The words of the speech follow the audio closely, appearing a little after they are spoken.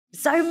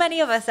So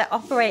many of us are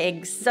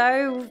operating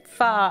so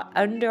far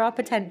under our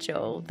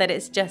potential that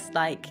it's just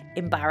like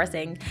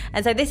embarrassing.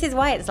 And so this is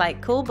why it's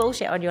like, call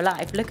bullshit on your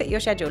life. Look at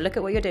your schedule, look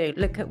at what you're doing,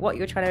 look at what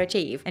you're trying to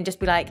achieve, and just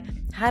be like,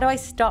 how do I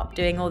stop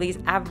doing all these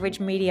average,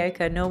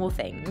 mediocre, normal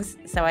things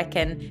so I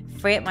can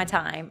free up my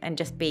time and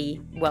just be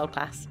world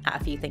class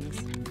at a few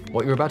things?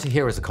 What you're about to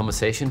hear is a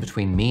conversation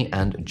between me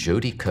and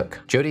Jodie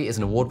Cook. Jodie is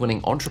an award-winning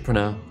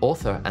entrepreneur,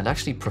 author, and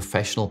actually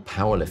professional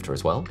powerlifter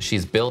as well.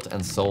 She's built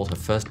and sold her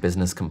first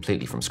business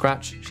completely from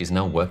scratch. She's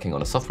now working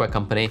on a software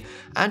company,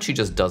 and she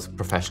just does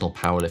professional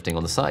powerlifting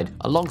on the side,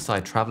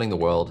 alongside traveling the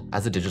world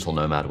as a digital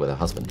nomad with her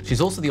husband.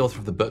 She's also the author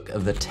of the book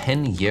of The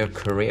 10-Year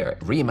Career,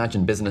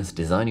 Reimagine Business,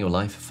 Design Your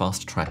Life,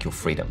 Fast Track Your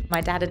Freedom.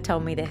 My dad had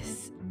told me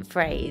this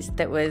phrase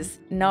that was,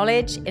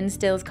 knowledge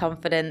instills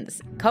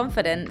confidence,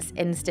 confidence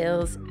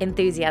instills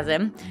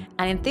enthusiasm,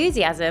 and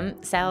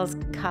enthusiasm sells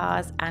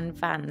cars and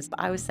vans. But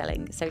I was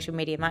selling social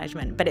media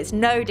management, but it's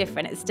no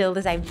different. It's still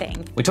the same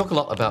thing. We talk a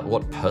lot about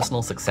what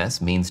personal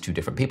success means to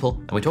different people,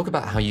 and we talk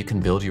about how you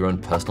can build your own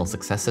personal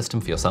success system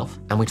for yourself,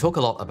 and we talk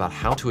a lot about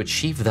how to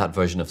achieve that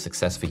version of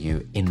success for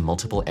you in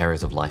multiple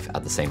areas of life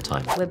at the same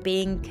time. We're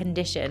being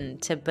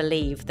conditioned to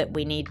believe that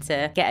we need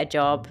to get a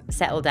job,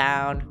 settle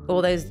down,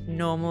 all those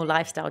normal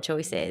lifestyle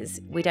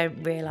choices. We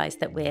don't realize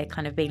that we're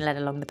kind of being led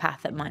along the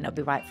path that might not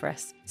be right for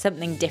us.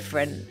 Something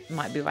different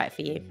might be right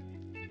for you.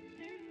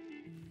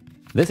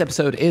 This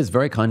episode is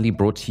very kindly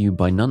brought to you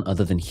by none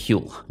other than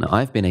Huel. Now,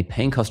 I've been a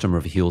paying customer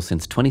of Huel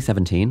since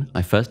 2017.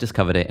 I first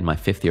discovered it in my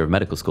 5th year of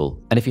medical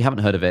school. And if you haven't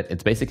heard of it,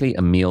 it's basically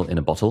a meal in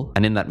a bottle.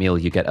 And in that meal,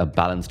 you get a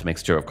balanced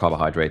mixture of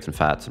carbohydrates and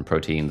fats and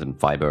proteins and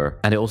fiber.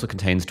 And it also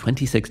contains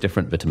 26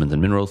 different vitamins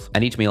and minerals.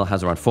 And each meal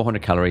has around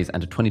 400 calories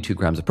and 22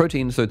 grams of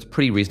protein. So it's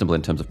pretty reasonable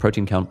in terms of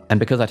protein count. And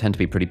because I tend to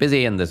be pretty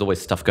busy and there's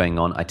always stuff going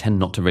on, I tend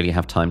not to really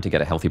have time to get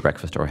a healthy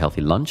breakfast or a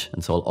healthy lunch.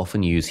 And so I'll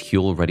often use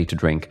Huel ready to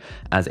drink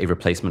as a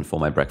replacement for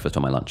my breakfast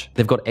or my lunch.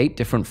 They've got 8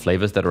 different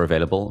flavors that are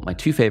available. My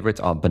 2 favorites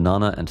are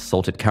banana and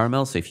salted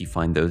caramel, so if you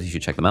find those, you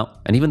should check them out.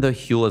 And even though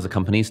Huel as a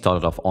company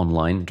started off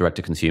online, direct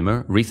to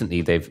consumer,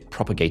 recently they've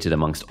propagated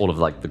amongst all of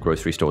like the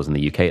grocery stores in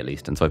the UK at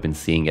least, and so I've been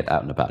seeing it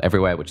out and about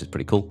everywhere, which is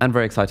pretty cool. And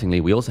very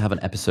excitingly, we also have an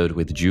episode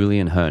with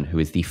Julian Hearn, who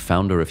is the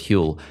founder of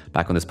Huel,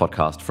 back on this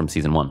podcast from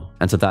season 1.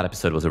 And so that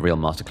episode was a real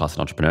masterclass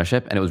in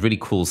entrepreneurship, and it was really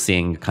cool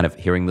seeing, kind of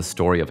hearing the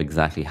story of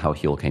exactly how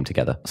Huel came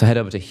together. So head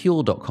over to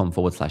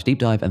huel.com/deep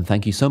dive, and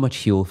thank you so much,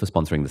 Huel, for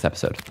sponsoring this episode.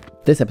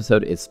 This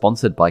episode is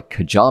sponsored by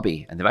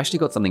Kajabi, and they've actually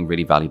got something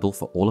really valuable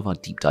for all of our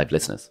deep dive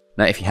listeners.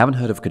 Now, if you haven't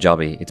heard of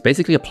Kajabi, it's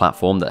basically a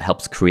platform that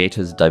helps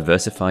creators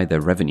diversify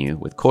their revenue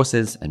with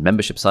courses and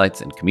membership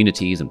sites and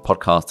communities and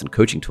podcasts and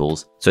coaching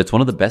tools. So it's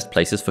one of the best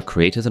places for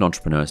creators and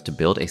entrepreneurs to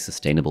build a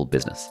sustainable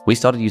business. We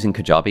started using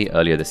Kajabi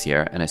earlier this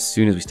year, and as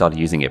soon as we started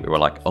using it, we were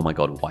like, oh my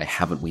God, why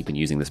haven't we been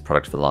using this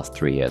product for the last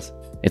 3 years?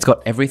 It's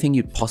got everything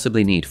you'd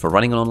possibly need for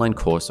running an online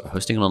course or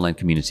hosting an online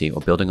community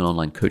or building an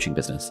online coaching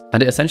business.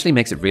 And it essentially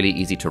makes it really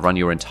easy to run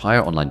your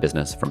entire online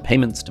business, from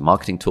payments to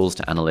marketing tools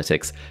to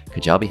analytics.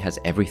 Kajabi has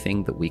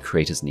everything that we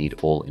creators need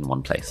all in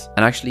one place.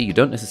 And actually, you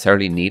don't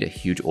necessarily need a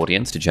huge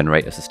audience to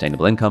generate a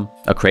sustainable income.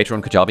 A creator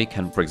on Kajabi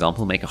can, for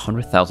example, make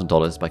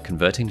 $100,000 by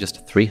converting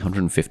just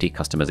 350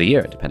 customers a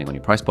year, depending on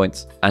your price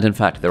points. And in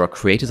fact, there are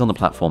creators on the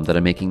platform that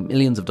are making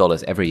millions of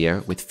dollars every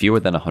year with fewer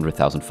than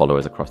 100,000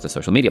 followers across their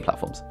social media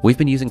platforms. We've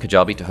been using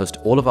Kajabi to host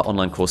all of our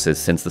online courses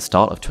since the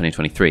start of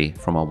 2023,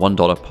 from our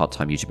 $1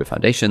 part-time YouTuber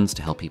foundations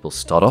to help people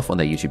start off on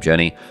their YouTube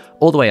journey,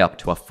 all the way up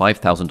to our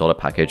 $5,000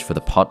 package for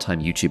the part-time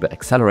YouTuber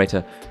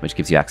accelerator, which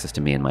gives you access to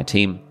me and my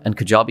team. And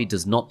Kajabi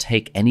does not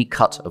take any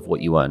cut of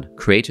what you earn.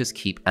 Creators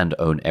keep and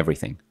own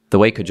everything. The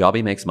way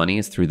Kajabi makes money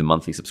is through the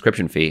monthly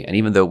subscription fee, and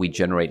even though we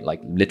generate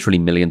like literally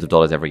millions of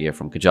dollars every year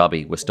from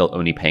Kajabi, we're still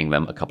only paying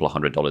them a couple of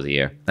 $100s a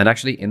year. And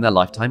actually, in their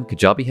lifetime,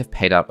 Kajabi have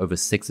paid out over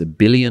 $6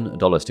 billion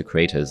to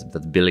creators,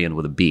 that's billion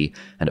with a B,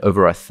 and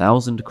over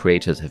 1,000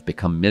 creators have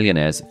become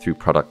millionaires through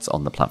products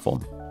on the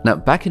platform. Now,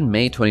 back in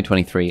May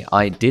 2023,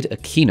 I did a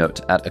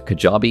keynote at a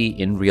Kajabi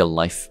in real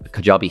life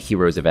Kajabi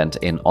Heroes event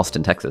in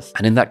Austin, Texas.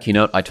 And in that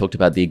keynote, I talked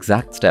about the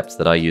exact steps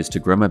that I used to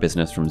grow my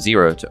business from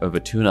zero to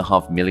over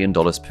 $2.5 million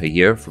per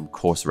year from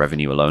course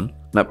revenue alone.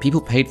 Now,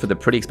 people paid for the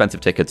pretty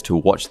expensive tickets to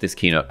watch this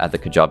keynote at the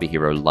Kajabi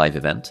Hero live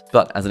event,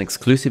 but as an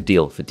exclusive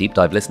deal for deep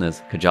dive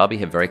listeners, Kajabi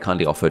have very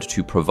kindly offered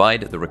to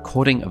provide the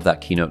recording of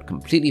that keynote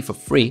completely for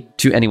free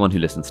to anyone who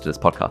listens to this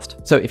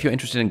podcast. So if you're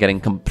interested in getting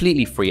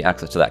completely free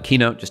access to that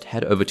keynote, just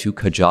head over to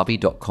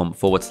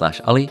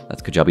kajabi.com/Ali.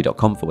 That's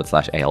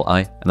kajabi.com/ALI.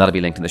 And that'll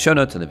be linked in the show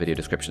notes and the video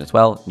description as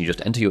well. You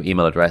just enter your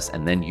email address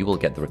and then you will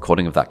get the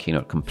recording of that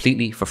keynote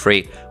completely for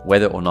free,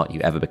 whether or not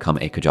you ever become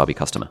a Kajabi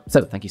customer.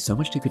 So thank you so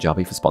much to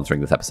Kajabi for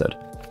sponsoring this episode.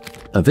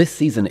 This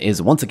season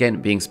is once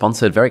again being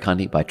sponsored very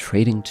kindly by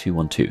Trading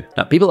 212.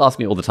 Now, people ask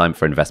me all the time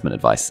for investment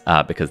advice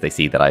because they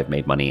see that I've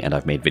made money and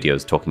I've made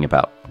videos talking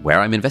about where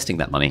I'm investing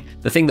that money.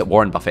 The thing that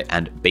Warren Buffett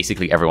and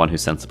basically everyone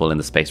who's sensible in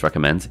the space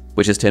recommends,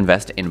 which is to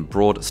invest in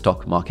broad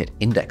stock market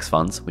index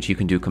funds, which you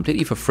can do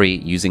completely for free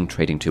using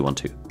Trading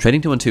 212.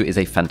 Trading 212 is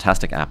a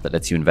fantastic app that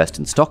lets you invest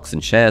in stocks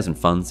and shares and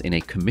funds in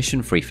a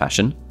commission-free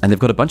fashion. And they've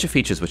got a bunch of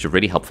features which are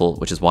really helpful,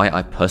 which is why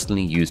I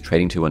personally use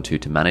Trading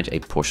 212 to manage a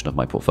portion of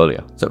my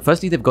portfolio. So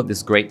firstly, they've got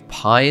this great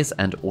pies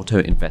and auto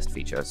invest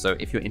feature. So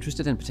if you're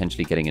interested in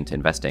potentially getting into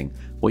investing,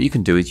 what you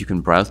can do is you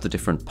can browse the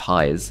different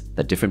pies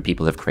that different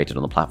people have created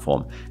on the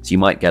platform. So you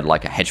might get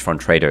like a hedge fund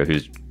trader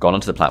who's gone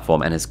onto the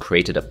platform and has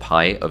created a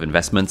pie of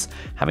investments,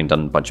 having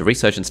done a bunch of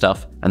research and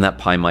stuff. And that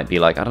pie might be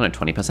like, I don't know,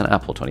 20%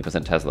 Apple,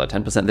 20% Tesla,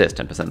 10% this,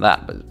 10%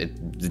 that, but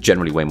it's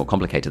generally way more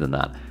complicated than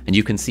that. And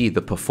you can see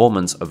the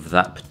performance of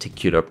that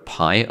particular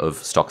pie of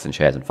stocks and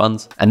shares and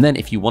funds. And then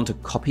if you want to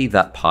copy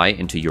that pie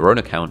into your own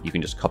account, you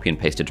can just copy and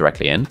paste it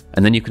directly in.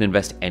 And then you can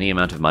invest any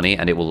amount of money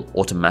and it will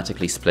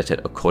automatically split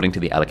it according to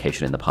the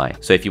allocation in the pie.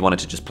 So if you wanted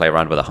to just play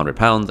around with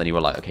 £100 and you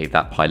were like, okay,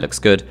 that pie looks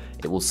good,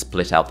 it will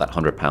split out that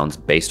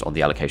 £100 based on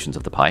the allocations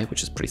of the pie,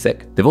 which is pretty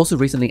sick. They've also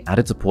recently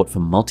added support for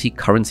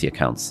multi-currency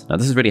accounts. Now,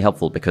 this is really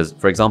helpful because,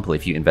 for example,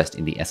 if you invest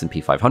in the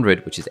S&P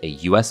 500, which is a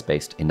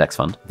US-based index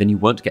fund, then you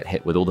won't get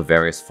hit with all the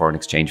various foreign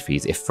exchange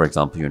fees if, for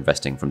example, you're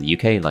investing from the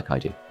UK like I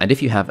do. And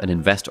if you have an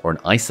Invest or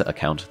an ISA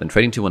account, then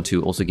Trading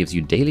 212 also gives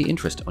you daily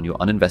interest on your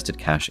uninvested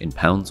cash in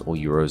pounds or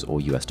euros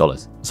or US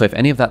dollars. So if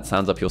any of that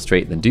sounds up your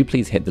street, then do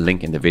please hit the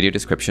link in the video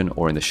description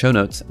or in the show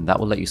notes, and that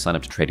will let you sign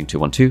up to Trading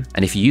 212.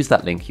 And if you use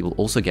that link, you will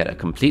also get a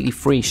completely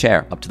free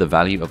share up to the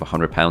value of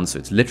 £100. So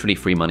it's literally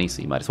free money,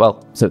 so you might as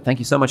well. So thank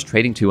you so much,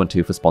 Trading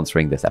 212, for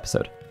sponsoring this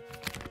episode.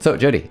 So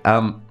Jodie,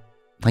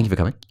 thank you for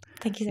coming.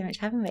 Thank you so much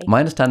for having me. My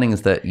understanding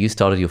is that you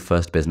started your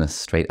first business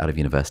straight out of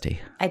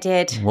university. I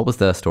did. What was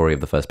the story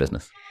of the first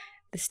business?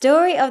 The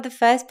story of the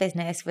first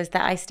business was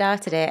that I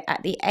started it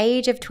at the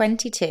age of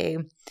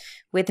 22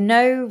 with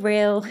no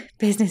real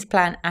business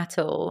plan at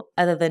all,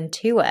 other than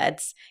 2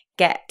 words: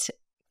 get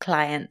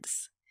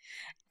clients.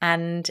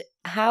 And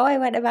how I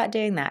went about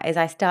doing that is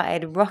I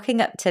started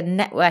rocking up to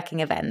networking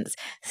events,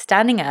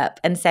 standing up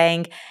and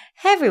saying,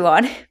 "Hey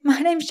everyone, my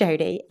name's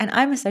Jodie and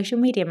I'm a social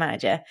media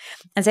manager."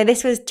 And so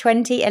this was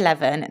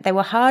 2011. There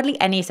were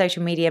hardly any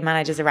social media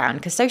managers around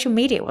because social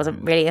media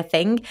wasn't really a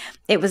thing.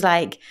 It was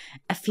like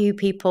a few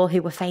people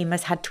who were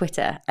famous had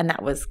Twitter and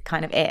that was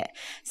kind of it.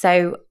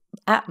 So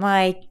at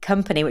my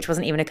company, which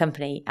wasn't even a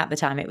company at the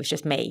time, it was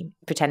just me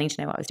pretending to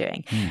know what I was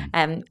doing.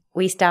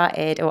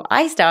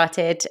 I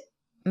started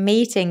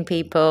meeting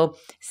people,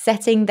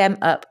 setting them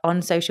up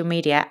on social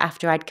media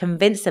after I'd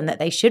convinced them that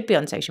they should be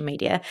on social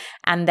media,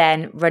 and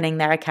then running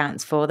their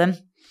accounts for them.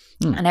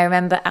 And I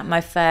remember at my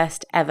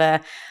first ever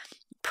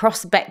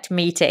prospect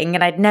meeting,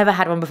 and I'd never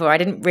had one before, I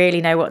didn't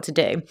really know what to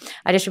do.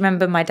 I just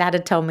remember my dad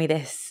had told me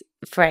this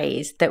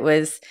phrase that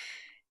was,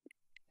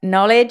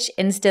 knowledge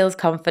instills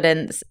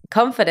confidence,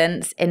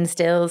 confidence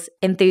instills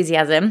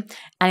enthusiasm,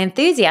 and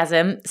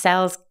enthusiasm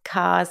sells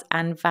cars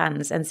and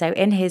vans. And so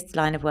in his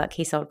line of work,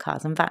 he sold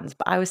cars and vans,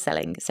 but I was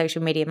selling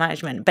social media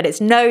management, but it's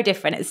no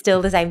different. It's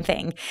still the same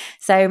thing.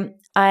 So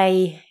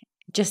I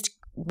just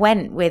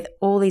went with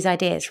all these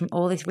ideas from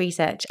all this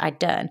research I'd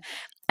done,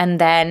 and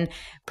then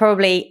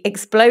probably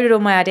exploded all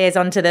my ideas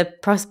onto the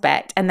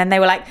prospect. And then they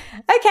were like,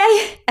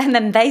 okay. And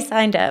then they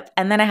signed up.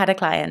 And then I had a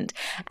client.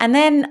 And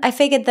then I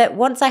figured that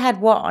once I had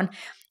one,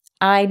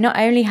 I not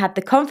only had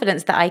the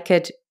confidence that I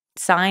could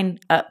sign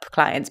up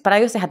clients, but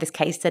I also had this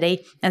case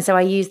study. And so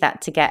I used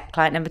that to get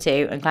client number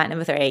 2 and client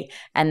number 3,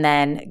 and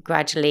then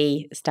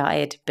gradually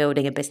started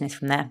building a business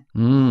from there.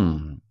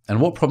 And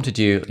what prompted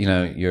you,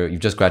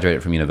 you've just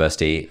graduated from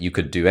university, you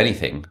could do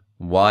anything.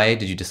 Why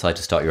did you decide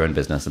to start your own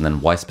business, and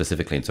then why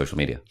specifically in social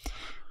media?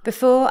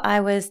 Before I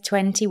was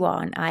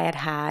 21, I had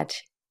had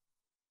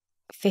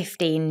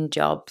 15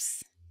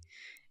 jobs,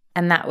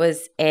 and that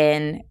was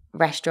in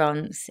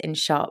restaurants, in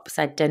shops.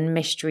 I'd done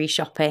mystery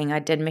shopping,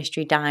 I'd done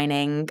mystery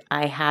dining,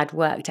 I had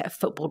worked at a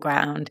football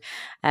ground,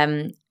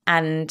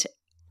 and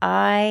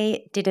I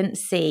didn't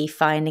see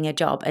finding a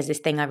job as this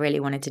thing I really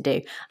wanted to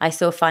do. I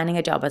saw finding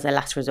a job as a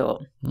last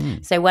resort.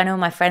 So when all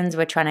my friends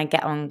were trying to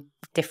get on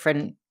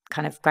different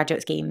kind of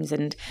graduate schemes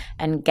and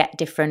get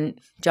different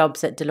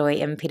jobs at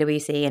Deloitte and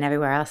PwC and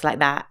everywhere else like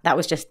that, that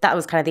was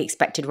kind of the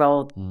expected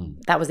role.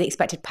 That was the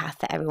expected path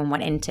that everyone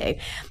went into.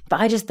 But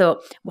I just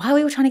thought, why are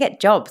we all trying to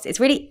get jobs? It's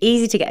really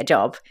easy to get a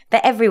job.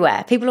 They're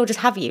everywhere. People will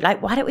just have you.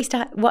 Like, why don't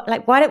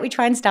we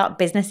try and start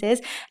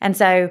businesses? And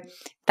so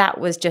that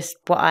was just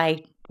what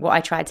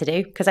I tried to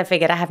do, because I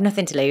figured I have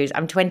nothing to lose.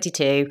 I'm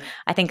 22.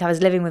 I think I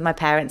was living with my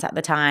parents at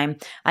the time.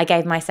 I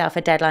gave myself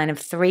a deadline of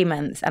 3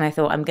 months, and I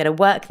thought, I'm going to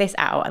work this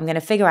out. I'm going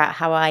to figure out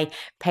how I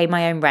pay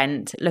my own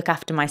rent, look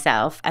after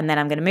myself, and then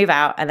I'm going to move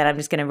out, and then I'm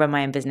just going to run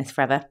my own business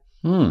forever.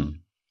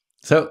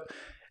 So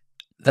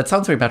that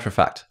sounds very matter of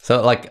fact.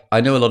 So like,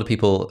 I know a lot of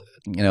people,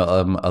 a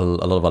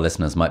lot of our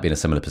listeners might be in a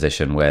similar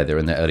position where they're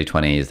in their early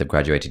 20s, they've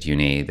graduated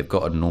uni, they've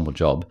got a normal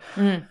job,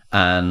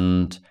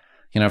 and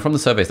from the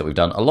surveys that we've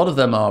done, a lot of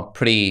them are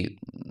pretty,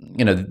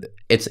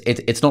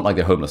 it's not like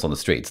they're homeless on the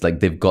streets. Like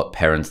they've got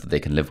parents that they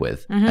can live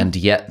with. And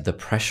yet the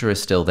pressure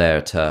is still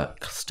there to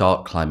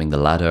start climbing the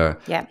ladder.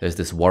 Yeah. There's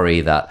this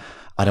worry that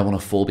I don't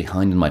want to fall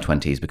behind in my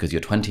 20s, because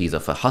your 20s are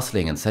for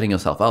hustling and setting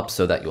yourself up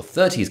so that your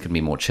 30s can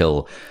be more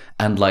chill.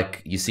 And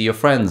like you see your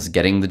friends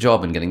getting the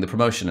job and getting the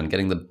promotion and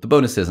getting the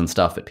bonuses and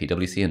stuff at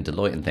PwC and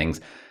Deloitte and things.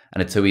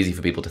 And it's so easy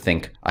for people to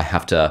think, I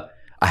have to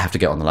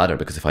get on the ladder,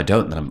 because if I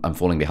don't, then I'm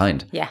falling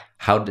behind. Yeah.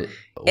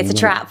 It's a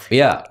trap.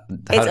 Yeah.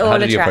 How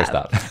did you approach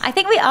that? I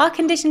think we are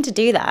conditioned to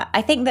do that.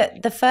 I think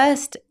that the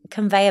first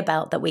conveyor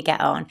belt that we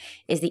get on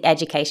is the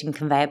education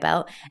conveyor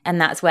belt.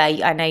 And that's where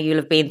I know you'll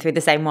have been through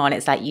the same one.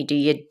 It's like you do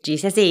your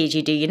GCSEs,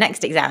 you do your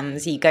next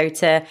exams, you go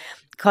to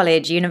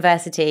college,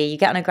 university, you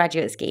get on a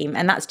graduate scheme.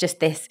 And that's just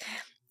this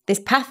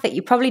path that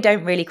you probably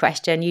don't really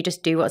question. You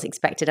just do what's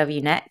expected of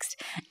you next.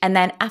 And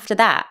then after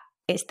that,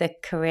 it's the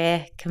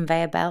career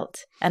conveyor belt,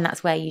 and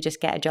that's where you just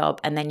get a job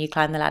and then you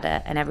climb the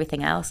ladder and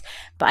everything else.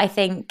 But I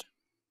think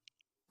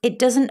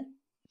it's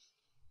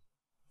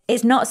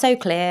not so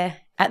clear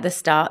at the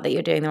start that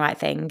you're doing the right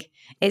thing.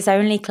 It's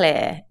only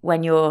clear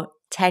when you're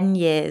 10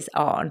 years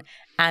on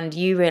and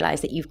you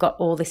realize that you've got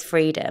all this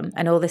freedom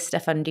and all this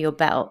stuff under your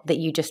belt that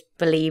you just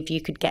believed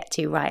you could get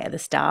to right at the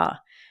start.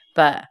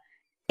 But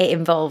it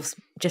involves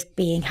just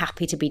being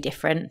happy to be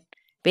different.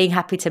 Being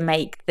happy to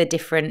make the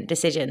different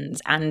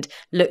decisions and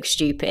look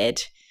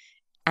stupid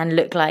and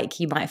look like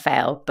you might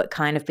fail, but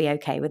kind of be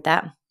okay with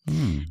that.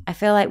 I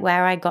feel like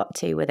where I got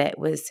to with it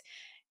was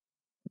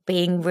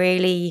being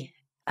really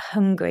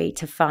hungry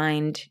to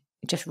find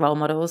just role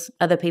models,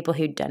 other people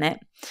who'd done it.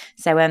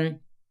 So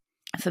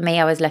for me,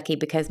 I was lucky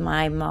because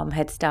my mom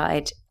had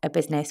started a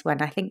business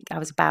when I think I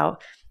was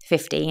about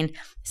 15.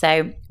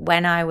 So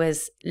when I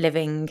was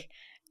living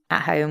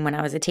at home when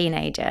I was a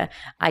teenager,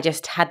 I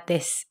just had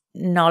this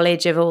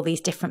knowledge of all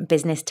these different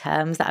business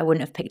terms that I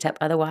wouldn't have picked up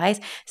otherwise.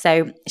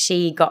 So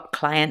she got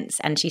clients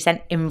and she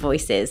sent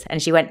invoices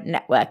and she went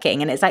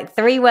networking, and it's like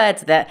 3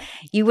 words that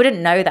you wouldn't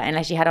know that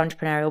unless you had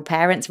entrepreneurial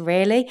parents,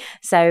 really.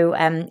 So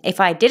if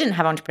I didn't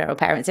have entrepreneurial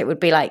parents, it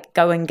would be like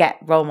go and get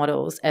role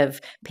models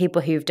of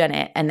people who've done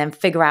it and then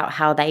figure out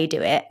how they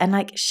do it and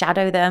like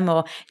shadow them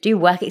or do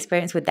work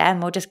experience with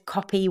them or just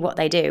copy what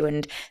they do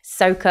and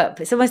soak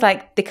up. It's almost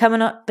like become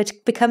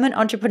an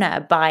entrepreneur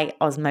by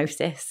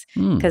osmosis,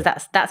 because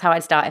that's how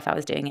I'd start if I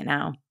was doing it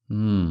now.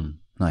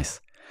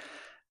 Nice.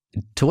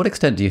 To what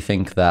extent do you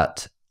think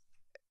that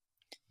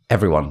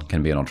everyone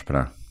can be an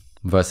entrepreneur?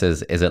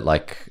 Versus, is it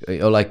like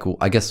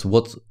I guess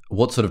what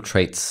sort of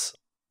traits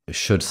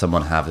should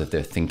someone have if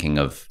they're thinking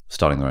of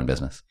starting their own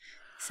business?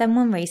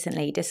 Someone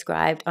recently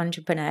described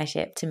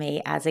entrepreneurship to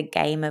me as a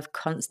game of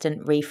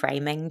constant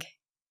reframing.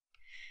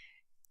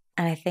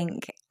 And I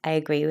think I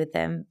agree with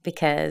them,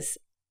 because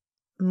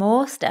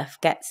more stuff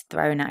gets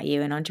thrown at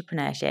you in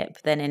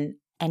entrepreneurship than in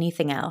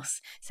anything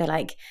else. So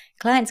like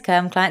clients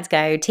come, clients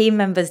go, team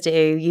members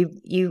do.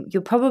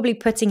 You're probably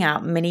putting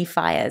out mini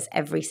fires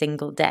every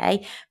single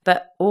day,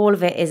 but all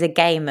of it is a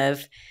game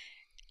of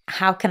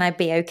how can I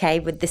be okay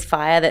with this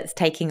fire that's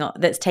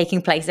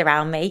taking place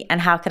around me,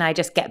 and how can I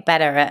just get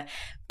better at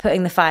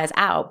putting the fires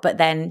out, but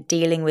then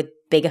dealing with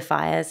bigger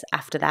fires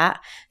after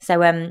that.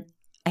 So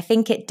I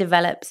think it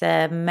develops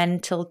a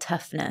mental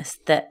toughness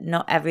that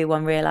not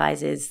everyone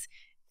realizes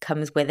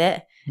comes with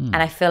it. And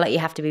I feel like you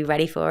have to be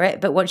ready for it.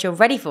 But once you're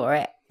ready for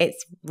it,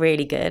 it's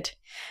really good.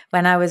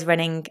 When I was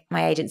running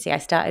my agency, I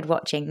started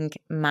watching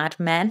Mad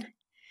Men.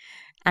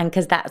 And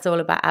because that's all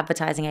about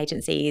advertising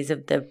agencies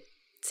of the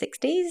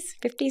 60s,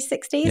 50s,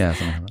 60s. Yeah,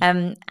 something like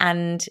that.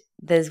 And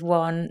there's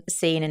one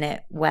scene in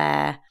it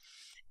where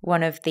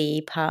one of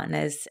the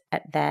partners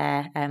at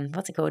their,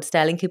 what's it called?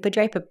 Sterling Cooper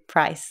Draper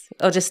Price,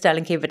 or just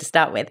Sterling Cooper to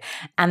start with.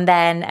 And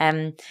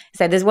then,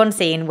 so there's one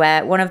scene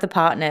where one of the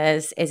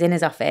partners is in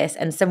his office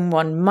and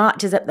someone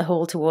marches up the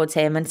hall towards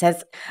him and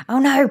says, "Oh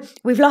no,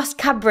 we've lost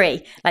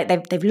Cadbury." Like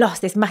they've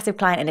lost this massive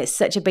client and it's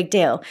such a big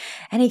deal.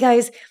 And he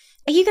goes,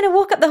 "Are you going to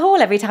walk up the hall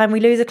every time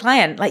we lose a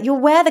client? Like you'll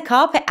wear the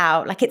carpet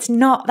out. Like it's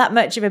not that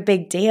much of a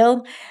big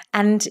deal."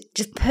 And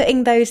just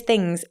putting those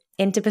things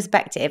into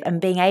perspective and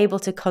being able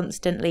to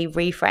constantly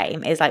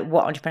reframe is like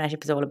what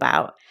entrepreneurship is all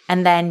about.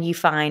 And then you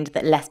find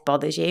that less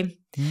bothers you.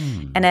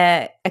 And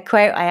a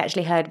quote I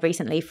actually heard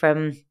recently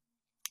from,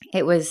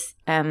 it was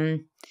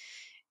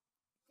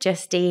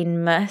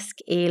Justine Musk,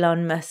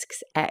 Elon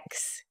Musk's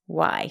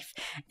ex-wife.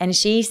 And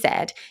she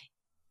said,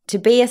 to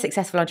be a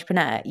successful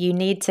entrepreneur, you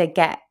need to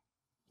get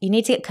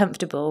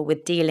comfortable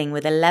with dealing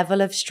with a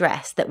level of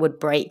stress that would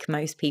break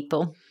most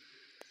people.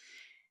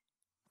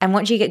 And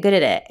once you get good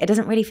at it, it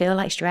doesn't really feel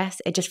like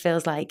stress. It just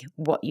feels like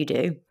what you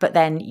do. But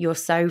then you're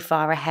so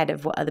far ahead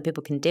of what other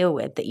people can deal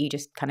with that you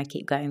just kind of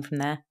keep going from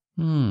there.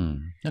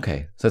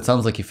 Okay. So it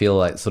sounds like you feel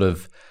like sort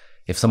of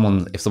if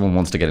someone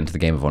wants to get into the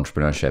game of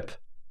entrepreneurship,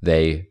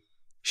 they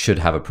should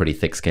have a pretty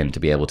thick skin to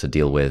be able to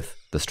deal with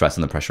the stress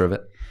and the pressure of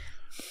it.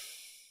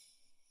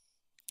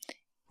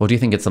 Or do you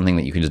think it's something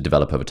that you can just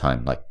develop over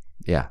time? Like,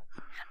 yeah.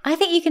 I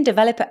think you can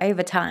develop it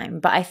over time,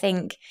 but I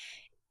think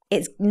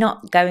it's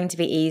not going to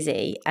be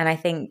easy. And I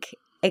think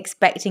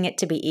expecting it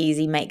to be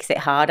easy makes it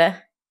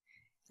harder.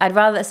 I'd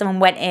rather that someone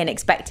went in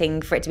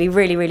expecting for it to be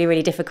really, really,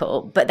 really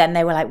difficult, but then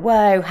they were like,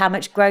 whoa, how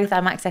much growth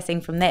I'm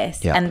accessing from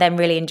this, and then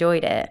really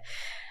enjoyed it.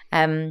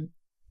 And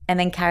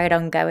then carried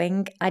on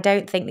going. I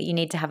don't think that you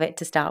need to have it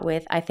to start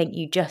with. I think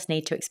you just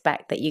need to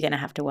expect that you're going to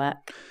have to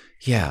work.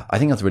 Yeah, I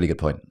think that's a really good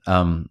point.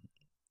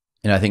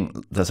 I think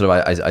that sort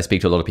of, I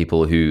speak to a lot of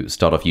people who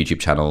start off YouTube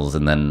channels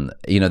and then,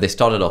 they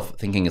started off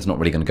thinking it's not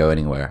really going to go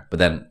anywhere, but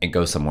then it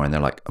goes somewhere and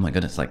they're like, oh my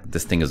goodness, like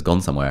this thing has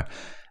gone somewhere.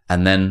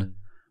 And then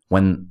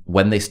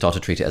when they start to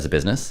treat it as a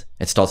business,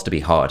 it starts to be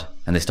hard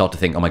and they start to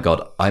think, oh my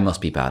God, I must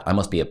be bad. I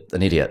must be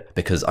an idiot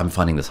because I'm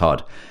finding this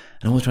hard.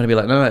 And I'm always trying to be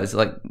like, no, it's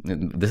like,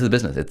 this is a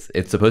business.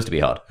 It's supposed to be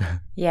hard.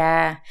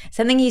 Yeah.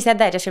 Something you said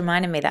there just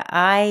reminded me that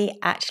I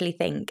actually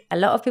think a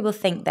lot of people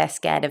think they're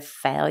scared of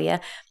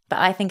failure, but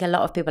I think a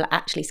lot of people are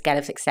actually scared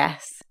of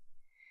success.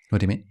 What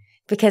do you mean?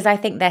 Because I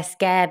think they're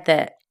scared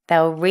that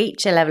they'll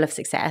reach a level of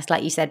success,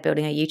 like you said,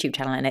 building a YouTube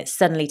channel and it's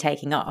suddenly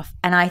taking off.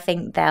 And I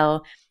think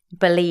they'll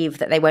believe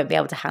that they won't be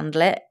able to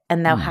handle it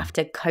and they'll have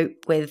to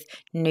cope with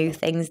new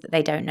things that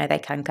they don't know they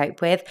can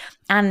cope with,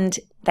 and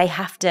they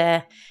have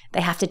to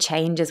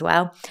change as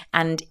well.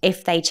 And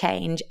if they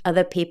change,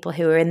 other people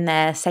who are in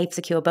their safe,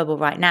 secure bubble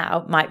right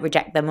now might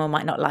reject them or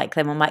might not like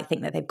them or might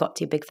think that they've got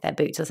too big for their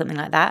boots or something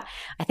like that.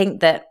 I think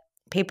that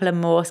people are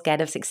more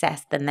scared of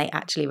success than they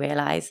actually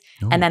realize.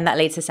 And then that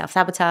leads to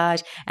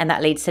self-sabotage, and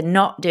that leads to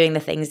not doing the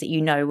things that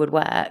you know would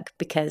work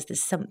because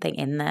there's something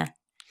in there.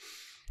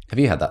 Have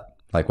you had that?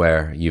 Like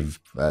where you've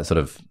sort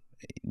of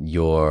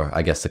your,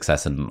 I guess,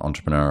 success in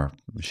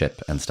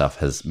entrepreneurship and stuff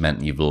has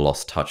meant you've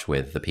lost touch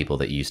with the people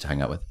that you used to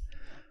hang out with?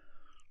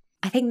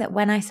 I think that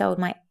when I sold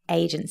my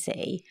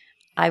agency,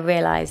 I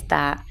realized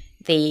that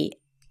the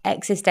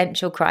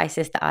existential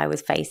crisis that I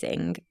was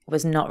facing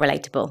was not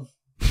relatable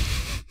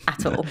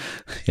at all.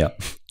 Yeah.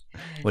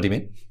 What do you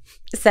mean?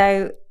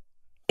 So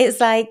it's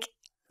like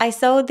I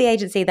sold the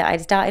agency that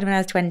I'd started when I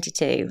was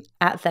 22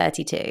 at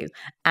 32,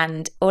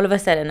 and all of a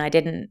sudden I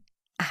didn't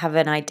have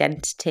an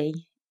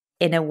identity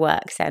in a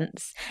work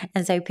sense.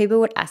 And so people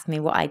would ask me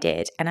what I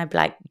did and I'd be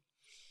like,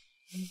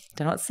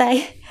 don't know what to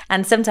say.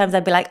 And sometimes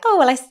I'd be like, oh,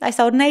 well, I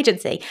sold an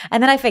agency.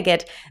 And then I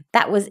figured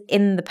that was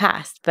in the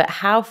past, but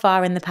how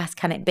far in the past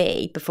can it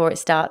be before it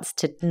starts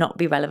to not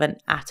be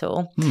relevant at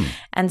all?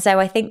 And so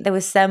I think there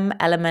was some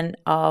element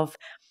of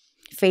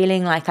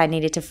feeling like I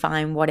needed to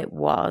find what it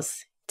was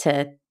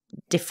to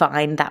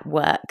define that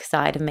work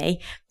side of me.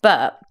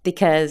 But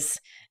because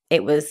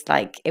it was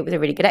a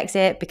really good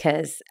exit,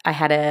 because I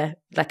had a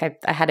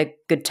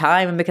good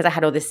time, and because I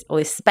had all this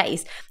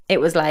space, it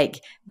was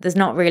like it's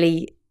not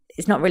really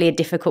a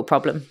difficult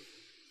problem.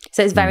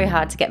 So it's very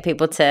hard to get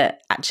people to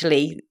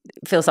actually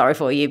feel sorry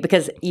for you,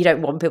 because you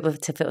don't want people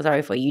to feel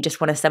sorry for you. You just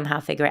want to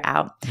somehow figure it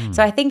out.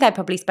 So I think I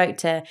probably spoke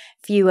to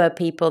fewer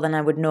people than I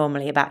would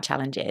normally about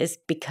challenges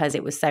because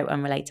it was so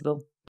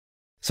unrelatable.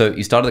 So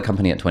you started the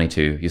company at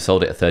 22, you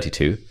sold it at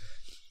 32.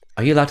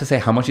 Are you allowed to say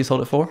how much you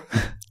sold it for?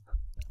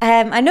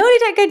 I normally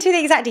don't go into the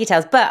exact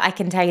details, but I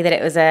can tell you that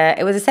it was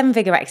a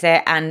 7-figure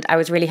exit, and I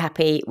was really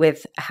happy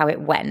with how it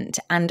went.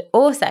 And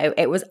also,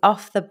 it was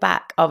off the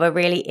back of a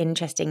really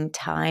interesting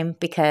time,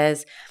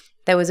 because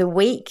there was a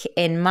week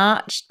in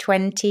March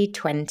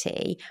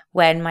 2020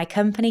 when my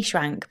company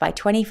shrank by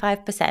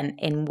 25%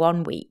 in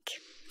 1 week.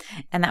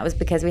 And that was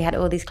because we had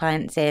all these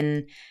clients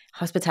in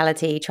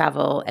hospitality,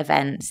 travel,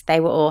 events. They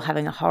were all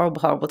having a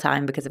horrible, horrible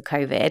time because of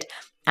COVID.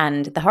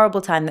 And the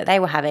horrible time that they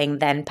were having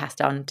then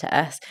passed on to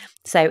us.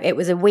 So it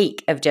was a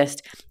week of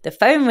just the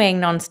phone ringing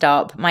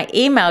nonstop, my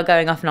email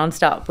going off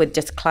nonstop with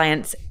just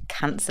clients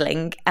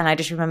cancelling. And I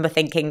just remember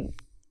thinking,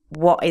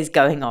 what is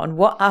going on?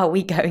 What are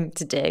we going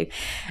to do?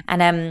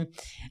 And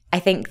I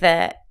think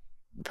that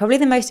probably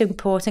the most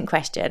important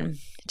question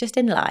just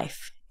in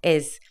life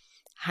is,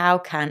 how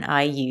can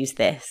I use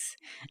this?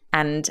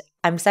 And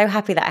I'm so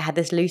happy that I had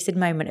this lucid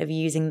moment of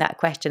using that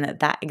question at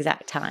that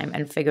exact time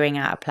and figuring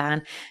out a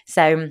plan.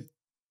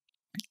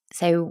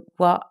 So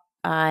what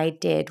I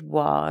did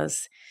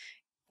was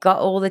got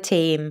all the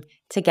team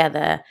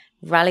together,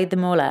 rallied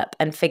them all up,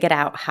 and figured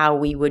out how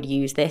we would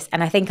use this.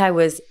 And I think I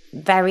was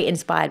very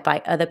inspired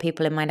by other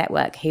people in my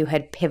network who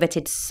had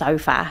pivoted so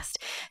fast.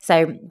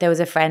 So there was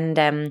a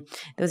friend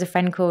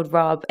called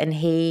Rob, and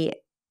he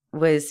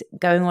was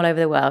going all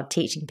over the world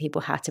teaching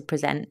people how to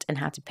present and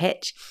how to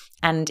pitch.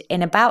 And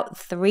in about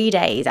 3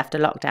 days after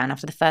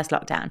the first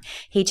lockdown,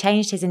 he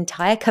changed his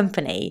entire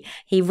company.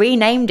 He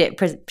renamed it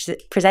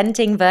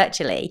Presenting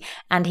Virtually,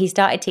 and he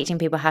started teaching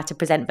people how to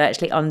present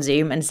virtually on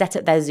Zoom and set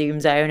up their Zoom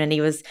zone. And he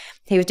was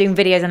doing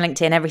videos on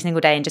LinkedIn every single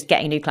day and just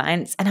getting new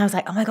clients. And I was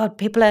like, oh my God,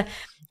 people are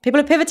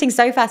pivoting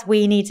so fast.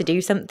 We need to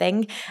do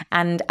something.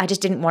 And I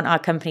just didn't want our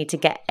company to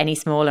get any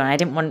smaller. And I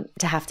didn't want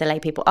to have to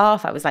lay people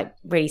off. I was like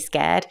really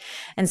scared.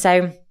 And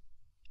so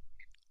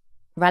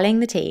rallying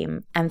the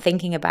team and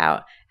thinking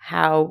about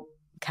how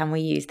can we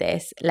use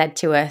this led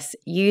to us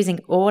using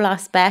all our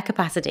spare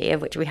capacity,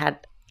 of which we had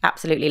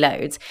absolutely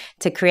loads,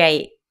 to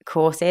create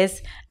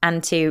courses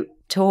and to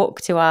talk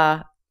to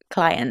our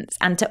clients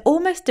and to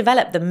almost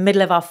develop the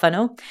middle of our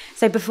funnel.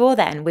 So before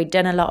then, we'd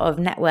done a lot of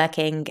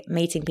networking,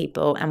 meeting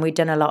people, and we'd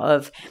done a lot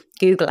of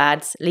Google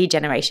ads, lead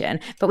generation,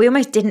 but we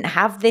almost didn't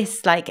have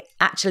this like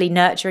actually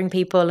nurturing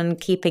people and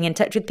keeping in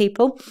touch with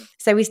people.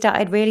 So we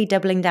started really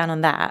doubling down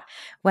on that.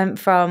 Went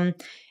from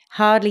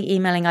hardly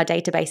emailing our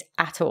database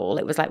at all,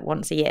 it was like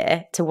once a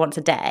year, to once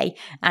a day,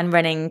 and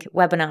running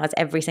webinars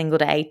every single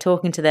day,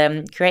 talking to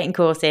them, creating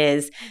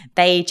courses.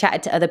 They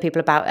chatted to other people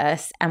about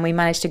us, and we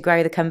managed to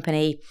grow the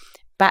company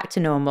back to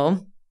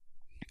normal,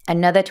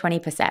 another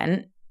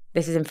 20%.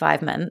 This is in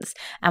 5 months.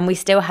 And we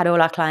still had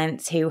all our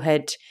clients who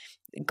had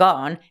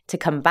gone to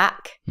come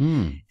back.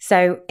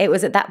 So it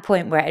was at that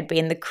point where it had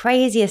been the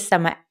craziest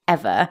summer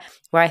ever,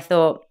 where I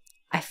thought,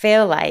 I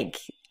feel like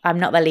I'm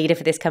not the leader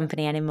for this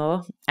company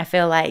anymore. I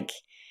feel like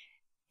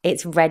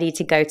it's ready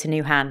to go to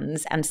new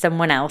hands and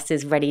someone else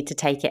is ready to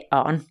take it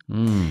on.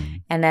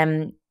 And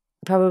then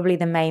probably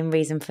the main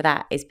reason for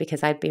that is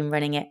because I'd been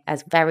running it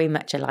as very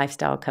much a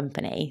lifestyle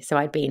company. So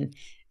I'd been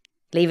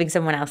leaving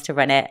someone else to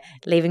run it,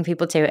 leaving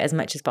people to it as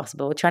much as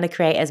possible, trying to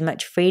create as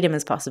much freedom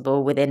as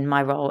possible within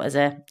my role as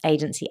an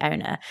agency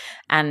owner.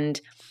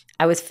 And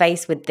I was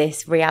faced with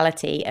this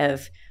reality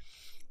of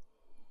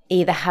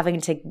either having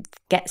to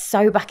get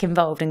so back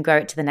involved and grow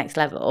it to the next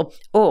level,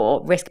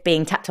 or risk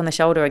being tapped on the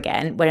shoulder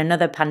again when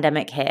another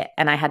pandemic hit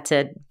and I had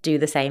to do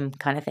the same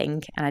kind of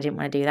thing, and I didn't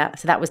want to do that.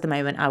 So that was the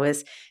moment I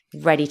was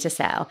ready to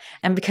sell.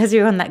 And because we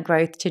were on that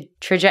growth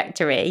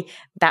trajectory,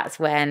 that's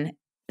when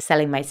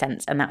selling made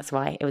sense, and that's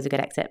why it was a good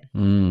exit.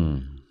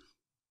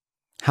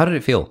 How did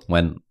it feel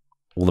when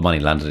all the money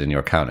landed in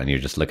your account and you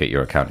just look at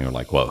your account and you're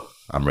like, whoa,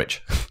 I'm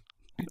rich?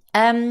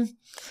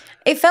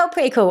 It felt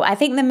pretty cool. I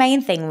think the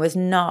main thing was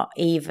not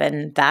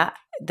even that,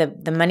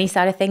 the money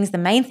side of things. The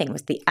main thing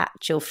was the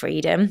actual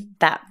freedom,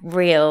 that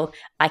real,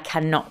 I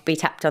cannot be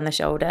tapped on the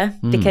shoulder.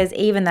 Because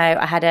even though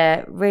I had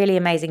a really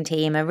amazing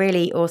team, a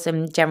really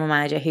awesome general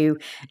manager who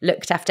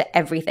looked after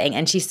everything,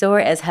 and she saw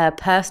it as her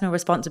personal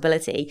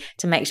responsibility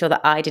to make sure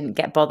that I didn't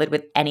get bothered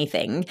with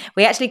anything.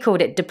 We actually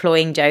called it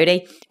deploying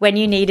Jodie. When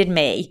you needed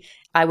me,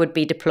 I would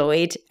be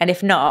deployed. And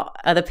if not,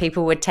 other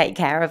people would take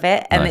care of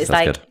it. And nice, it's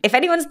like, good. if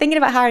anyone's thinking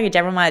about hiring a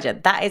general manager,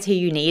 that is who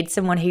you need.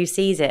 Someone who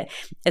sees it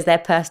as their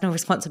personal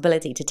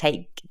responsibility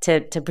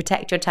to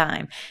protect your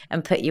time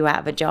and put you out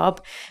of a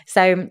job.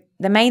 So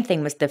the main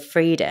thing was the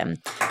freedom.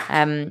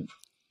 And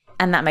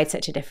that made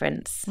such a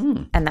difference.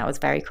 And that was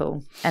very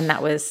cool. And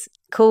that was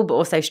cool, but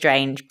also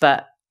strange,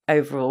 but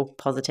overall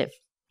positive.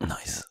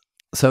 Nice.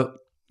 So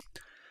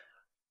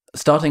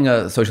starting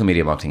a social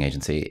media marketing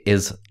agency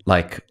is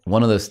like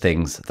one of those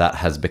things that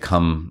has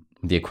become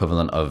the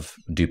equivalent of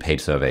do paid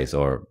surveys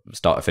or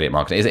start affiliate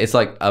marketing. It's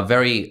like a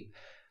very,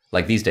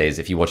 like these days,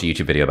 if you watch a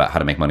YouTube video about how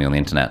to make money on the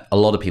internet, a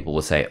lot of people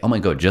will say, oh my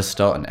God, just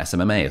start an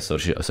SMMA,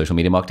 a social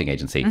media marketing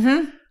agency.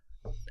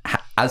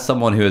 As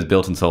someone who has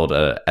built and sold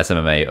a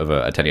SMMA over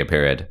a 10-year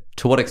period,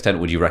 to what extent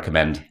would you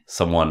recommend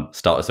someone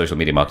start a social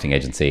media marketing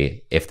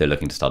agency if they're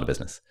looking to start a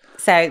business?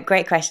 So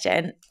great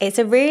question. It's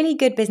a really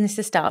good business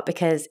to start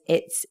because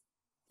it's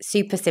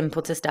super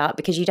simple to start,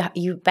 because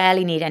you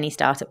barely need any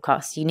startup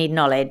costs. You need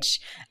knowledge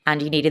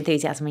and you need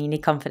enthusiasm and you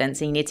need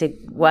confidence, and you need to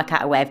work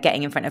out a way of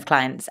getting in front of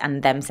clients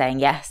and them saying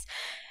yes.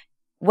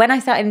 When I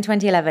started in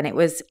 2011, it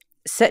was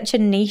such a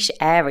niche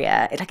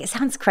area. It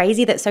sounds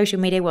crazy that social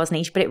media was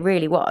niche, but it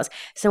really was.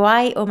 So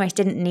I almost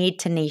didn't need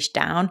to niche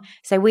down.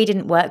 So we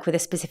didn't work with a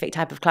specific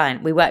type of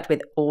client. We worked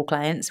with all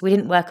clients. We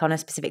didn't work on a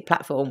specific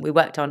platform. We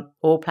worked on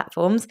all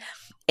platforms.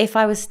 If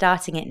I was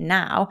starting it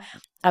now,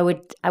 I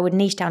would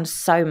niche down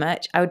so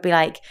much. I would be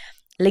like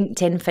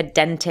LinkedIn for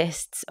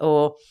dentists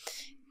or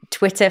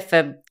Twitter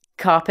for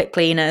carpet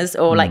cleaners,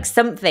 or like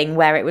something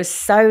where it was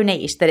so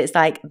niche that it's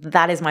like,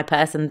 that is my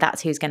person.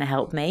 That's who's going to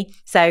help me.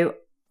 So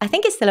I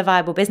think it's still a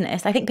viable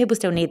business. I think people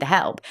still need the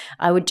help.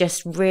 I would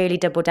just really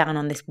double down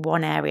on this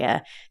one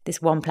area,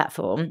 this one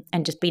platform,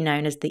 and just be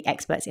known as the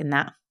experts in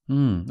that.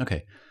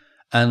 Okay.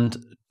 And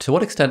to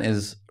what extent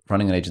is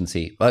running an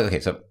agency? Well,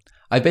 okay, so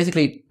I've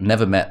basically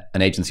never met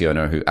an agency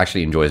owner who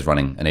actually enjoys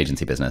running an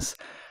agency business.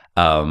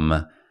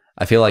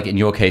 I feel like in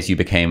your case, you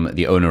became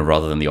the owner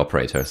rather than the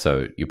operator.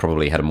 So you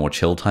probably had a more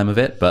chill time of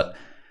it. But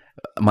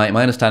my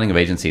understanding of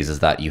agencies is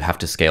that you have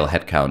to scale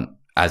headcount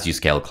as you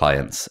scale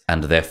clients.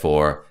 And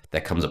therefore,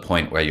 there comes a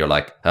point where you're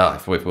like, oh,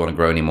 if we want to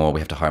grow anymore, we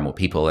have to hire more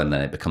people. And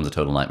then it becomes a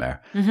total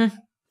nightmare.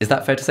 Is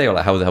that fair to say? Or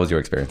like, how was your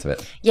experience of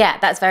it? Yeah,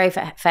 that's very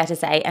fair to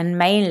say. And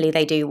mainly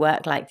they do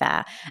work like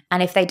that.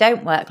 And if they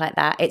don't work like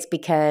that, it's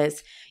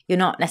because you're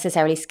not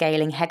necessarily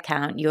scaling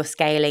headcount, you're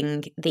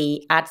scaling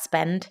the ad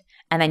spend,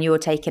 and then you're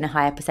taking a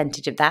higher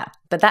percentage of that.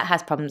 But that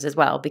has problems as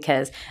well,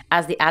 because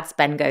as the ad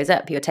spend goes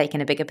up, you're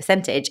taking a bigger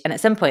percentage. And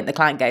at some point, the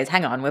client goes,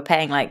 hang on, we're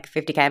paying like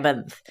 50K a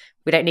month.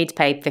 We don't need to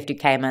pay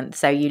 50K a month.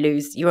 So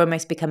you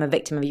almost become a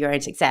victim of your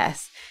own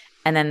success.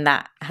 And then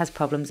that has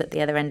problems at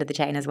the other end of the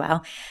chain as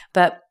well.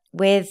 But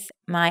with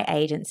my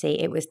agency,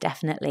 it was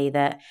definitely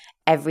that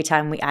every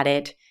time we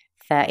added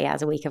 30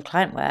 hours a week of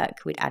client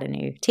work, we'd add a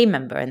new team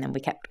member, and then we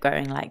kept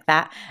growing like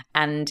that.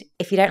 And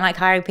if you don't like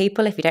hiring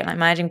people, if you don't like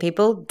managing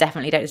people,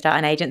 definitely don't start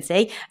an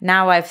agency.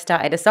 Now I've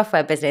started a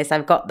software business.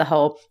 I've got the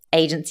whole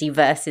agency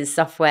versus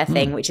software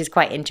thing, which is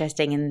quite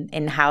interesting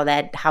in how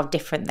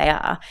different they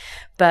are.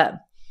 But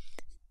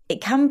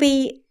it can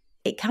be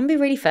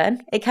really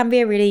fun. It can be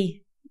a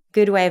really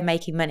good way of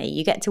making money.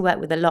 You get to work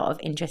with a lot of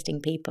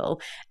interesting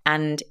people,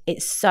 and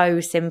it's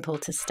so simple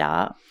to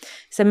start.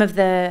 Some of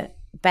the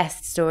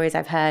best stories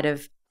I've heard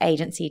of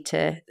agency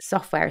to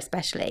software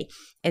especially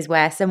is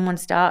where someone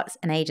starts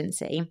an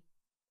agency,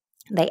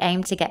 they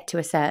aim to get to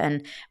a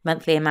certain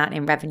monthly amount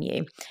in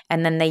revenue,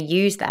 and then they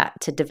use that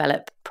to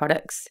develop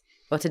products,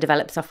 or to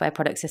develop software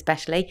products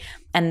especially.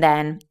 And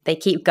then they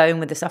keep going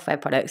with the software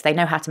products. They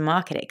know how to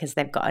market it because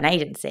they've got an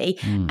agency.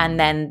 And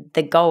then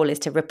the goal is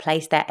to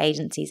replace their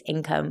agency's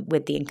income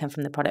with the income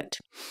from the product.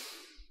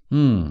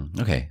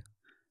 Okay.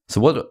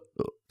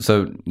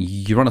 So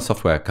you run a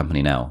software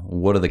company now.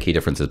 What are the key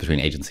differences between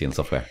agency and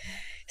software?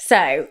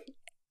 So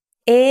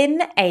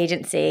in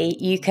agency,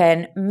 you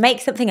can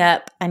make something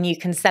up and you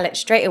can sell it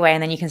straight away,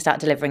 and then you can start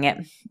delivering it.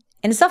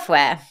 In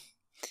software,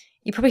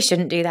 you probably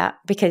shouldn't do that,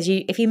 because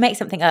if you make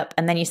something up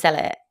and then you sell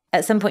it,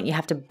 at some point you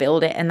have to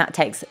build it, and that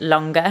takes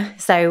longer.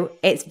 So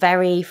it's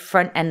very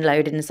front end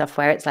loaded in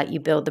software. It's like you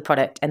build the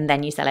product and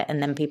then you sell it,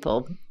 and then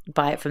people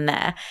buy it from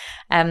there.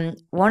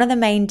 One of the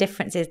main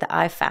differences that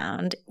I've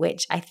found,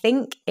 which I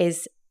think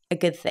is a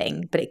good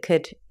thing, but it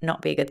could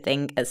not be a good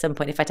thing at some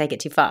point if I take it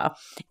too far,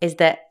 is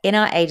that in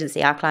our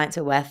agency, our clients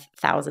are worth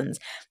thousands.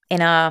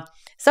 In our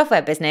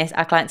software business,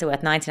 our clients are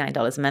worth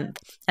 $99 a month.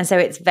 And so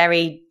it's a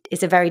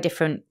very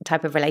different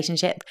type of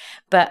relationship,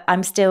 but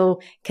I'm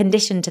still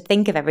conditioned to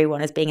think of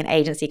everyone as being an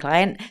agency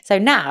client. So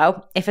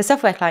now if a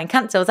software client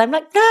cancels, I'm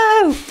like,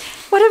 no,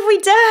 what have we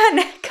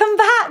done? Come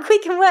back. We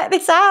can work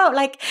this out.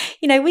 Like,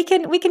 we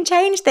can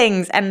change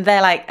things. And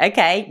they're like,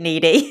 okay,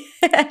 needy.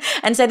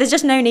 And so there's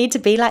just no need to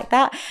be like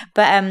that.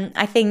 But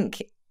I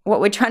think what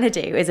we're trying to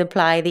do is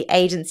apply the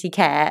agency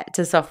care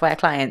to software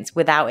clients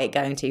without it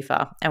going too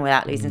far and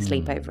without losing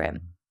sleep over it.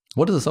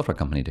 What does a software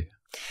company do?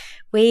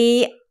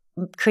 We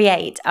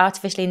create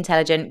artificially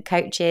intelligent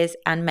coaches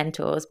and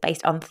mentors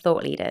based on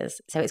thought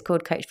leaders. So it's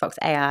called CoachBox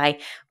AI.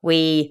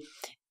 We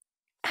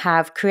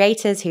have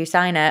creators who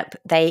sign up.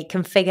 They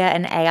configure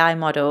an AI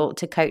model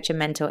to coach and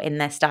mentor in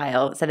their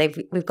style. So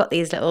we've got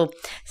these little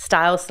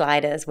style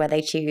sliders where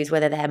they choose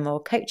whether they're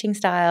more coaching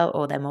style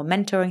or they're more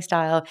mentoring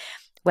style,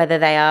 whether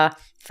they are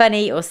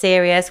funny or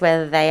serious,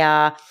 whether they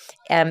are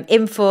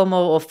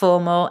informal or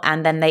formal,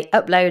 and then they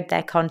upload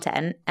their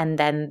content, and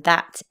then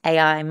that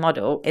AI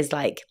model is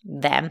like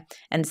them.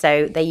 And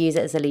so they use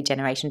it as a lead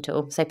generation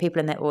tool. So people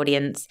in their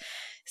audience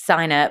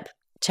sign up,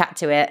 chat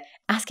to it,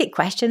 ask it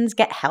questions,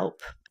 get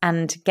help,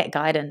 and get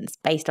guidance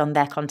based on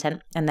their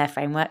content and their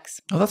frameworks.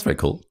 Oh, that's very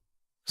cool.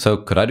 So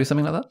could I do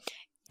something like that?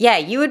 Yeah,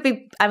 you would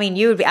be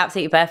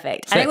absolutely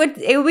perfect. Sick. And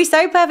it would be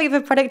so perfect for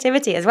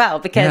productivity as well,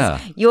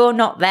 because you're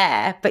not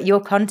there, but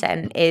your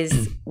content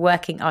is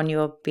working on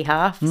your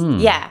behalf.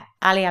 Yeah,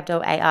 Ali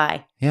Abdaal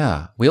AI.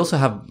 Yeah. We also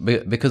have,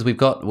 because we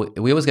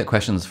always get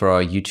questions for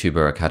our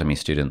YouTuber Academy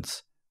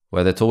students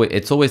where it's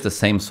always the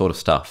same sort of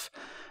stuff.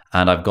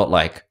 And I've got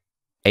like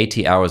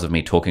 80 hours of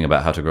me talking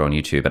about how to grow on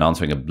YouTube and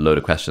answering a load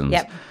of questions.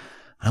 Yep.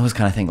 I always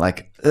kind of think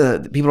like,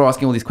 people are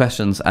asking all these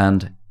questions,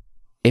 and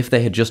if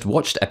they had just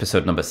watched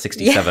episode number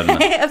 67, the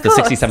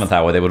 67th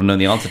hour, they would have known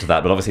the answer to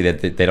that. But obviously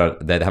they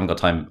haven't got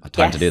time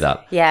to do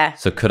that. Yeah.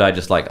 So could I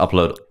just like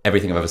upload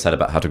everything I've ever said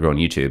about how to grow on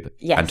YouTube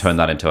and turn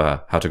that into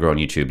a how to grow on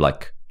YouTube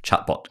like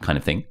chatbot kind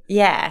of thing?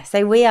 Yeah.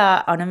 So we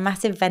are on a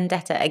massive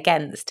vendetta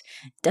against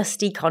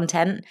dusty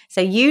content.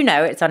 So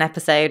it's on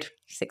episode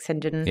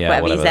 600 and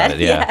whatever you said.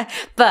 Yeah.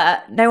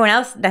 But no one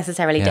else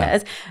necessarily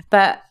does.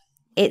 But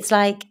it's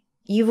like,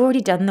 you've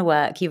already done the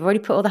work. You've already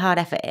put all the hard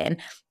effort in.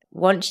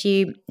 Once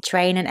you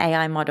train an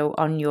AI model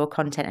on your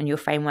content and your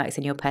frameworks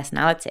and your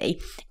personality,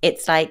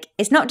 it's like,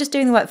 it's not just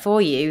doing the work for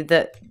you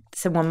that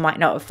someone might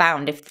not have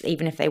found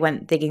even if they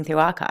went digging through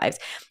archives,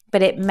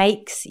 but it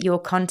makes your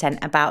content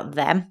about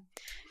them.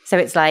 So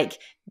it's like,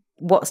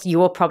 what's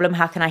your problem?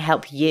 How can I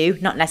help you?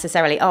 Not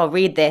necessarily,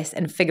 read this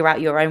and figure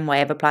out your own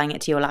way of applying it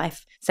to your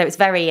life. So it's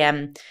very,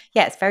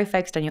 it's very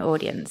focused on your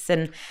audience.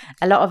 And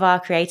a lot of our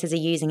creators are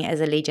using it as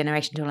a lead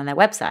generation tool on their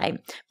website,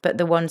 but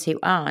the ones who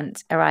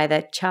aren't are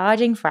either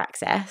charging for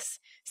access.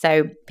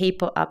 So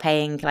people are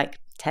paying like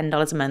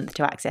 $10 a month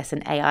to access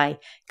an AI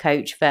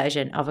coach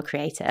version of a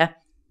creator,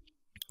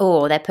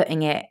 or they're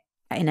putting it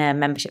in a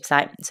membership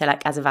site, so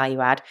like as a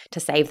value add, to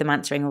save them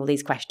answering all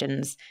these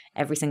questions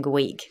every single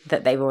week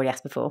that they've already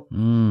asked before.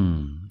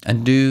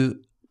 And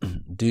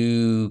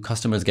do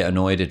customers get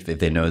annoyed if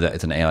they know that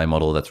it's an AI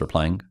model that's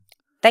replying?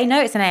 They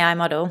know it's an AI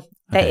model.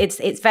 Okay.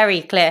 It's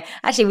very clear.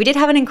 Actually, we did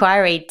have an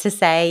inquiry to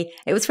say,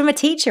 it was from a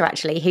teacher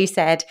actually, who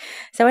said,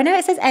 so I know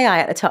it says AI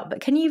at the top, but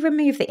can you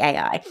remove the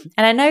AI?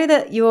 And I know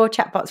that your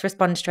chatbots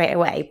respond straight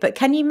away, but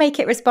can you make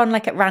it respond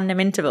like at random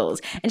intervals?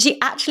 And she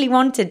actually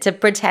wanted to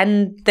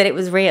pretend that it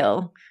was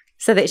real.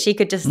 so that she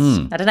could just,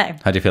 I don't know.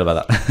 How do you feel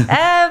about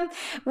that?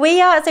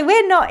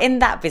 We're not in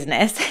that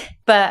business,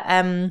 but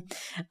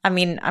I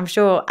mean, I'm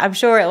sure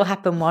it will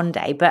happen one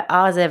day, but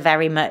ours are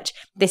very much,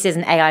 this is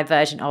an AI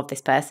version of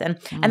this person.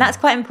 And that's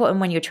quite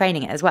important when you're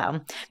training it as well.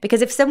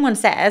 Because if someone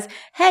says,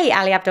 hey,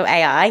 Ali Abdaal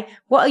AI,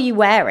 what are you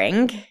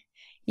wearing?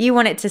 You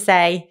want it to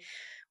say,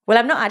 well,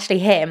 I'm not actually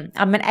him.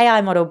 I'm an AI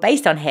model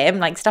based on him.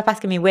 Like, stop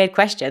asking me weird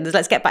questions.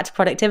 Let's get back to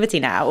productivity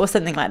now, or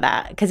something like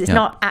that, because it's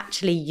not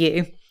actually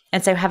you.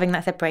 And so having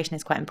that separation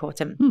is quite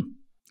important.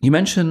 You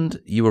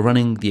mentioned you were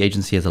running the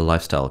agency as a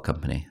lifestyle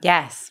company.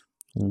 Yes.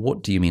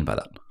 What do you mean by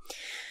that?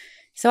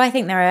 So I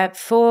think there are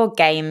 4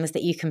 games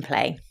that you can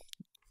play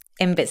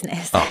in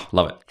business. Oh,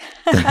 love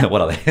it.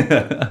 What are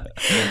they?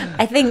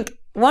 I think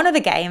one of the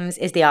games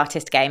is the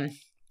artist game.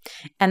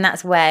 And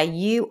that's where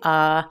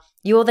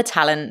you're the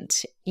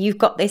talent, you've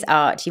got this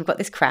art, you've got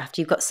this craft,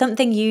 you've got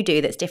something you do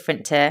that's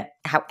different to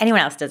how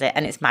anyone else does it,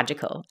 and it's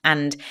magical.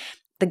 And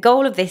the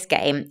goal of this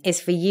game is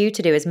for you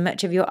to do as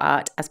much of your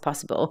art as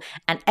possible.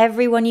 And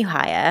everyone you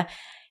hire,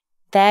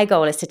 their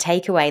goal is to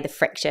take away the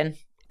friction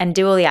and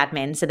do all the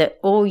admin so that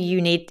all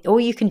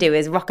you can do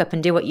is rock up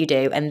and do what you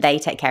do, and they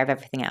take care of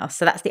everything else.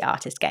 So that's the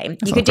artist game.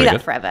 You could do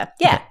that forever.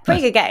 Yeah, okay,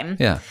 pretty good game.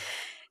 Yeah.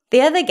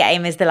 The other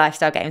game is the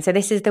lifestyle game. So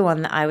this is the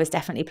one that I was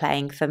definitely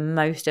playing for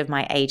most of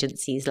my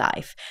agency's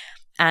life.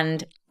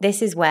 And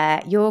this is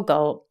where your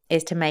goal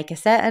is to make a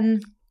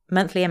certain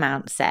monthly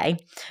amount, say,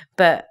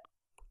 but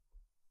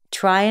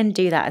try and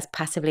do that as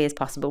passively as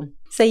possible.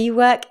 So you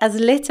work as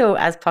little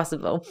as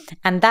possible,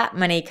 and that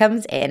money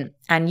comes in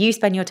and you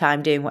spend your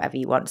time doing whatever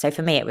you want. So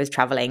for me, it was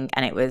traveling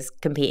and it was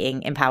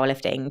competing in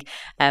powerlifting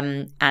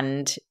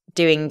and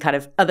doing kind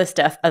of other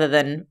stuff other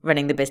than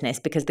running the business,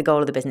 because the goal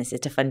of the business is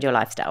to fund your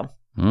lifestyle.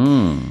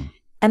 And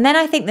then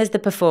I think there's the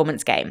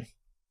performance game.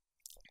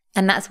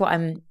 And that's what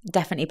I'm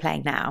definitely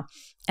playing now.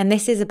 And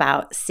this is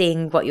about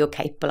seeing what you're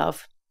capable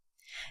of.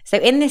 So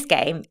in this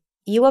game,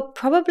 you are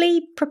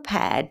probably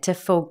prepared to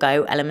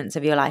forego elements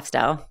of your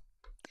lifestyle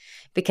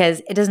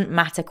because it doesn't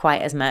matter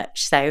quite as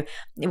much. So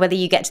whether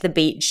you get to the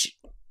beach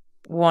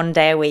 1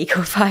 day a week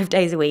or 5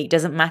 days a week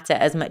doesn't matter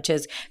as much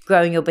as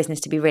growing your business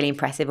to be really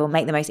impressive or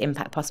make the most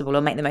impact possible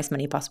or make the most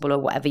money possible or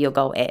whatever your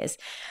goal is.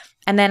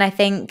 And then I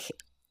think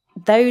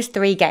those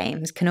 3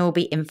 games can all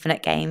be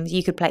infinite games.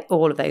 You could play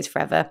all of those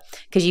forever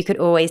because you could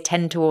always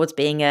tend towards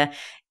being a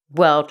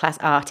world-class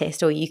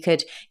artist, or you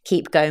could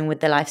keep going with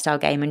the lifestyle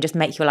game and just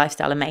make your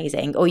lifestyle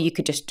amazing, or you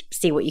could just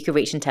see what you could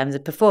reach in terms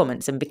of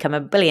performance and become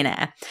a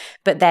billionaire.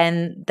 But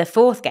then the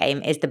 4th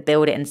game is the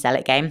build it and sell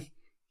it game.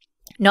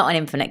 Not an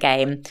infinite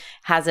game,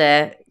 has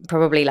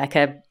probably like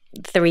a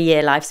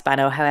 3-year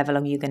lifespan or however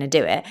long you're going to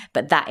do it,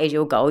 but that is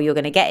your goal. You're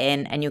going to get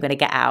in and you're going to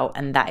get out,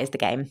 and that is the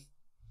game.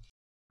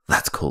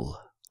 That's cool.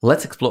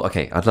 Let's explore.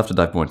 Okay, I'd love to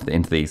dive more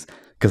into these,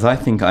 because I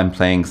think I'm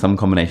playing some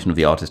combination of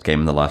the artist game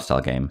and the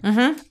lifestyle game.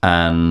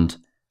 And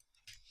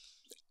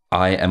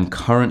I am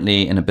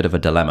currently in a bit of a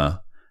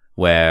dilemma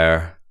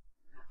where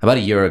about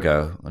a year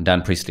ago,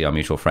 Dan Priestley, our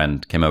mutual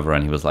friend, came over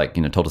and he was like,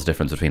 told us the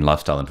difference between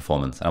lifestyle and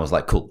performance. And I was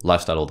like, cool,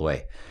 lifestyle all the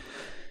way.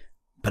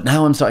 But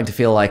now I'm starting to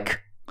feel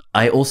like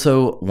I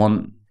also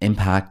want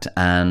impact.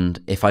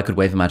 And if I could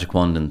wave a magic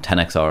wand and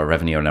 10x our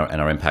revenue and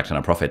our impact and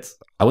our profits,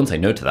 I wouldn't say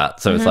no to that.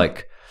 So it's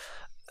like,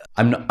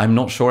 I'm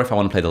not sure if I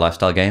want to play the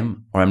lifestyle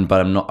game,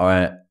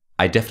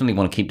 I definitely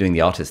want to keep doing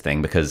the artist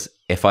thing, because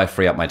if I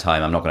free up my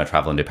time, I'm not going to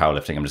travel and do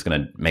powerlifting. I'm just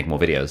going to make more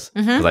videos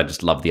because I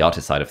just love the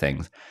artist side of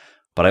things.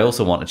 But I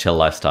also want a chill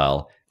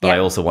lifestyle, but I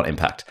also want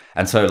impact.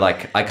 And so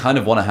like, I kind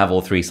of want to have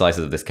all 3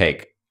 slices of this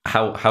cake.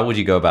 How would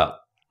you go about,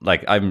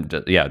 like,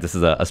 this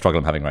is a struggle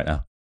I'm having right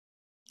now.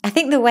 I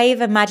think the wave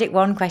a magic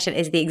wand question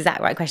is the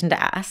exact right question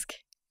to ask,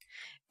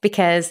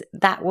 because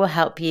that will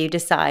help you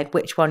decide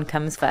which one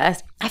comes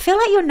first. I feel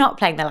like you're not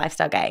playing the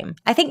lifestyle game.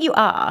 I think you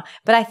are,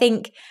 but I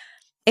think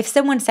if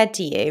someone said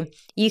to you,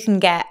 you can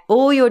get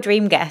all your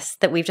dream guests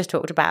that we've just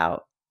talked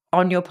about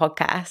on your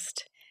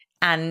podcast,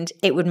 and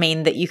it would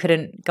mean that you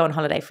couldn't go on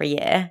holiday for a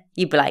year,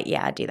 you'd be like,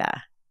 yeah, I'd do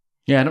that.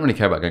 Yeah, I don't really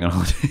care about going on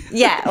holiday.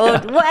 Yeah,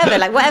 or whatever,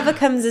 like whatever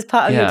comes as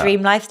part of your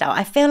dream lifestyle.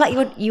 I feel like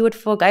you would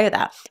forego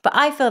that. But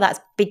I feel that's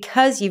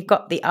because you've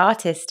got the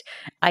artist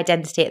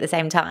identity at the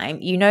same time.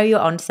 You know you're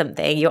on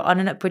something, you're on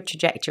an upward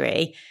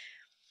trajectory.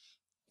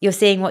 You're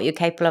seeing what you're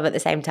capable of at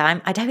the same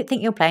time. I don't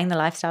think you're playing the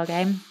lifestyle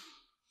game.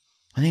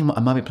 I think I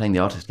might be playing the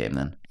artist game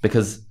then.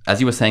 Because as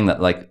you were saying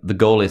that, like, the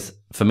goal is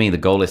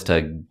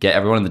to get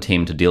everyone in the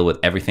team to deal with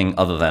everything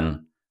other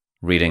than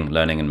reading,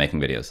 learning, and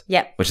making videos.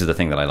 Yep. Which is the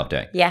thing that I love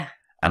doing. Yeah.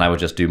 And I would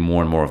just do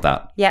more and more of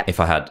that. Yeah. If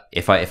I had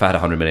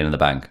 100 million in the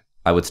bank,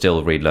 I would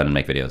still read, learn, and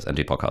make videos and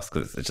do podcasts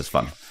because it's just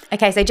fun.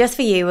 Okay, so just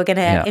for you, we're going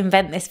to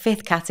invent this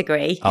 5th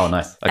category. Oh,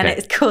 nice. Okay. And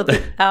it's called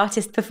the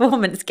artist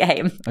performance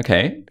game.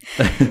 Okay.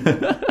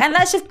 And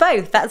that's just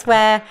both. That's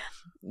where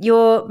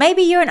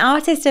maybe you're an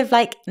artist of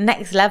like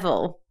next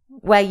level,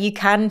 where you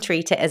can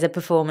treat it as a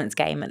performance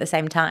game at the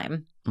same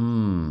time.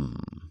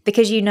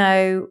 Because you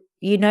know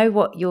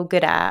what you're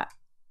good at.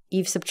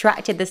 You've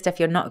subtracted the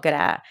stuff you're not good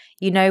at.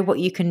 You know what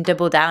you can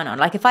double down on.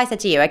 Like if I said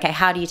to you, okay,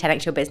 how do you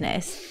 10x your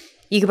business?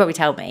 You could probably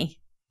tell me.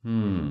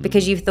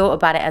 because you've thought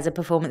about it as a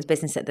performance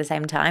business at the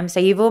same time. So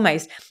you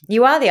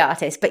are the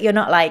artist, but you're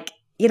not like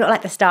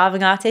the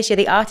starving artist. You're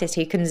the artist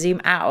who can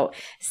zoom out,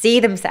 see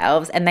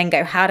themselves, and then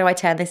go, how do I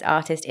turn this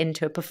artist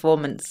into a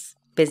performance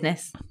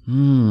business?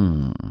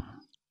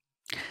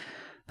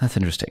 That's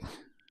interesting.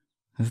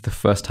 This is the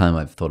first time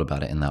I've thought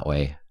about it in that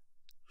way.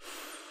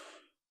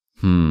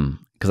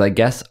 Because I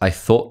guess I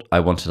thought I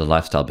wanted a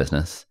lifestyle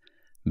business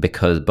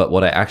but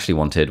what I actually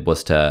wanted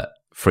was to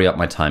free up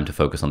my time to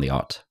focus on the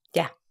art.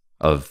 Yeah.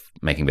 Of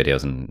making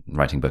videos and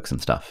writing books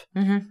and stuff.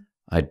 Mm-hmm.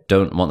 I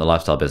don't want the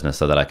lifestyle business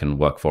so that I can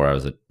work 4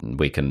 hours a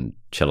week and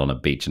chill on a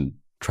beach and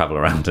travel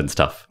around and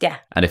stuff. Yeah.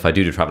 And if I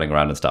do traveling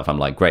around and stuff, I'm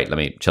like, great, let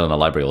me chill in a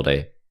library all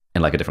day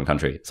in like a different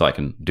country so I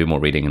can do more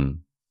reading and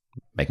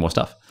make more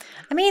stuff.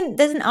 I mean,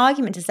 there's an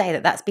argument to say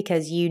that that's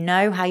because you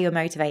know how you're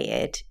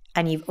motivated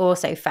and you've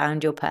also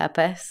found your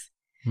purpose.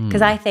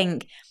 Because I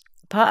think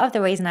part of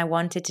the reason I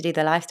wanted to do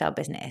the lifestyle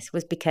business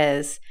was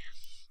because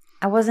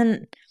I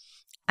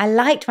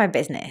liked my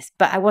business,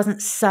 but I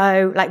wasn't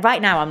so, like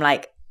right now I'm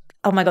like,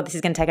 oh my God, this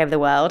is going to take over the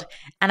world.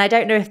 And I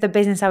don't know if the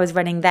business I was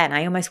running then,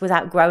 I almost was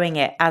outgrowing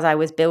it as I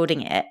was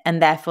building it.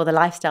 And therefore the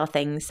lifestyle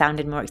thing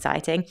sounded more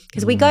exciting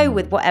because we go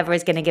with whatever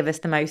is going to give us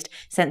the most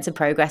sense of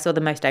progress or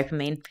the most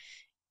dopamine.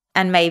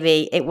 And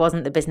maybe it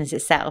wasn't the business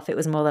itself, it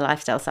was more the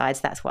lifestyle side.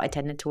 So that's what I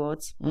tended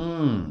towards.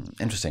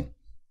 Interesting.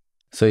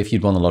 So if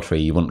you'd won the lottery,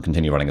 you wouldn't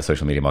continue running a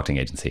social media marketing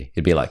agency.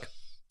 You'd be like,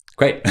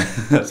 great,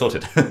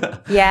 sorted.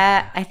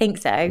 Yeah, I think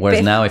so.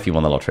 Whereas now if you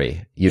won the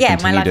lottery,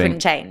 my life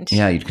wouldn't change.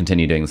 Yeah, you'd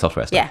continue doing the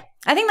software stuff. Yeah,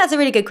 I think that's a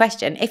really good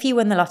question. If you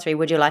won the lottery,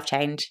 would your life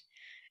change?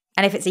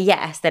 And if it's a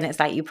yes, then it's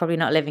like you're probably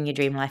not living your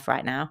dream life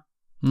right now.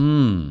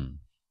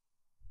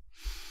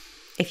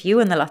 If you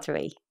won the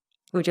lottery,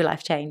 would your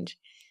life change?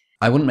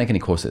 I wouldn't make any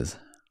courses.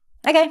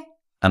 Okay.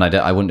 And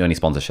I wouldn't do any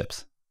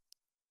sponsorships.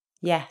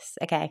 Yes,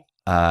 okay.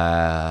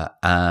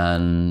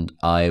 And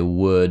I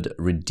would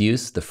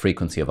reduce the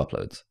frequency of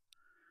uploads.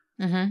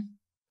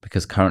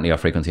 Because currently our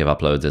frequency of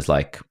uploads is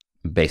like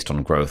based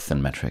on growth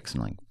and metrics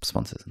and like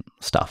sponsors and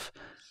stuff.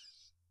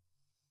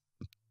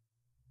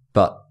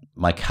 But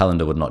my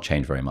calendar would not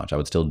change very much. I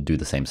would still do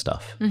the same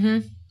stuff.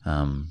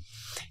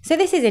 So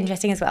this is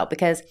interesting as well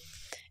because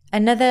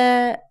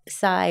another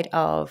side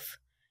of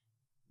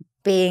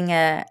being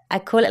I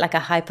call it like a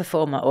high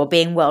performer or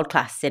being world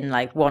class in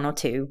like one or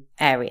two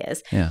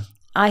areas. Yeah.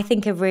 I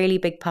think a really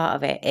big part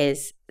of it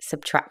is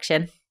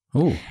subtraction.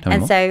 Ooh, tell me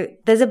more. So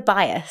there's a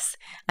bias.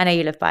 I know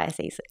you love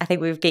biases. I think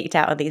we've geeked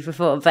out on these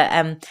before,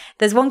 but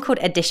there's one called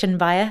addition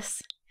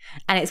bias.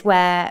 And it's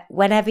where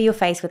whenever you're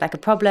faced with like a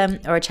problem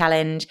or a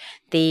challenge,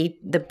 the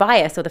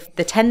bias or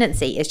the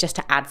tendency is just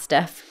to add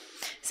stuff.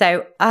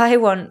 So I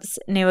once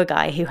knew a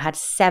guy who had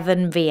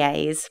 7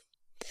 VAs.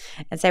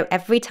 And so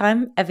every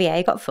time a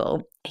VA got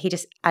full, he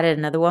just added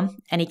another one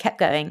and he kept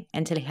going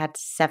until he had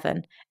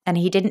 7. And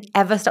he didn't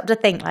ever stop to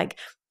think like,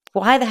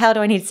 why the hell do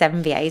I need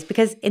 7 VAs?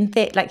 Because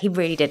like he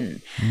really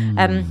didn't.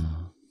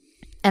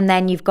 And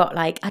then you've got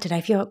like, I don't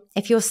know,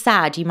 if you're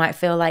sad, you might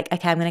feel like,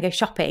 okay, I'm going to go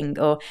shopping.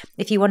 Or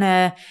if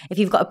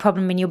you've got a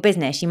problem in your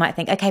business, you might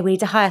think, okay, we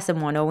need to hire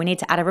someone or we need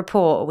to add a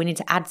report or we need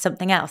to add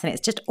something else. And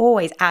it's just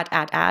always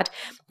add.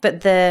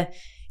 But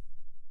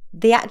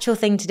the actual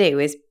thing to do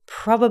is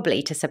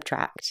probably to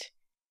subtract.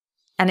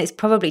 And it's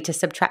probably to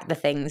subtract the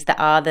things that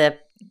are the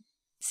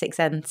 6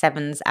 and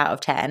 7s out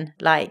of 10,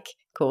 like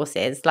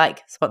courses,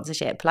 like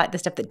sponsorship, like the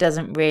stuff that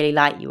doesn't really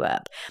light you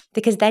up.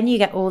 Because then you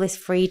get all this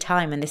free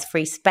time and this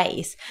free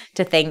space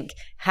to think,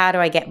 how do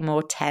I get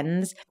more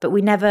 10s? But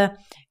we're not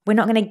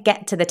going to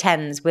get to the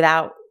 10s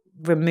without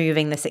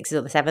removing the 6s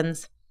or the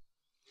 7s.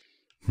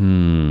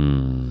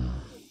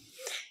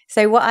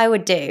 So what I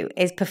would do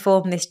is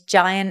perform this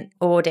giant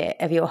audit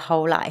of your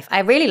whole life. I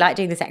really like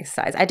doing this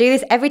exercise. I do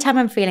this every time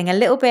I'm feeling a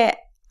little bit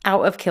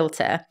out of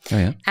kilter. Oh,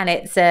 yeah. And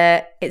it's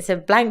a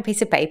blank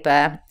piece of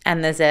paper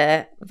and there's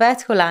a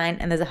vertical line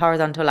and there's a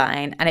horizontal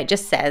line and it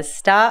just says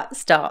start,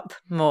 stop,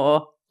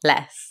 more,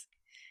 less.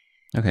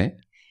 Okay.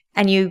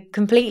 And you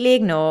completely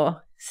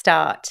ignore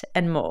start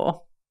and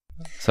more.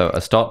 So a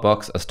start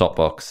box, a stop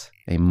box,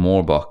 a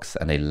more box,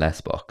 and a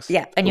less box.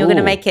 Yeah, and you're going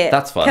to make it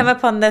that's fun. Come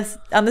up on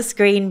the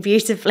screen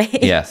beautifully.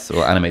 Yes,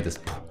 we'll animate this.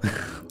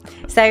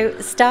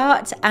 So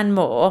start and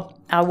more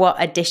are what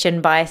addition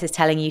bias is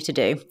telling you to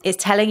do.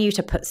 It's telling you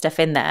to put stuff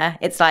in there.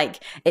 It's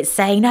like, it's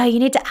saying, no, you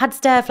need to add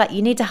stuff. Like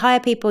you need to hire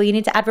people, you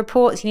need to add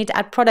reports, you need to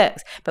add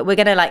products, but we're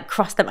going to like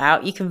cross them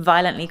out. You can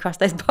violently cross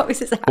those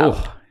boxes out.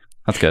 Oh,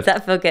 that's good. Does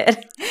that feel good?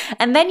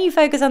 And then you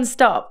focus on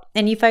stop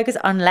and you focus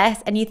on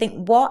less and you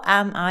think, what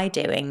am I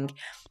doing?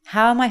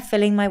 How am I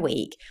filling my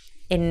week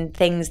in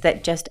things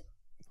that just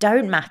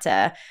don't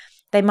matter?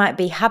 They might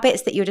be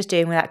habits that you're just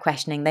doing without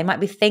questioning. They might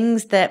be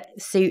things that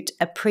suit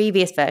a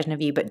previous version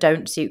of you but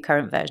don't suit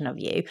current version of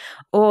you.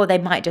 Or they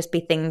might just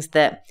be things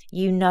that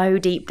you know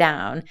deep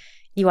down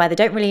you either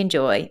don't really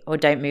enjoy or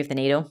don't move the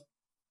needle.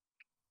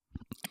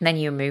 And then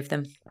you remove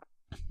them.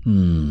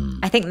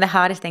 I think the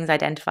hardest thing is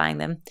identifying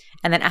them.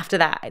 And then after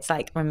that, it's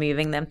like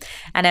removing them.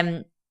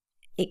 And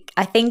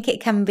I think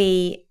it can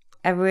be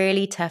a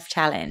really tough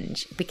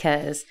challenge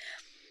because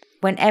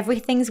when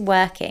everything's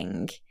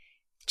working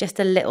just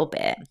a little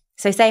bit.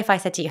 So say if I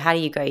said to you, how do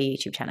you grow your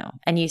YouTube channel?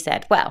 And you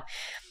said, well,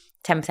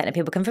 10% of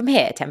people come from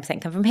here,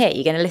 10% come from here.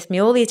 You're going to list me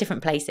all these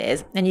different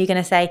places and you're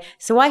going to say,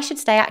 so I should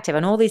stay active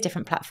on all these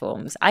different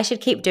platforms. I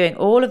should keep doing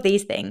all of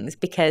these things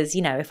because,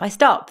 you know, if I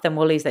stop, then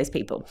we'll lose those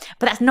people.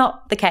 But that's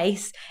not the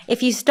case.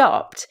 If you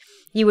stopped,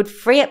 you would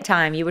free up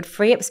time, you would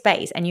free up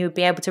space, and you would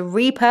be able to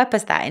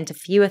repurpose that into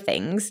fewer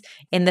things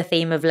in the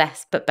theme of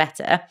less but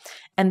better.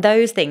 And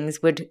those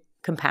things would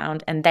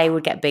compound and they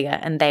would get bigger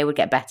and they would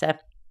get better.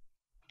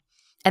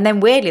 And then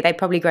weirdly, they'd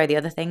probably grow the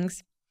other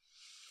things.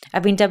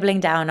 I've been doubling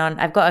down on,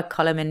 I've got a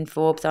column in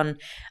Forbes on,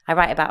 I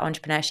write about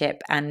entrepreneurship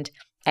and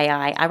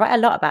AI. I write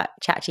a lot about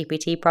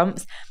ChatGPT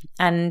prompts.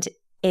 And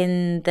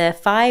in the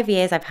 5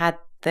 years I've had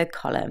the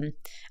column,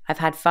 I've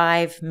had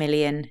 5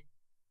 million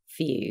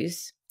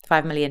views,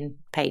 5 million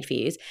page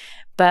views,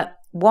 but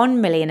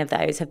 1 million of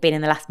those have been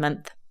in the last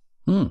month.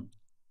 And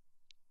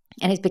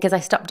it's because I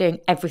stopped doing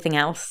everything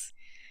else.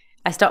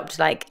 I stopped,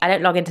 like, I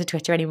don't log into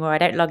Twitter anymore. I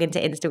don't log into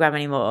Instagram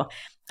anymore.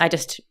 I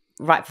just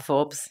write for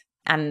Forbes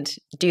and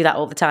do that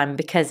all the time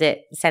because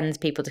it sends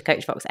people to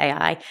Coach Fox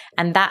AI.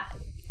 And that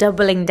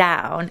doubling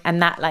down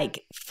and that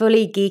like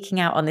fully geeking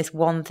out on this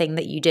one thing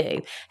that you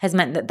do has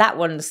meant that that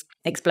one's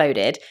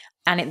exploded,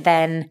 and it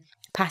then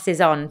passes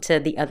on to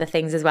the other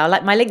things as well.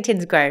 Like my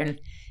LinkedIn's grown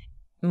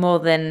more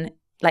than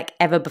like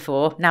ever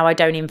before. Now I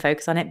don't even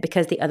focus on it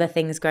because the other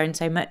thing's grown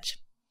so much.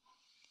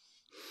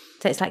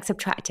 So it's like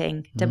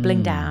subtracting,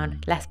 doubling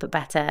down, less but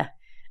better.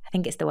 I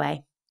think it's the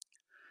way.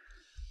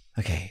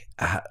 Okay.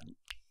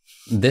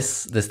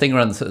 This thing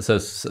around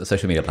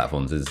social media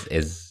platforms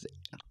is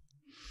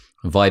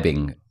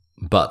vibing,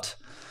 but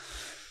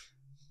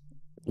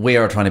we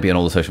are trying to be on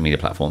all the social media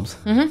platforms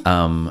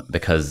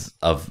because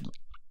of,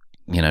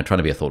 you know, trying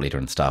to be a thought leader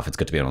and stuff. It's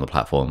good to be on all the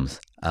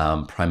platforms.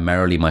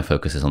 Primarily my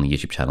focus is on the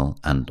YouTube channel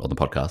and on the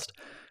podcast.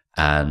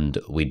 And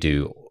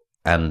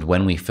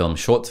when we film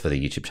shorts for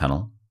the YouTube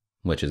channel,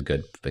 which is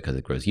good because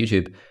it grows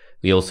YouTube,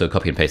 we also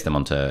copy and paste them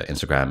onto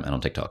Instagram and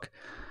on TikTok.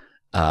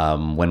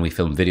 When we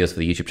film videos for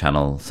the YouTube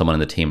channel, someone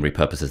in the team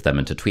repurposes them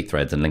into tweet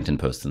threads and LinkedIn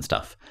posts and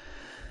stuff.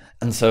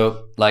 And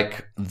so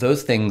like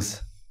those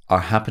things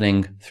are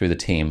happening through the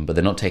team, but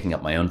they're not taking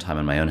up my own time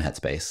and my own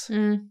headspace.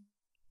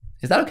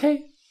 Is that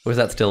okay? Or is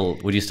that still,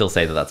 would you still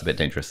say that that's a bit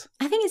dangerous?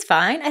 I think it's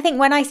fine. I think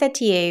when I said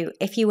to you,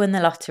 if you won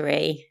the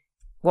lottery,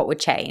 what would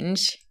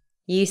change?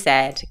 You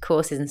said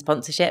courses and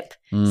sponsorship.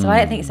 So I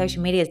don't think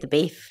social media is the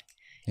beef.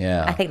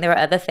 Yeah. I think there are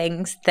other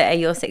things that are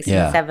your sixes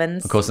and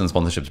sevens. Of course, and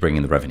sponsorships bring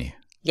in the revenue.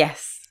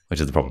 Yes. Which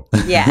is the problem.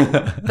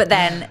 Yeah. But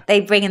then they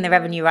bring in the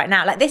revenue right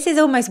now. Like this is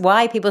almost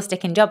why people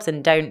stick in jobs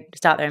and don't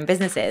start their own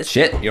businesses.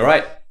 Shit, you're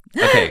right.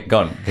 Okay, go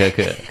on.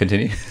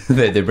 Continue.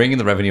 They're bringing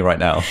the revenue right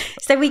now.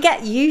 So we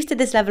get used to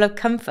this level of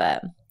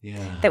comfort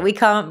that we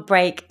can't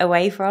break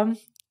away from.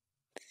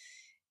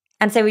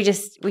 And so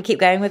we keep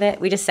going with it.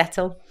 We just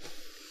settle.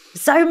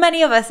 So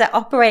many of us are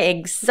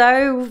operating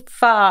so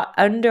far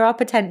under our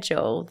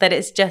potential that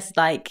it's just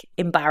like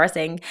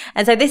embarrassing.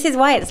 And so this is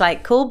why it's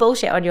like call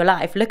bullshit on your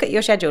life. Look at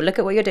your schedule. Look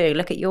at what you're doing.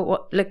 Look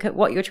at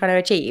what you're trying to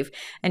achieve,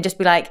 and just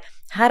be like,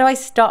 how do I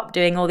stop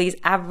doing all these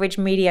average,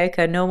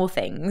 mediocre, normal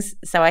things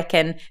so I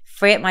can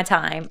free up my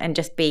time and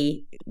just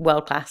be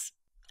world class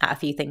at a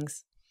few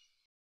things?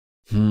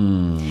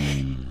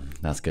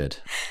 That's good.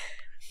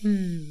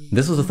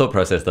 This was the thought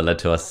process that led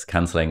to us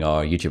cancelling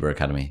our YouTuber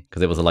Academy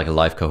because it was like a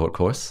live cohort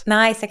course.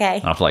 Nice, okay.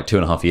 After like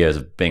 2.5 years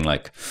of being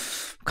like,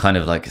 kind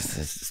of like,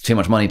 it's too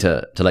much money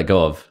to let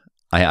go of.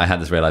 I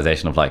had this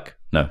realization of like,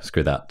 no,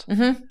 screw that.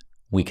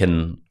 We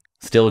can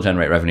still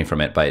generate revenue from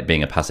it by it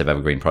being a passive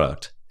evergreen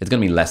product. It's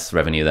going to be less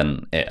revenue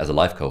than it as a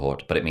live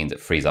cohort, but it means it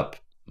frees up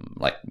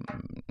like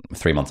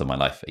 3 months of my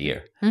life a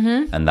year.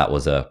 And that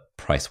was a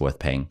price worth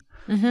paying.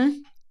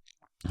 And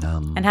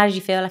how did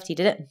you feel after you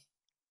did it?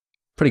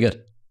 Pretty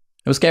good.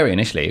 It was scary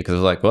initially because I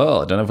was like,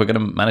 well, I don't know if we're going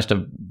to manage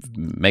to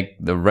make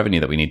the revenue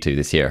that we need to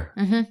this year.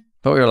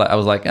 But I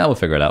was like, we'll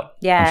figure it out.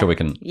 Yeah. I'm sure we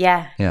can.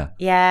 Yeah.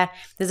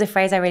 There's a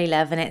phrase I really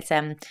love, and it's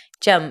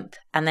jump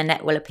and the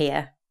net will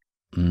appear.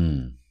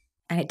 And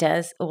it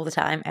does all the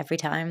time, every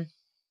time.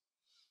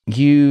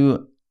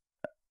 You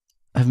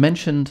have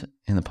mentioned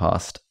in the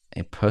past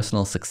a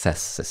personal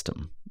success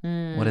system.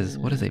 What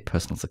is a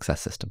personal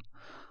success system?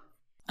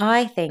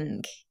 I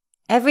think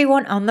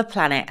everyone on the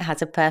planet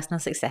has a personal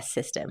success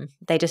system.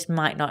 They just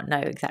might not know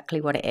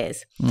exactly what it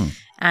is.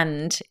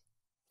 And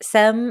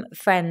some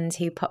friends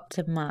who pop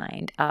to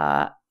mind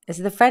there's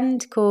a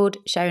friend called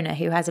Shona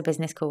who has a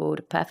business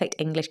called Perfect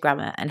English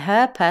Grammar, and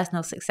her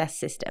personal success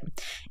system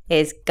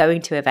is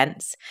going to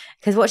events.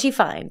 Because what she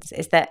finds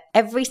is that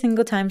every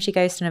single time she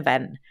goes to an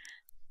event,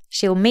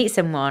 she'll meet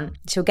someone,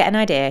 she'll get an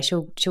idea,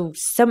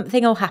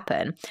 something will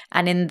happen,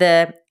 and in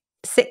the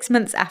 6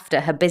 months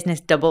after, her business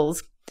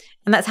doubles.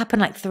 And that's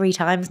happened like 3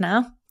 times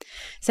now.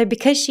 So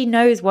because she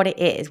knows what it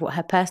is, what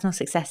her personal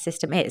success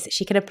system is,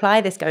 she can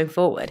apply this going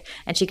forward,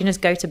 and she can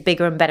just go to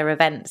bigger and better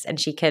events, and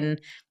she can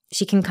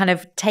kind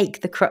of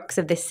take the crux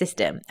of this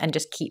system and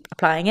just keep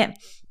applying it.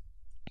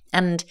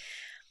 And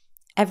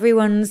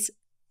everyone's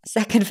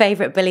second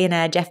favorite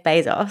billionaire, Jeff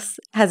Bezos,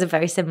 has a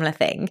very similar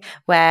thing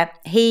where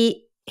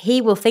he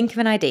will think of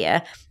an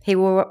idea. He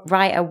will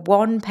write a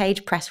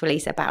 1-page press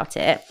release about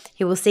it.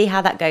 He will see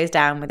how that goes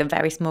down with a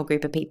very small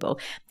group of people.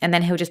 And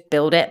then he'll just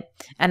build it.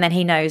 And then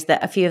he knows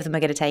that a few of them are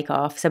going to take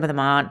off. Some of them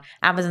aren't.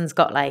 Amazon's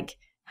got like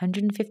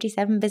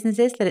 157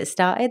 businesses that it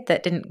started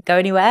that didn't go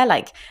anywhere.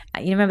 Like,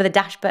 you remember the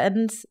dash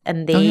buttons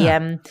and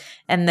the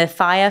and the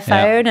Fire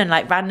phone and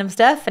like random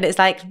stuff. And it's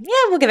like,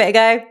 yeah, we'll give it a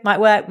go. Might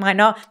work, might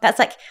not. That's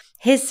like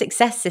his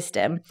success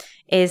system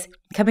is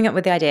coming up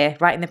with the idea,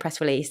 writing the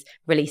press release,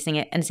 releasing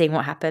it and seeing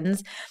what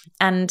happens.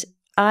 And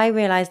I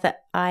realized that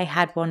I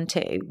had one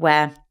too,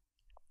 where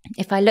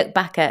if I look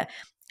back at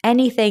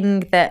anything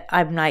that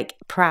I'm like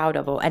proud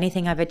of or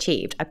anything I've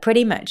achieved, I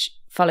pretty much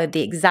followed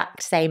the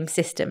exact same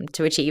system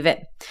to achieve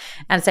it.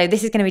 And so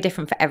this is going to be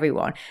different for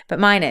everyone. But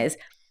mine is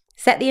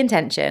set the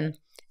intention,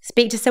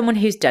 speak to someone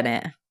who's done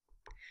it,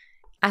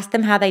 ask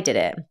them how they did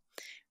it,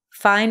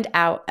 find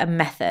out a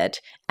method,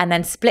 and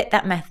then split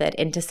that method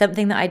into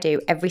something that I do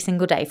every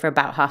single day for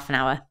about half an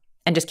hour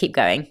and just keep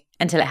going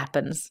until it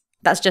happens.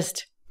 That's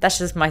just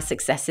my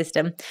success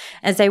system.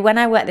 And so when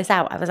I worked this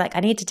out, I was like, I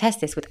need to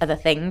test this with other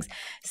things.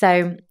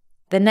 So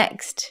the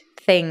next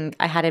thing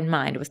I had in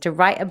mind was to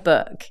write a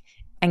book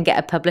and get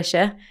a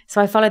publisher.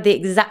 So I followed the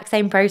exact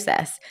same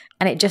process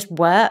and it just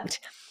worked.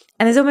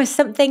 And there's almost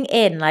something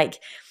in like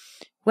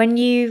when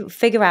you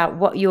figure out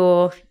what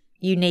your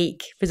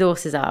unique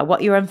resources are,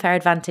 what your unfair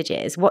advantage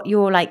is, what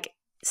you're like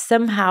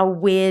somehow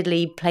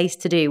weirdly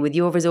placed to do with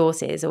your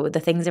resources or the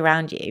things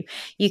around you,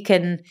 you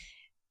can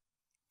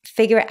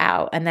figure it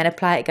out and then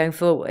apply it going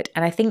forward.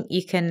 And I think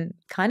you can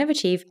kind of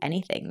achieve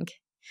anything.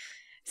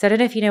 So I don't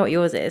know if you know what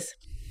yours is.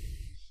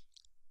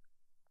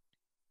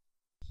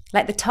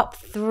 Like the top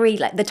 3,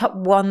 like the top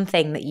 1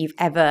 thing that you've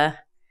ever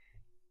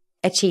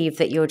achieved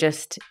that you're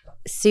just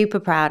super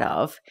proud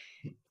of,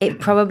 it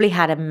probably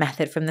had a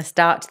method from the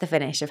start to the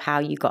finish of how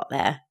you got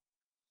there.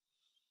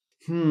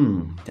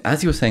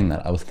 As you were saying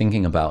that, I was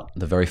thinking about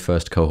the very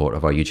first cohort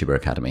of our YouTuber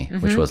Academy,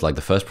 which was like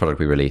the first product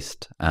we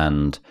released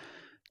and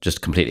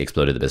just completely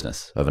exploded the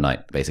business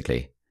overnight,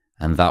 basically.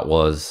 And that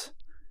was,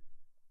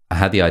 I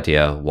had the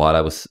idea while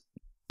I was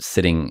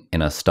sitting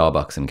in a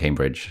Starbucks in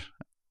Cambridge,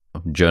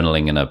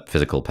 journaling in a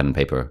physical pen and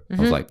paper.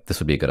 I was like, this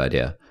would be a good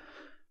idea.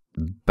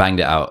 Banged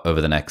it out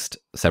over the next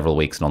several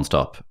weeks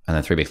nonstop. And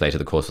then 3 weeks later,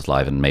 the course was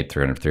live and made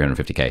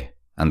 350K.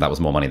 And that was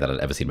more money than I'd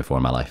ever seen before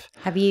in my life.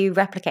 Have you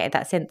replicated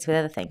that since with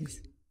other things?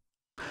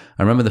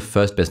 I remember the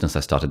first business I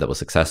started that was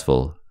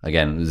successful.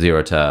 Again,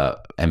 0 to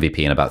MVP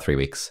in about 3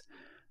 weeks.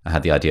 I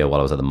had the idea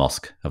while I was at the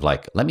mosque of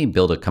like, let me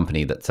build a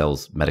company that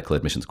sells medical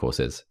admissions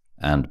courses.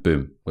 And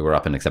boom, we were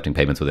up and accepting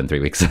payments within 3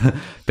 weeks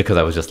because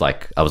I was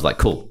like,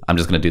 cool, I'm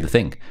just going to do the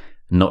thing.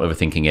 Not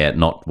overthinking it,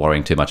 not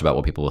worrying too much about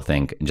what people will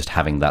think, and just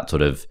having that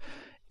sort of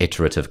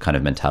iterative kind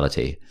of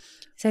mentality.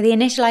 So the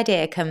initial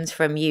idea comes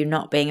from you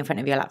not being in front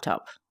of your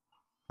laptop.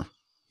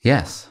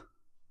 Yes,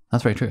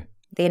 that's very true.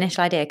 The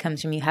initial idea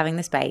comes from you having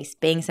the space,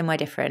 being somewhere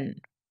different,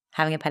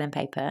 having a pen and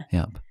paper.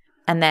 Yep.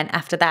 And then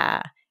after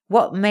that,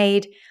 what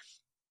made,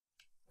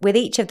 with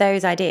each of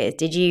those ideas,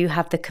 did you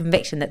have the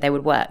conviction that they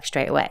would work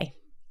straight away?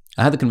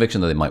 I had the conviction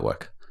that they might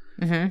work.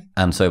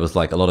 And so it was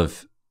like a lot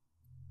of,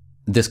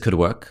 this could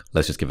work,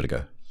 let's just give it a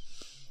go.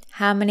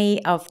 How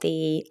many of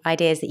the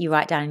ideas that you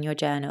write down in your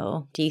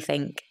journal do you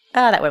think,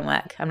 oh, that won't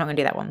work, I'm not going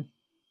to do that one?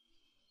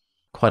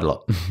 Quite a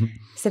lot.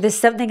 So there's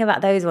something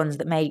about those ones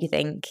that made you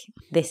think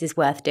this is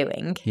worth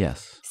doing.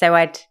 Yes. So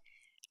I'd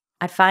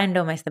find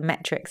almost the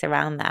metrics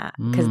around that,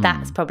 because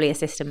that's probably a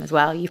system as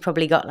well. You've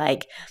probably got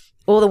like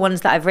all the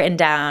ones that I've written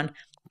down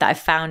that I've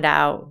found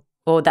out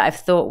or that I've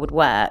thought would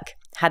work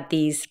had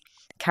these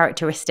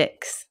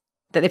characteristics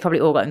that they probably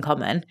all got in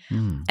common.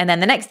 And then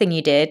the next thing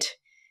you did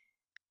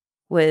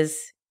was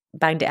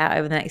banged it out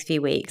over the next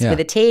few weeks with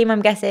a team,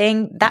 I'm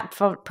guessing. That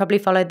probably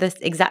followed the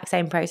exact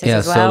same process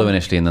as well. Yeah, solo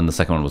initially, and then the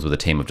second one was with a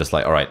team of just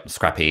like, all right,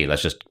 scrappy,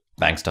 let's just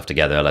bang stuff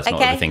together. Let's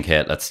not overthink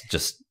it. Let's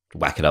just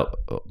whack it up,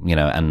 you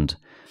know. And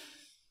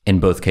in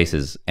both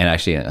cases, and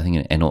actually I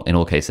think in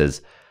all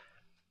cases,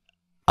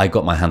 I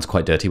got my hands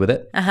quite dirty with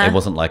it. It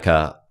wasn't like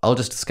I'll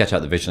just sketch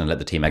out the vision and let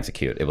the team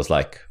execute. It was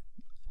like,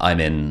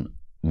 I'm in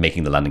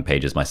making the landing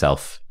pages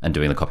myself and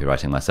doing the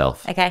copywriting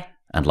myself.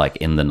 And like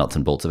in the nuts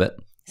and bolts of it.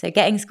 So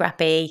getting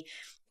scrappy,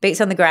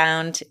 boots on the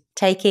ground,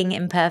 taking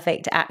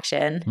imperfect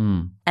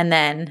action, and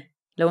then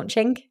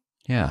launching.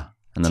 Yeah.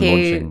 And then to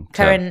launching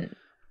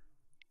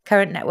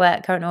current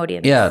network, current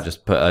audience. Yeah,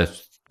 just put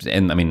I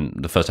mean,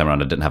 the first time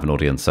around I didn't have an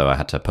audience, so I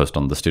had to post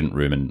on the student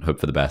room and hope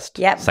for the best.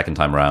 Second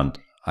time around,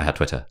 I had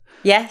Twitter.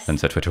 Yes. And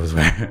so Twitter was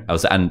where I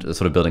was, and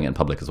sort of building it in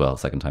public as well,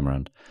 second time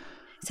around.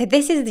 So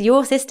this is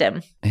your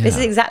system. Yeah. This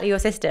is exactly your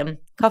system.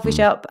 Coffee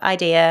shop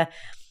idea,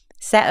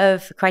 set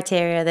of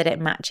criteria that it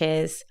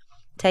matches,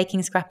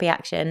 taking scrappy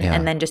action,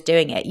 and then just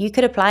doing it. You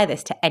could apply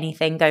this to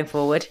anything going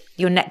forward.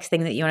 Your next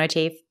thing that you want to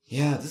achieve.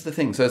 Yeah, this is the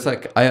thing. So it's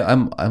like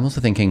I'm also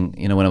thinking,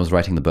 you know, when I was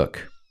writing the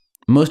book,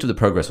 most of the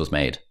progress was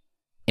made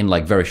in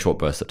like very short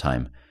bursts of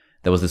time.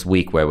 There was this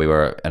week where we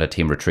were at a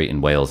team retreat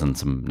in Wales in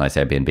some nice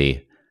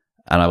Airbnb,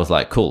 And I was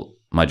like, cool,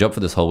 my job for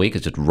this whole week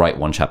is just write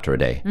one chapter a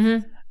day.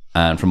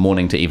 And from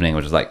morning to evening, I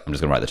was just like, I'm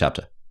just going to write the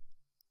chapter.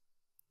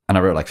 And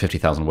I wrote like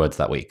 50,000 words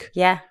that week.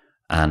 Yeah.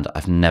 And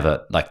I've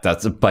never, like,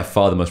 that's by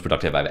far the most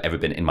productive I've ever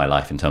been in my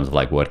life in terms of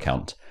like word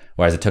count.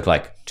 Whereas it took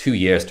like 2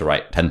 years to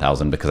write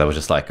 10,000 because I was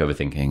just like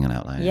overthinking and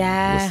outlining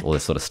all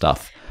this sort of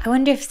stuff. I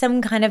wonder if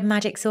some kind of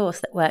magic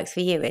sauce that works for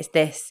you is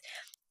this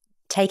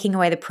taking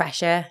away the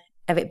pressure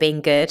of it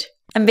being good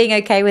and being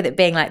okay with it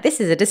being like, this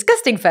is a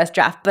disgusting first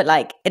draft, but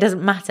like it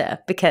doesn't matter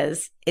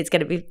because it's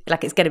going to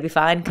be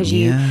fine because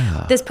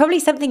there's probably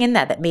something in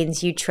there that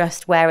means you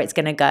trust where it's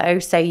going to go.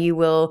 So you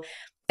will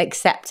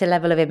accept a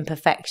level of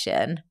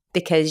imperfection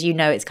because you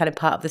know it's kind of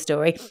part of the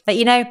story. Like,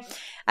 you know,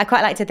 I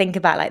quite like to think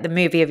about like the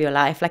movie of your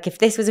life. Like if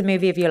this was a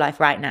movie of your life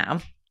right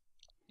now,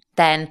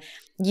 then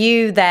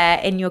you there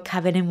in your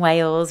cabin in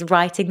Wales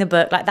writing the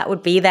book, like that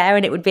would be there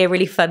and it would be a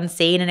really fun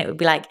scene and it would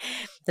be like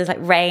there's like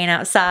rain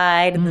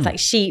outside and there's like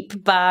sheep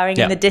baaing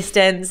in the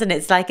distance and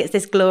it's like it's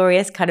this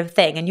glorious kind of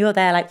thing and you're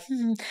there like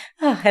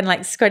and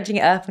like scrunching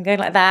it up and going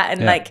like that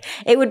and like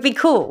it would be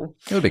cool.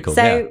 It would be cool.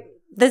 So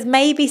there's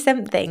maybe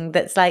something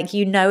that's like,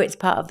 you know, it's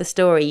part of the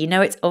story, you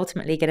know, it's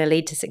ultimately going to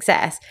lead to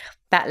success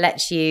that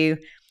lets you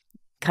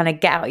kind of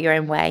get out of your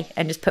own way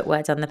and just put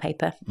words on the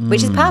paper,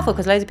 which is powerful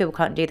because loads of people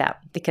can't do that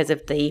because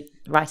of the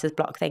writer's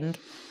block thing.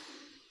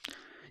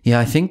 Yeah,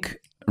 I think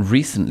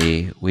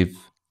recently we've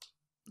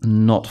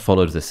not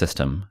followed the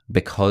system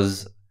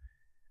because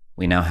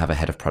we now have a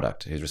head of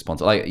product who's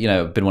responsible. Like, you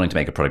know, been wanting to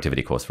make a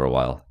productivity course for a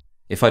while.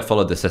 If I'd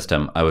followed the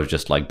system, I would have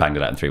just like banged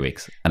it out in 3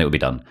 weeks and it would be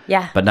done.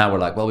 Yeah. But now we're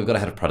like, well, we've got a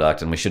head of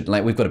product and we should,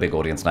 like, we've got a big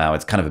audience now.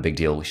 It's kind of a big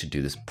deal. We should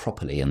do this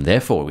properly. And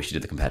therefore we should do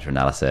the competitor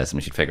analysis and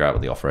we should figure out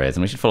what the offer is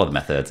and we should follow the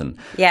methods and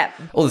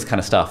all this kind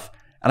of stuff.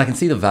 And I can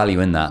see the value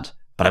in that.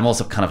 But I'm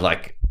also kind of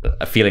like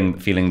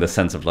feeling the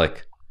sense of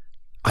like,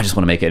 I just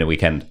want to make it in a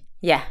weekend.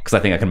 Yeah. Because I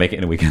think I can make it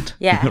in a weekend.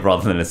 Yeah.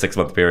 Rather than a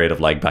 6-month period of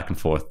like back and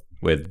forth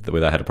with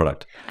our head of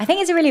product. I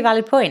think it's a really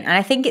valid point. And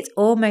I think it's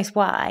almost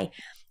why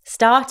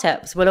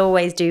startups will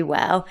always do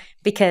well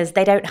because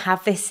they don't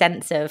have this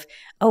sense of,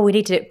 oh, we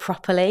need to do it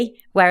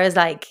properly. Whereas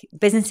like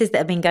businesses that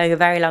have been going a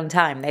very long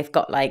time, they've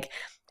got like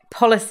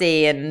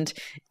policy and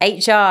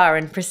HR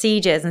and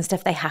procedures and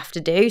stuff they have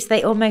to do. So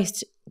they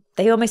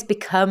almost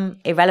become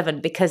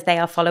irrelevant because they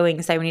are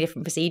following so many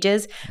different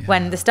procedures.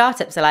 When the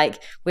startups are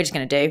like, we're just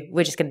going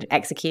to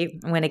execute,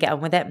 I'm going to get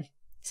on with it.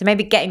 So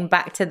maybe getting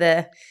back to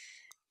the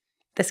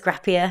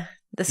scrappier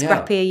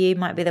you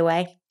might be the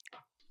way.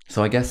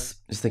 So I guess,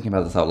 just thinking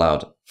about this out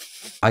loud,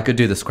 I could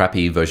do the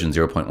scrappy version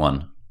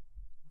 0.1,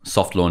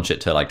 soft launch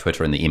it to like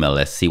Twitter and the email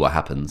list, see what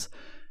happens.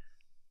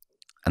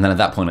 And then at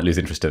that point, I lose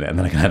interest in it. And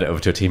then I can hand it over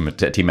to a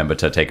team member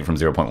to take it from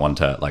 0.1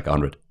 to like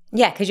 100.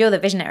 Yeah, because you're the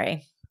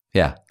visionary.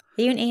 Yeah.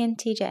 Are you an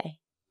ENTJ?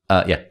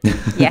 Yeah.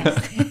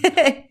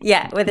 Yes.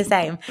 Yeah, we're the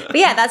same. But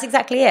yeah, that's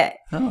exactly it.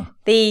 Oh.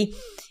 The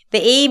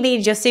E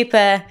means you're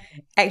super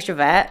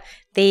extrovert.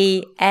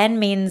 The N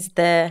means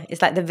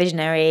it's like the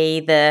visionary,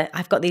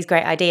 I've got these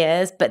great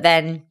ideas, but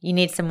then you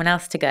need someone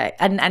else to go.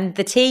 And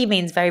the T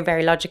means very,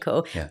 very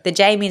logical. Yeah. The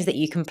J means that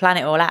you can plan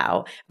it all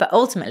out, but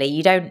ultimately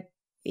you don't,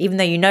 even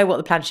though you know what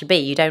the plan should be,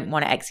 you don't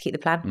want to execute the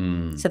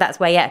plan. So that's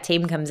where, a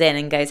team comes in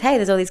and goes, hey,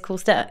 there's all these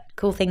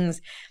cool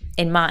things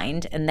in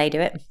mind, and they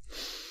do it.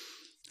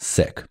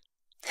 Sick.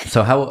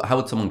 So how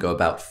would someone go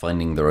about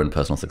finding their own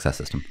personal success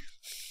system?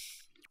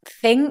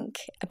 Think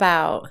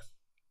about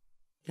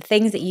the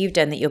things that you've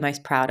done that you're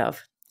most proud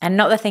of, and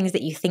not the things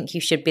that you think you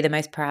should be the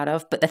most proud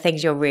of, but the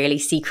things you're really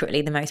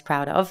secretly the most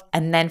proud of,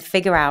 and then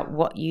figure out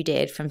what you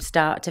did from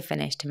start to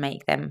finish to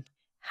make them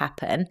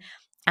happen,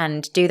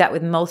 and do that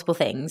with multiple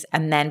things,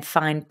 and then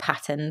find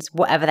patterns,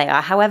 whatever they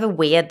are, however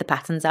weird the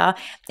patterns are.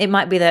 It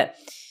might be that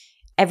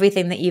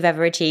everything that you've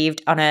ever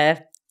achieved on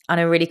a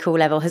really cool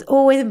level has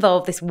always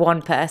involved this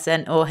one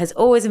person, or has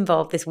always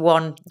involved this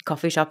one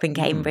coffee shop in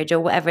Cambridge,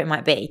 or whatever it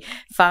might be.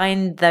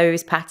 Find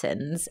those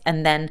patterns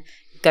and then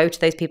go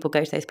to those people,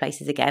 go to those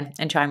places again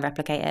and try and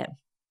replicate it.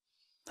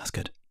 That's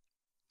good.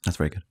 That's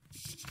very good.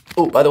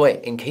 Oh, by the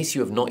way, in case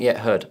you have not yet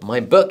heard, my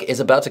book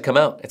is about to come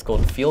out. It's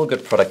called Feel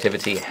Good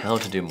Productivity, How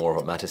to Do More of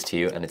What Matters to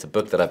You, and it's a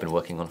book that I've been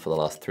working on for the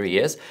last 3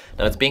 years.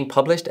 Now, it's being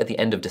published at the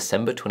end of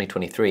December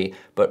 2023,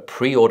 but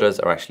pre-orders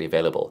are actually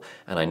available.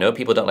 And I know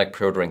people don't like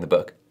pre-ordering the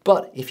book,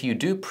 but if you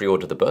do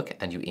pre-order the book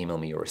and you email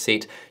me your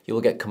receipt, you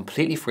will get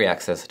completely free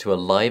access to a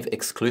live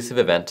exclusive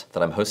event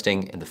that I'm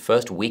hosting in the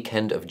first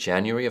weekend of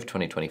January of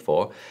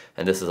 2024.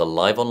 And this is a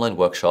live online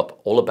workshop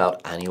all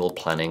about annual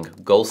planning,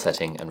 goal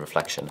setting, and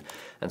reflection.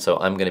 And so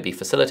I'm going to be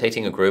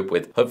facilitating a group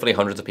with hopefully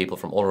hundreds of people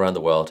from all around the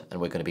world, and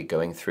we're going to be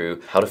going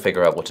through how to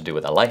figure out what to do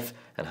with our life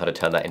and how to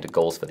turn that into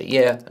goals for the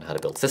year, and how to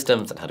build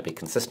systems and how to be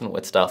consistent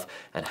with stuff,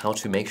 and how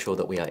to make sure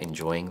that we are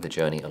enjoying the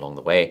journey along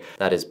the way.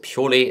 That is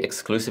purely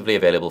exclusively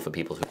available for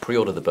people who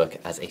pre-order the book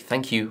as a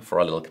thank you for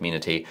our little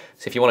community.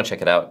 So if you want to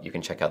check it out, you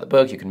can check out the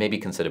book. You can maybe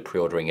consider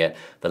pre-ordering it.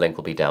 The link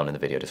will be down in the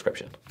video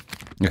description.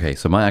 Okay,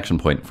 so my action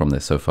point from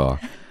this so far.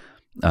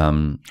 I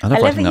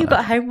love that you've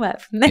got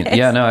homework from this.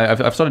 Yeah, no,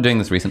 I've started doing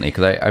this recently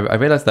because I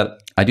realized that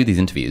I do these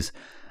interviews,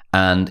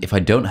 and if I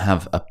don't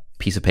have a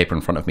piece of paper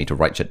in front of me to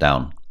write shit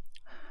down,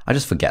 I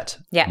just forget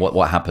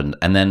what happened.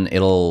 And then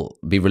it'll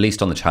be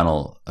released on the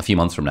channel a few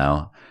months from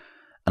now.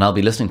 And I'll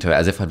be listening to it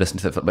as if I've listened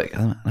to it.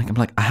 I'm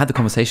like, I had the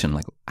conversation.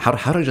 Like, how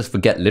did I just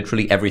forget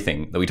literally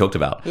everything that we talked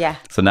about? Yeah.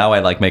 So now I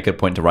like make a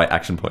point to write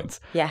action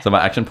points. Yeah. So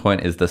my action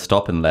point is the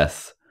stop and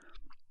less,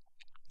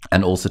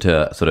 and also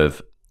to sort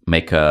of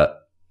make a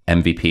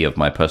MVP of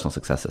my personal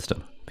success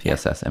system.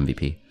 PSS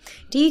MVP.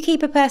 Do you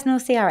keep a personal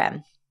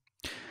CRM?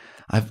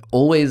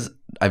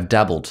 I've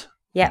dabbled,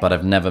 but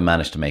I've never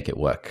managed to make it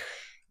work.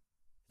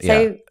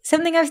 So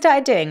something I've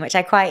started doing, which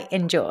I quite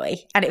enjoy,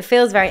 and it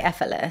feels very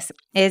effortless,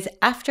 is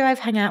after I've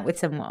hung out with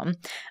someone,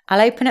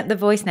 I'll open up the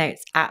voice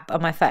notes app on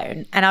my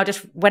phone, and I'll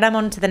just, when I'm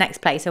on to the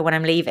next place or when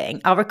I'm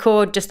leaving, I'll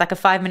record just like a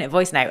 5-minute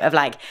voice note of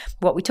like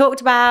what we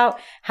talked about,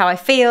 how I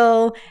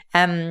feel,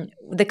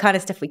 the kind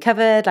of stuff we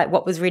covered, like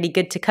what was really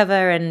good to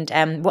cover,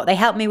 and what they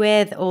helped me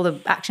with, all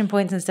the action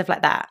points and stuff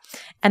like that.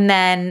 And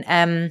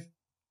then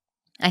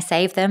I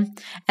save them.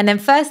 And then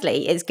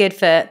firstly, it's good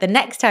for the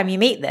next time you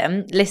meet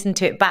them, listen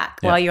to it back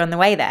while you're on the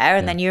way there.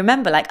 And then you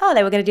remember like, oh,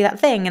 they were going to do that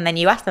thing. And then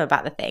you ask them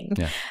about the thing.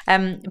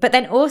 Yeah. But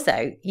then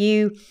also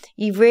you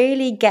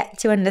really get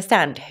to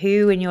understand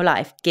who in your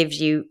life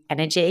gives you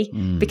energy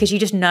because you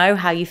just know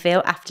how you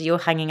feel after you're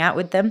hanging out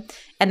with them.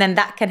 And then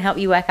that can help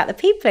you work out the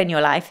people in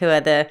your life who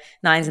are the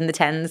 9s and the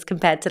 10s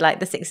compared to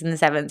like the 6s and the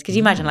 7s. Because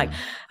you imagine like,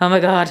 oh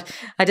my God,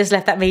 I just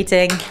left that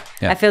meeting.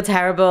 I feel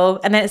terrible.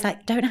 And then it's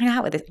like, don't hang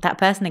out with that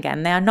person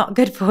again. They are not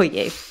good for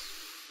you.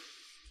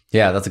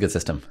 Yeah, that's a good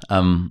system.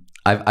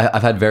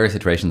 I've had various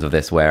iterations of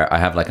this where I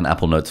have like an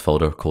Apple Notes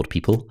folder called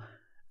People.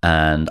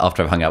 And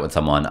after I've hung out with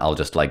someone, I'll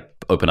just like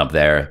open up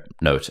their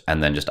note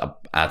and then just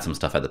add some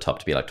stuff at the top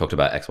to be like, talked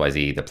about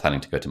XYZ. They're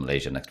planning to go to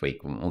Malaysia next week,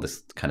 all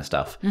this kind of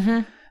stuff.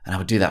 And I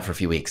would do that for a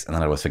few weeks and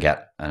then I always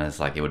forget. And it's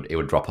like, it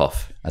would drop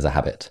off as a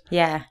habit.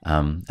 Yeah.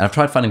 And I've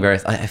tried finding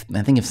various, I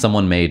think if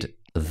someone made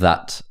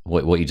that,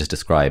 what you just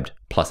described,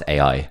 plus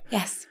AI.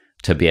 Yes.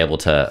 To be able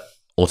to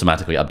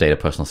automatically update a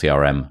personal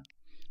CRM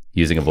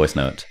using a voice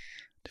note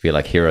to be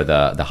like, here are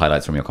the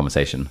highlights from your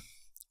conversation.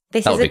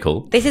 That would be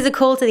cool. This is a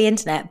call to the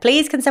internet.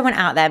 Please, can someone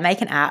out there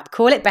make an app,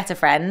 call it Better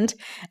Friend,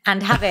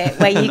 and have it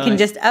where you can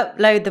just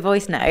upload the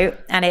voice note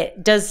and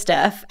it does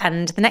stuff.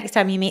 And the next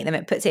time you meet them,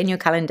 it puts it in your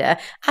calendar.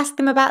 Ask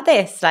them about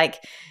this, like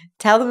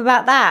tell them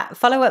about that,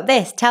 follow up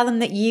this, tell them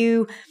that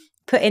you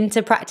put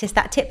into practice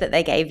that tip that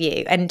they gave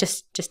you and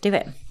just do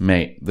it.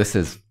 Mate, this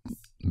is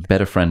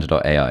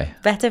betterfriend.ai.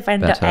 Betterfriend.ai.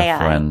 Better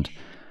Friend.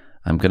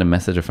 I'm going to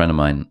message a friend of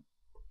mine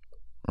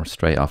or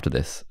straight after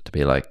this to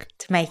be like,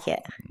 to make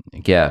it.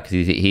 Yeah, because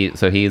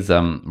he's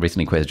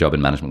recently quit his job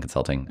in management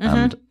consulting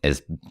and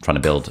is trying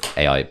to build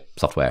AI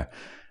software.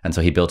 And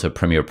so he built a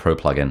Premiere Pro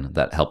plugin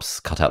that helps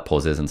cut out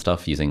pauses and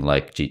stuff using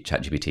like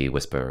ChatGPT,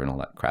 Whisper and all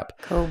that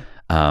crap. Cool.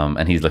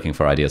 And he's looking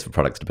for ideas for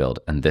products to build.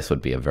 And this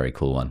would be a very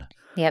cool one.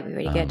 Yeah, it'd be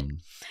really good.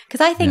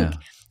 Because I think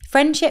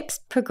friendships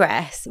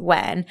progress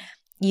when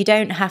you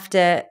don't have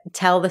to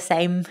tell the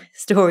same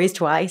stories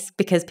twice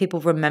because people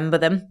remember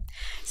them.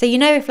 So, you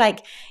know, if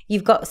like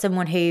you've got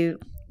someone who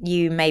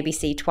you maybe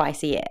see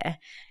twice a year,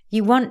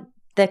 you want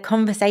the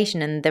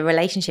conversation and the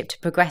relationship to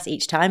progress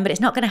each time, but it's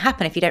not going to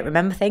happen if you don't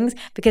remember things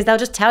because they'll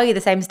just tell you the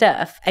same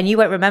stuff and you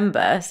won't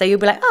remember. So you'll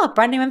be like, oh,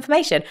 brand new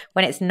information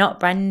when it's not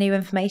brand new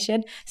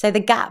information. So the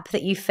gap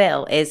that you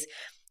fill is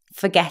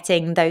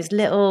forgetting those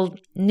little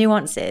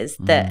nuances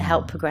that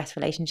help progress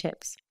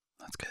relationships.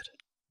 That's good.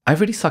 I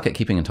really suck at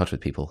keeping in touch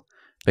with people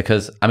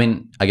because, I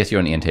mean, I guess you're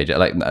an ENTJ.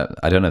 Like,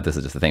 I don't know if this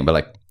is just a thing, but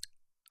like,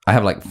 I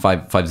have like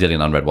 5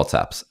 zillion unread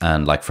WhatsApps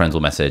and like friends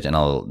will message and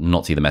I'll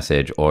not see the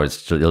message or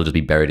it'll just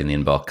be buried in the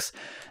inbox.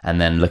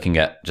 And then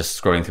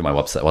just scrolling through my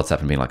WhatsApp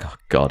and being like, oh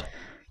God,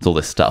 it's all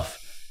this stuff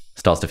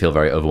starts to feel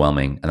very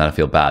overwhelming. And then I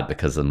feel bad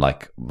because I'm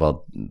like,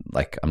 well,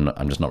 like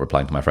I'm just not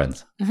replying to my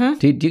friends. Do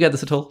you get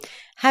this at all?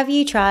 Have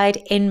you tried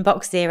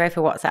Inbox Zero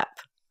for WhatsApp?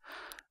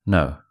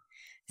 No.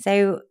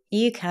 So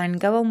you can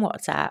go on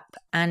WhatsApp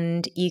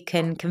and you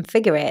can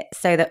configure it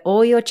so that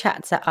all your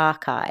chats are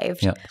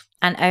archived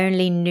and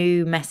only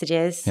new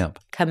messages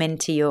come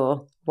into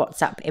your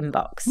WhatsApp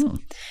inbox.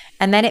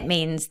 And then it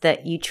means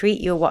that you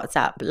treat your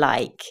WhatsApp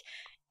like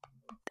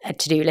a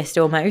to-do list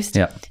almost.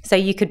 So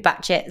you could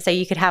batch it. So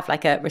you could have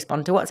like a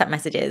respond to WhatsApp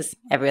messages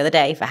every other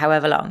day for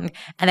however long.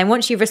 And then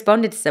once you've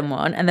responded to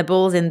someone and the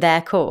ball's in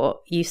their court,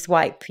 you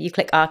swipe, you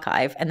click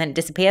archive and then it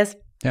disappears.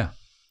 Yeah.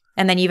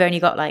 And then you've only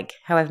got like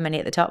however many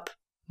at the top.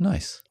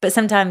 Nice. But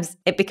sometimes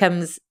it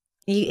becomes,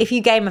 if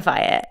you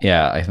gamify it.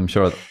 Yeah, I'm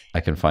sure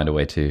I can find a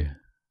way to,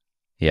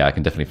 I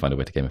can definitely find a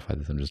way to gamify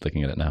this. I'm just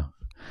looking at it now.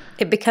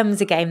 It becomes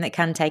a game that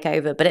can take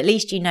over, but at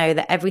least you know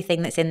that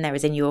everything that's in there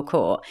is in your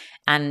court.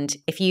 And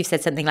if you've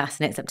said something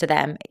last and it's up to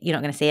them, you're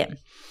not going to see it.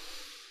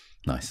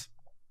 Nice.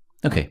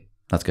 Okay,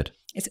 that's good.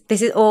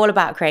 This is all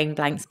about creating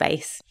blank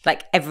space.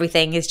 Like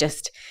everything is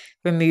just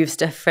remove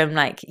stuff from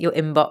like your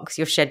inbox,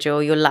 your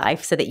schedule, your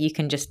life so that you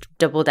can just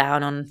double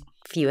down on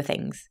fewer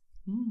things.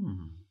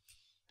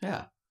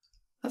 Yeah,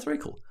 that's very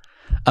cool.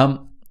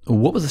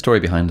 What was the story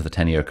behind the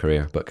 10-year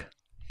career book?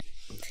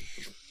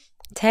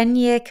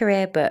 10-year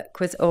career book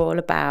was all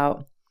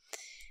about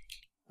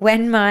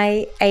when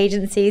my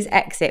agency's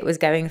exit was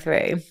going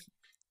through,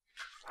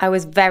 I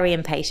was very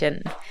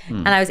impatient.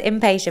 And I was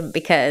impatient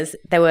because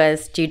there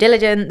was due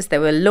diligence,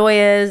 there were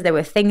lawyers, there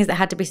were things that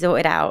had to be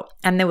sorted out.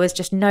 And there was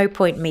just no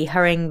point me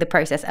hurrying the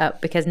process up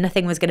because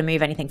nothing was going to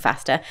move anything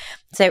faster.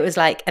 So it was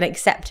like an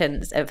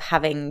acceptance of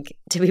having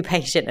to be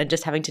patient and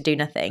just having to do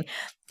nothing.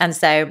 And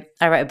so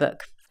I wrote a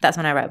book. That's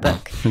when I wrote a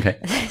book. Okay.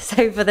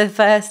 So for the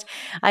first,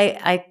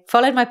 I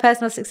followed my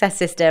personal success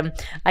system.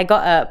 I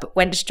got up,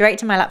 went straight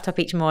to my laptop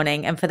each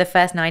morning, and for the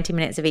first 90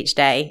 minutes of each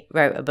day,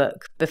 wrote a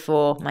book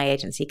before my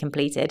agency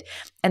completed.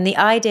 And the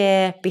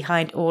idea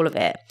behind all of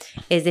it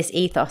is this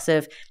ethos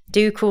of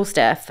do cool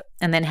stuff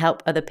and then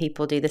help other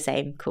people do the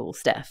same cool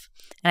stuff.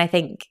 And I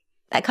think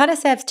that kind of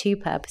serves two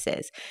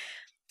purposes.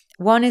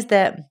 One is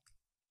that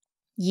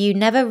you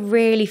never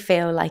really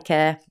feel like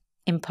a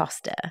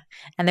imposter,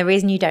 and the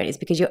reason you don't is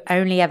because you're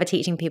only ever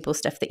teaching people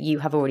stuff that you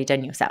have already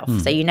done yourself.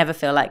 So you never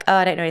feel like, oh,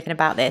 I don't know anything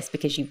about this,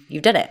 because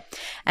you've done it.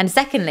 And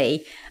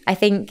secondly, I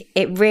think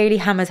it really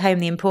hammers home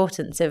the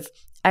importance of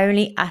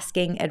only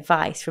asking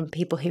advice from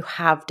people who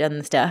have done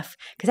the stuff,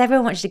 because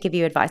everyone wants to give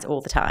you advice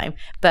all the time,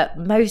 but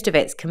most of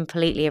it's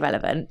completely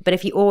irrelevant. But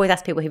if you always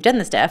ask people who've done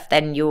the stuff,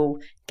 then you'll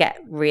get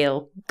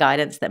real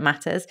guidance that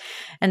matters.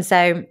 And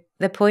so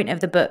the point of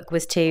the book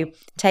was to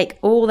take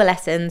all the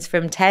lessons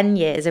from 10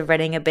 years of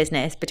running a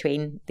business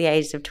between the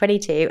ages of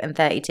 22 and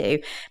 32.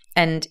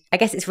 And I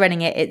guess it's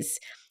running it, it's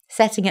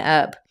setting it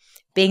up,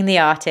 being the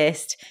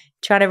artist,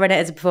 trying to run it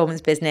as a performance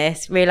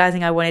business,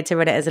 realizing I wanted to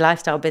run it as a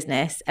lifestyle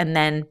business, and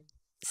then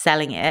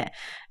selling it.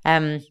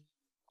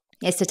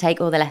 Is to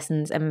take all the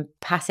lessons and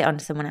pass it on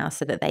to someone else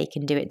so that they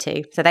can do it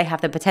too. So they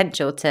have the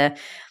potential to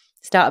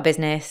start a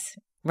business,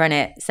 run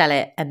it, sell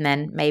it, and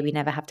then maybe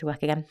never have to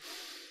work again.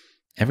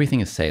 Everything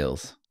is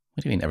sales.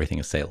 What do you mean everything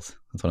is sales?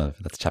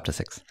 That's chapter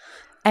 6.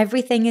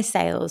 Everything is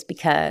sales,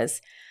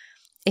 because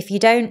if you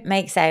don't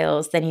make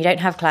sales, then you don't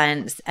have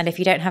clients. And if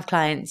you don't have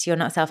clients, you're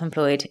not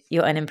self-employed,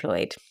 you're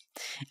unemployed.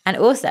 And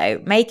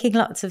also, making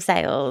lots of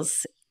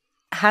sales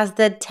has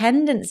the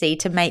tendency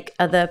to make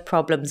other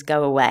problems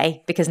go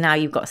away, because now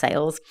you've got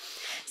sales.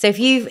 So if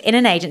you've in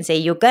an agency,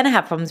 you're going to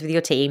have problems with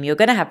your team, you're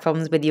going to have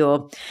problems with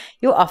your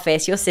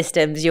office, your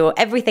systems, your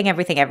everything.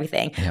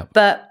 Yep.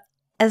 But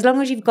as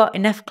long as you've got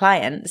enough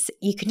clients,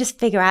 you can just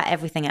figure out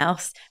everything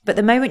else. But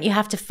the moment you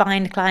have to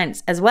find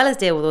clients as well as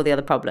deal with all the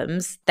other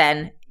problems,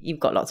 then you've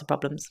got lots of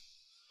problems.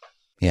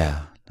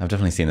 Yeah, I've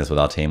definitely seen this with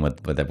our team, with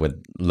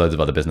loads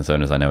of other business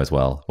owners I know as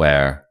well,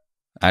 where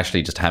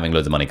actually just having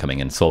loads of money coming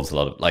in solves a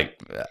lot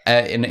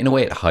of, in a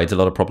way, it hides a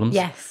lot of problems.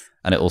 Yes.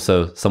 And it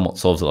also somewhat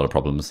solves a lot of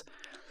problems.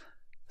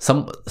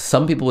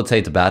 Some people would say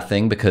it's a bad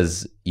thing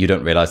because you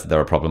don't realize that there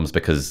are problems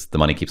because the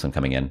money keeps on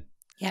coming in.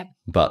 Yep.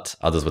 But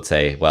others would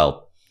say,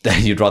 well,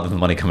 you'd rather the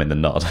money come in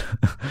than not.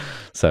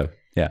 So,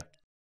 yeah.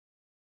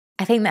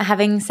 I think that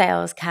having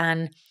sales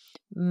can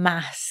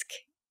mask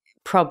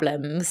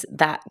problems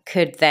that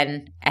could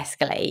then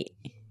escalate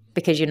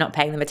because you're not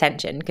paying them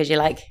attention, because you're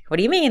like, what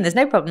do you mean? There's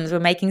no problems. We're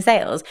making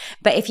sales.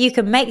 But if you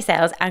can make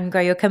sales and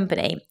grow your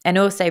company and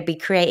also be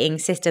creating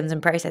systems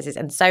and processes,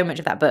 and so much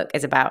of that book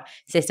is about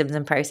systems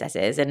and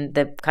processes and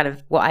the kind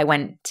of what I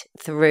went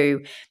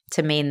through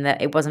to mean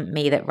that it wasn't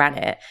me that ran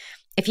it.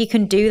 If you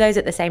can do those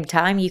at the same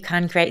time, you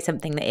can create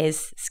something that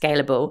is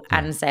scalable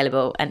and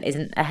saleable and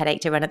isn't a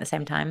headache to run at the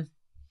same time.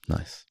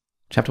 Nice.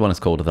 Chapter 1 is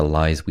called The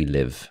Lies We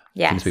Live.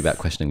 Yes. Seems to be about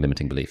questioning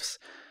limiting beliefs.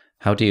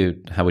 How would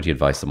you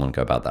advise someone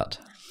go about that?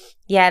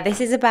 Yeah,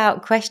 this is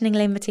about questioning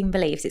limiting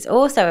beliefs. It's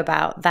also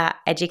about that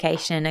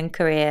education and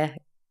career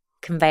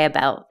conveyor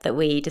belt that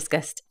we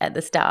discussed at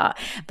the start.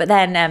 But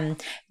then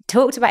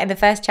talked about in the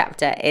first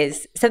chapter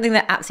is something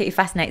that absolutely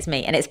fascinates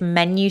me, and it's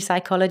menu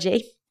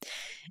psychology.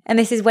 And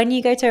this is when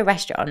you go to a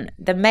restaurant,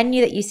 the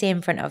menu that you see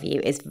in front of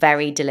you is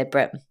very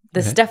deliberate.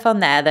 The stuff on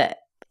there that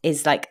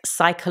is like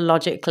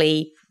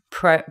psychologically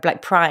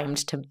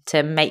primed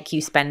to make you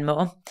spend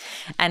more.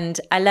 And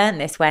I learned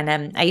this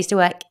when I used to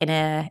work in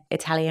an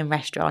Italian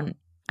restaurant,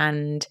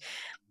 and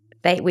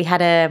we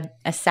had a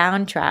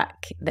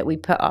soundtrack that we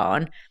put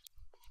on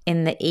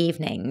in the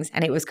evenings,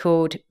 and it was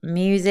called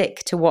Music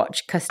to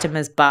Watch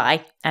Customers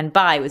Buy, and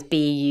buy was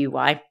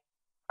B-U-Y.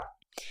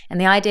 And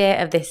the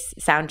idea of this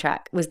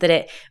soundtrack was that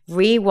it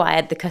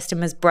rewired the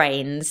customers'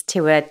 brains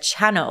to a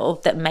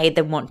channel that made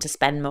them want to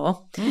spend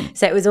more.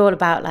 So it was all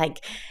about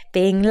like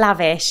being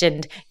lavish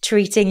and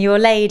treating your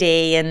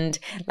lady and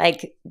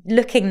like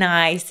looking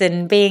nice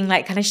and being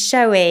like kind of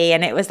showy.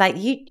 And it was like,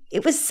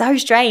 it was so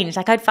strange.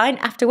 Like I'd find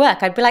after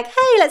work, I'd be like,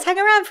 hey, let's hang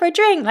around for a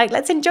drink. Like,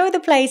 let's enjoy the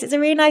place. It's a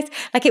really nice,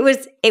 like it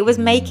was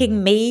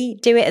making me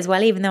do it as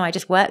well, even though I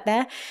just worked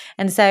there.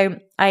 And so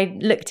I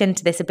looked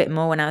into this a bit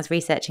more when I was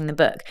researching the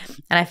book.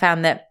 And I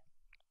found that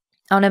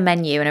on a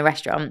menu in a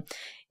restaurant,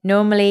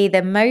 normally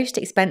the most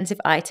expensive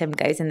item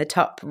goes in the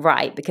top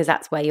right because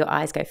that's where your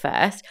eyes go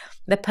first.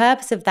 The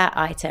purpose of that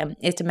item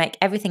is to make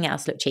everything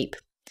else look cheap.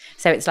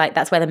 So it's like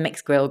that's where the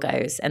mixed grill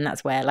goes, and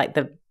that's where like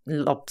the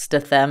lobster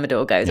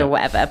thermidor goes or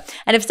whatever.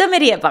 And if some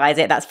idiot buys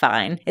it, that's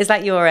fine. It's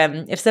like your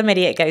if some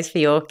idiot goes for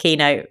your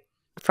keynote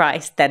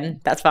price,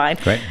 then that's fine.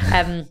 Great.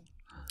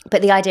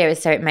 But the idea is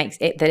so it makes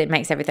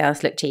everything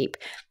else look cheap.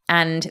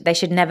 And they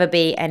should never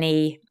be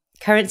any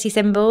currency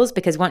symbols,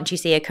 because once you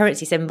see a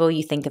currency symbol,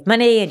 you think of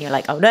money and you're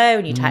like, oh no,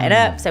 and you tighten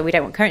up. So we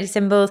don't want currency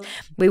symbols.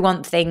 We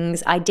want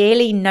things,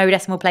 ideally no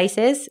decimal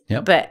places,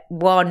 but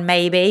 1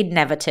 maybe,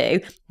 never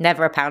 2,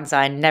 never a pound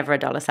sign, never a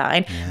dollar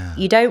sign. Yeah.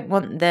 You don't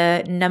want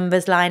the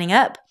numbers lining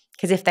up,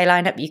 because if they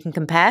line up, you can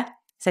compare.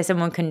 So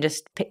someone can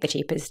just pick the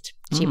cheapest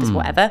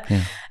whatever.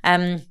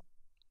 Yeah.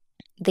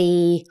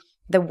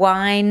 The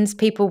wines,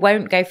 people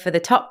won't go for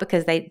the top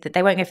because they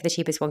won't go for the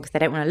cheapest one because they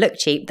don't want to look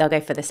cheap. They'll go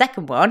for the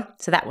second one.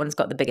 So that one's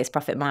got the biggest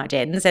profit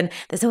margins. And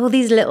there's all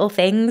these little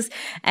things.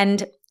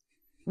 And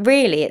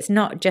really, it's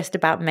not just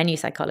about menu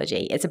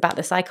psychology. It's about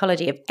the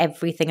psychology of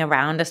everything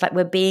around us. Like,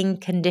 we're being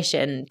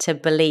conditioned to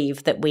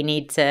believe that we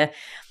need to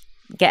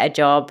get a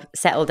job,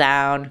 settle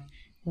down,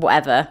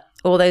 whatever.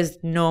 All those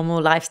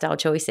normal lifestyle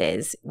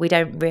choices. We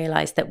don't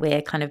realize that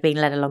we're kind of being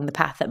led along the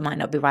path that might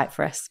not be right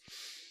for us.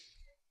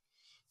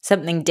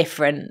 Something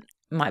different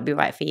might be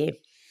right for you.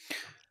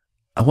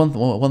 One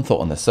thought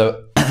on this.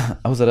 So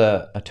I was at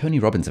a Tony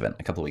Robbins event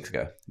a couple of weeks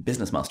ago,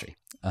 Business Mastery.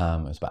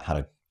 It was about how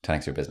to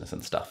 10x your business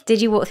and stuff.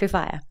 Did you walk through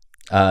fire?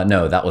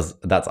 No,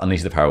 that's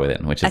Unleash the Power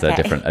Within, which is a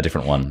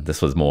different one.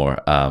 This was more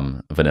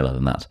vanilla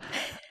than that.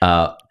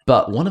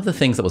 But one of the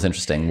things that was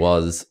interesting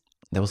was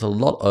there was a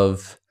lot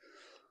of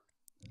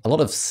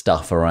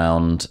stuff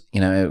around,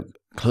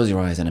 close your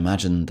eyes and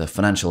imagine the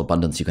financial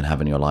abundance you can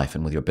have in your life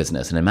and with your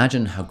business, and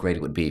imagine how great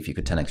it would be if you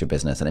could 10x your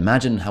business, and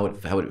imagine how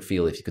would it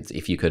feel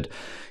if you could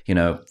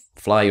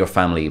fly your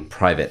family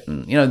private,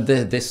 and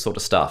this sort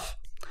of stuff.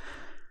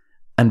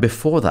 And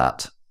before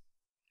that,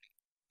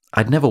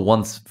 I'd never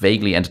once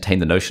vaguely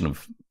entertained the notion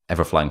of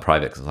ever flying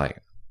private, because I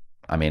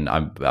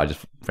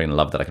just freaking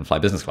love that I can fly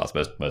business class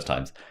most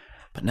times.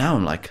 But now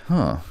I'm like,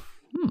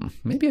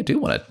 maybe I do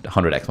want to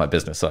 100x my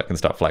business so I can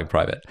start flying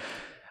private.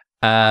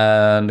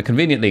 And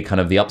conveniently,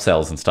 kind of the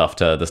upsells and stuff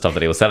to the stuff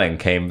that he was selling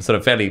came sort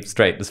of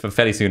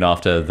fairly soon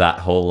after that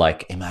whole,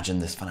 like, imagine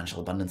this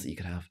financial abundance that you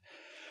could have.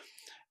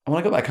 And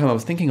when I got back home, I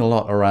was thinking a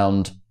lot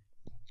around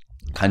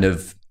kind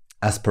of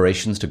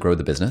aspirations to grow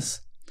the business,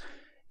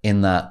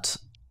 in that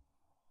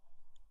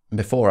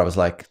before I was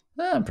like,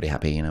 I'm pretty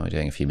happy, we're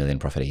doing a few million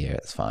profit a year,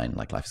 it's fine,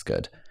 like, life's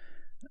good.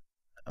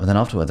 And then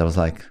afterwards I was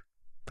like,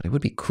 but it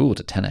would be cool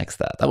to 10x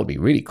that. That would be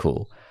really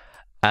cool.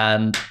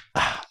 And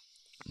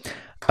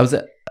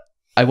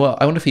I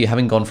wonder for you,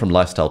 having gone from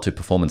lifestyle to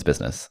performance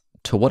business,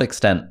 to what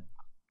extent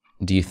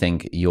do you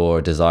think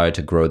your desire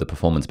to grow the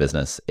performance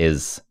business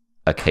is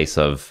a case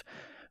of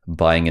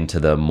buying into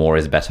the more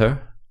is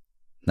better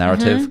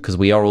narrative? Because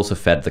we are also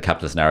fed the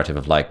capitalist narrative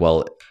of, like,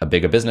 well, a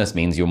bigger business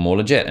means you're more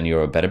legit and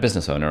you're a better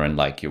business owner and,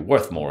 like, you're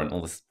worth more and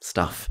all this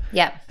stuff.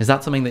 Yeah. Is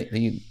that something that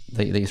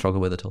you struggle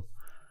with at all?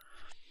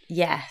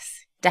 Yes.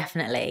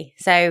 Definitely.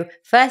 So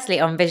firstly,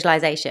 on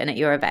visualization at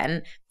your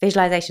event,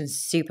 visualization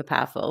is super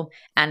powerful,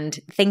 and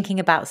thinking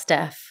about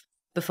stuff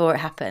before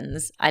it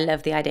happens. I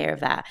love the idea of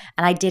that.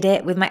 And I did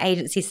it with my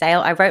agency sale.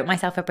 I wrote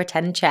myself a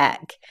pretend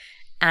check,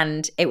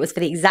 and it was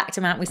for the exact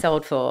amount we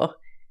sold for.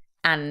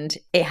 And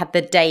it had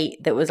the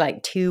date that was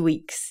like 2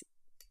 weeks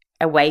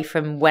away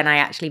from when I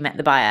actually met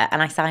the buyer,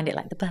 and I signed it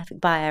like the perfect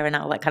buyer and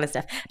all that kind of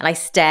stuff. And I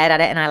stared at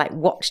it and I like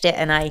watched it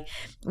and I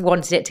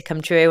wanted it to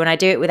come true. And I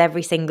do it with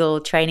every single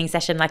training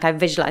session. Like, I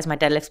visualize my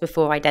deadlifts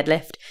before I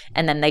deadlift,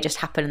 and then they just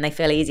happen and they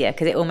feel easier,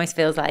 because it almost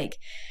feels like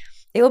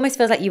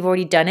you've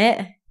already done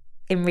it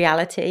in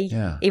reality,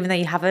 even though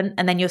you haven't.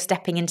 And then you're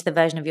stepping into the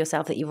version of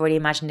yourself that you've already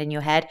imagined in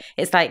your head.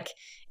 It's like,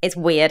 it's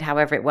weird,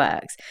 however it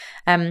works.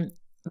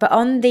 But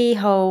on the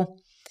whole,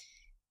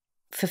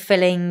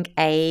 fulfilling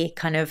a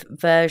kind of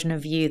version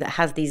of you that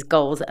has these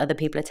goals that other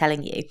people are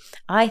telling you,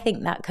 I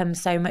think that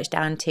comes so much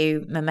down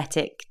to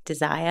mimetic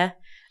desire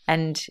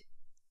and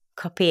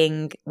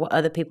copying what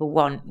other people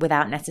want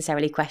without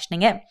necessarily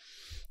questioning it.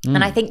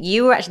 And I think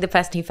you were actually the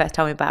person who first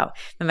told me about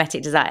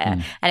mimetic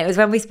desire. And it was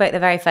when we spoke the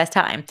very first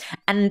time.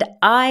 And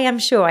I am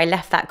sure I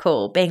left that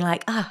call being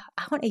like, I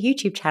want a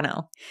YouTube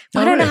channel.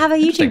 Why don't I have a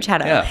YouTube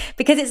channel? Yeah.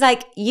 Because it's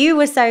like, you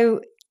were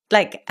so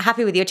like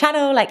happy with your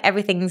channel, like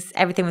everything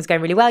was going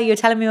really well. You were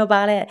telling me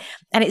about it.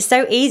 And it's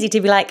so easy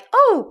to be like,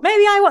 oh,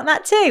 maybe I want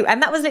that too.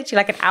 And that was literally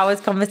like an hour's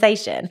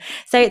conversation.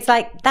 So it's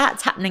like,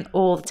 that's happening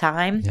all the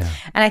time. Yeah.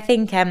 And I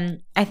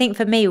think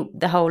for me,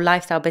 the whole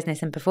lifestyle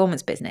business and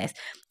performance business,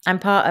 I'm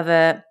part of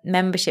a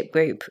membership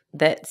group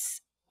that's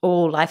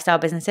all lifestyle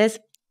businesses.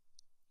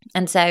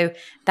 And so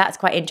that's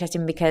quite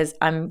interesting, because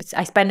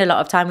I spend a lot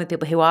of time with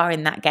people who are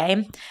in that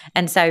game.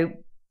 And so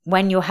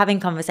when you're having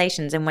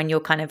conversations and when you're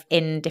kind of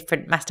in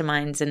different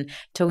masterminds and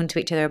talking to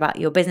each other about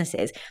your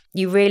businesses,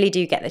 you really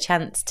do get the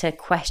chance to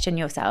question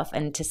yourself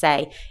and to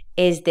say,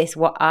 is this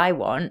what I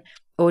want?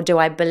 Or do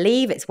I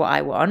believe it's what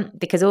I want?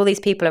 Because all these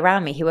people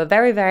around me who are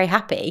very, very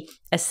happy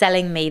are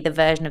selling me the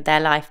version of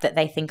their life that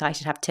they think I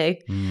should have too.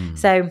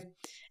 So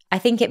I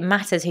think it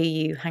matters who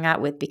you hang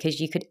out with, because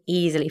you could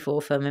easily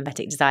fall for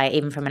mimetic desire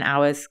even from an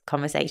hour's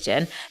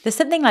conversation. There's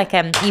something like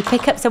you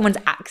pick up someone's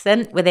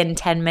accent within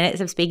 10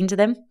 minutes of speaking to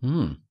them.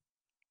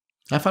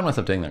 I find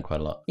myself doing that quite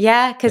a lot.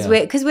 Yeah, because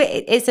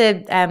it's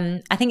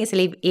I think it's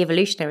an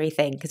evolutionary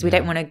thing, because we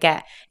don't want to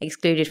get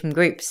excluded from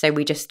groups, so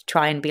we just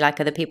try and be like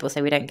other people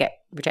so we don't get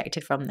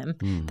rejected from them.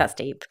 That's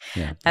deep.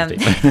 Yeah, that's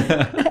deep.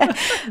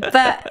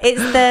 But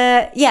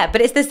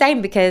it's the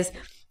same, because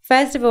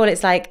first of all,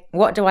 it's like,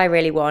 what do I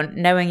really want?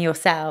 Knowing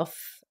yourself.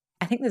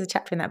 I think there's a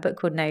chapter in that book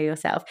called Know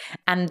Yourself.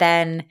 And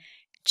then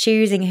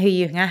choosing who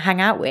you hang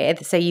out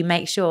with, so you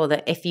make sure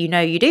that if you know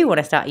you do want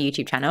to start a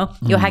YouTube channel,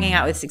 you're hanging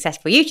out with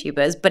successful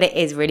YouTubers, but it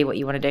is really what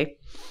you want to do.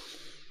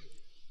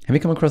 Have you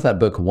come across that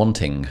book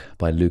Wanting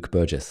by Luke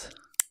Burgess?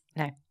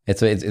 No.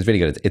 It's really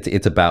good.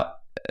 It's about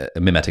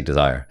mimetic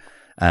desire,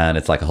 and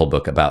it's like a whole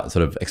book about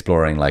sort of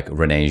exploring like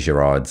René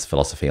Girard's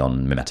philosophy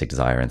on mimetic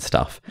desire and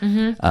stuff.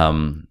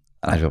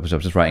 I was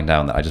just writing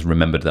down that I just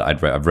remembered that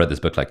I've read this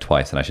book like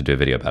twice, and I should do a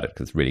video about it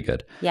because it's really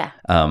good. Yeah.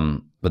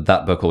 But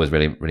that book always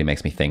really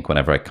makes me think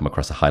whenever I come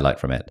across a highlight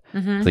from it.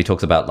 So he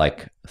talks about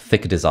like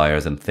thick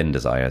desires and thin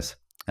desires.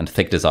 And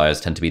thick desires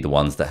tend to be the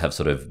ones that have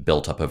sort of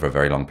built up over a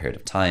very long period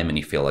of time, and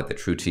you feel like they're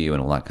true to you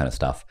and all that kind of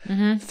stuff.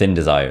 Thin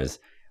desires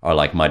are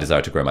like my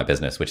desire to grow my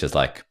business, which is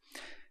like,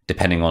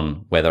 depending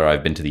on whether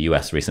I've been to the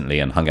US recently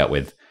and hung out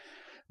with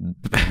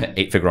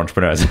 8-figure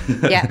entrepreneurs,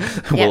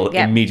 will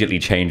immediately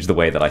change the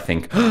way that I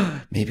think,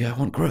 maybe I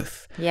want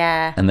growth.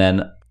 Yeah. And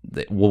then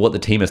what the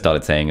team has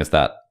started saying is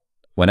that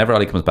whenever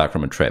Ali comes back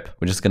from a trip,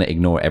 we're just going to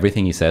ignore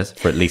everything he says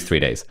for at least 3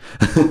 days,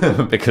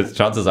 because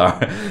chances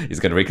are he's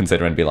going to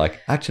reconsider and be like,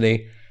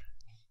 actually,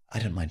 I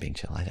don't mind being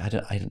chill.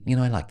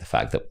 I like the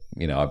fact that,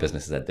 our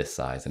business is at this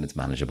size and it's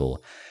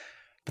manageable.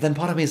 But then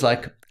part of me is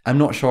like, I'm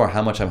not sure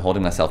how much I'm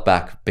holding myself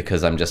back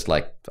because I'm just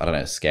like, I don't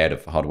know, scared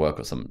of hard work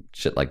or some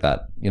shit like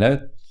that,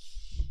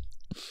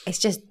 It's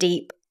just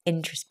deep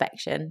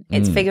introspection.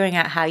 It's figuring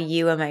out how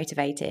you are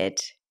motivated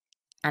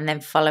and then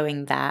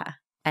following that,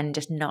 and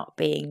just not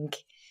being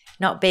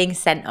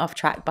sent off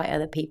track by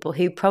other people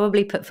who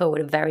probably put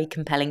forward a very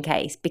compelling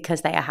case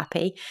because they are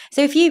happy.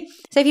 So if you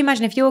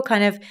imagine if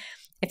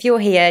you're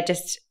here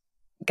just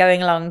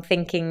going along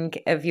thinking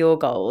of your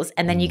goals,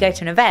 and then you go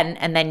to an event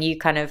and then you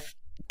kind of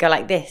go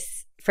like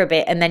this for a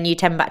bit and then you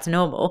turn back to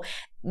normal,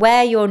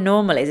 where your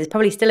normal is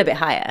probably still a bit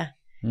higher.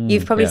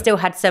 You've probably still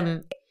had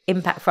some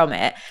impact from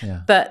it.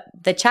 But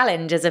the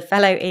challenge as a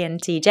fellow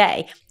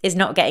ENTJ is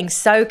not getting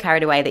so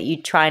carried away that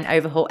you try and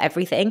overhaul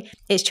everything.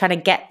 It's trying to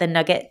get the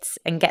nuggets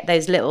and get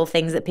those little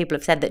things that people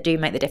have said that do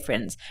make the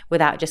difference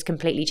without just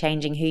completely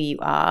changing who you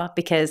are,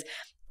 because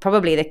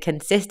probably the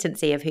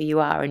consistency of who you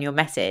are and your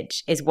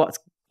message is what's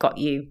got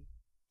you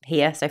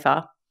here so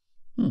far.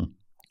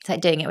 It's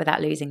like doing it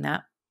without losing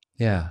that.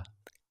 Yeah,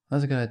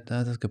 that's a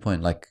good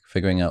point. Like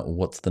figuring out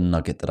what's the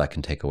nugget that I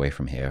can take away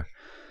from here,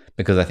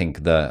 because I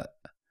think the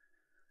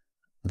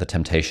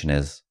temptation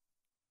is,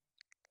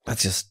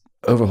 let's just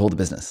overhaul the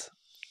business,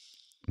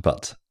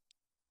 but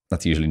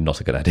that's usually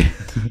not a good idea.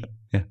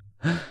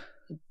 Yeah.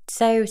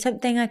 So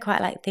something I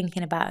quite like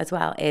thinking about as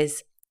well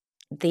is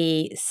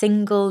the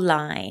single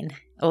line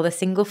or the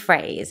single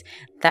phrase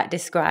that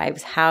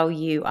describes how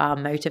you are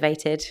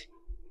motivated.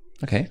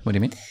 Okay, what do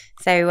you mean?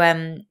 So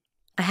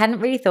I hadn't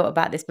really thought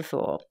about this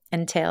before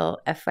until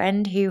a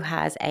friend who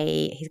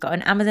he's got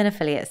an Amazon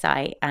affiliate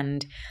site,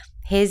 and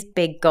his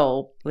big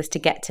goal was to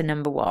get to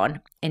number 1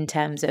 in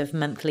terms of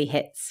monthly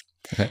hits.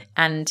 Okay.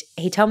 And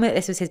he told me that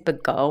this was his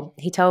big goal.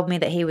 He told me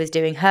that he was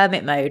doing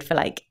hermit mode for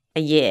like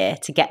a year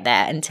to get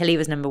there until he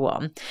was number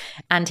 1.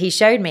 And he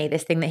showed me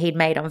this thing that he'd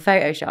made on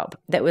Photoshop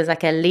that was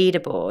like a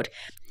leaderboard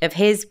of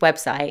his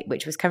website,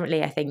 which was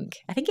currently, I think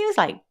it was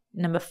like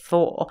number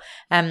 4.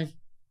 And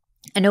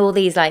all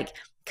these like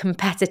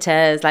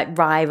competitors, like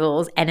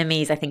rivals,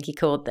 enemies, I think he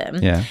called them.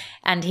 Yeah.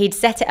 And he'd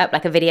set it up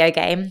like a video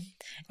game.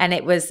 And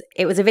it was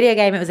a video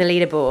game, it was a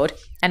leaderboard.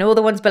 And all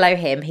the ones below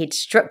him, he'd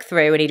struck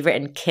through and he'd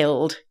written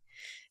killed.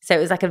 So it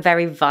was like a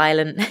very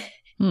violent,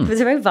 it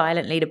was a very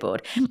violent leaderboard.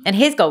 And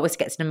his goal was to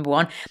get to number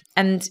 1.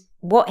 And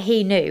what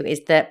he knew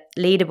is that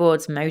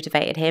leaderboards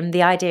motivated him.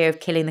 The idea of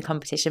killing the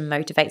competition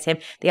motivates him.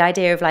 The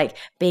idea of like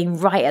being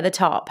right at the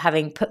top,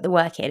 having put the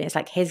work in, it's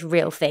like his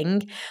real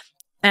thing.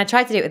 And I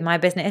tried to do it with my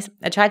business.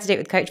 I tried to do it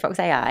with Coach Fox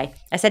AI.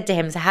 I said to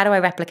him, so how do I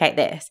replicate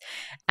this?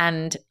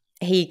 And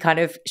he kind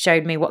of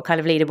showed me what kind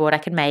of leaderboard I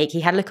could make. He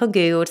had a look on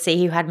Google to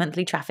see who had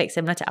monthly traffic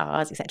similar to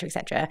ours, et cetera, et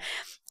cetera.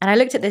 And I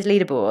looked at this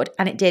leaderboard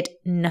and it did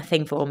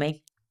nothing for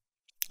me.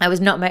 I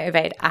was not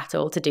motivated at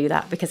all to do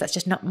that because that's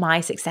just not my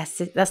success.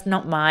 That's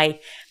not my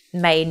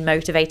main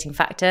motivating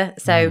factor.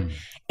 So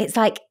it's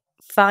like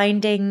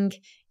finding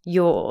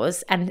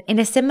yours, and in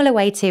a similar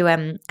way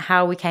to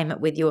how we came up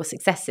with your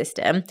success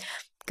system,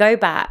 go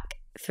back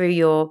through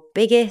your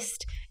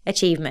biggest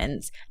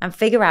achievements and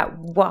figure out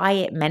why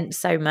it meant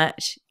so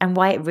much and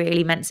why it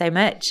really meant so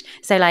much.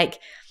 So like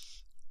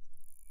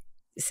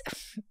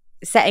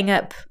setting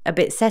up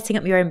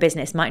your own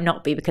business might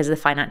not be because of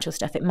the financial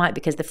stuff. It might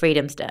be because of the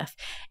freedom stuff.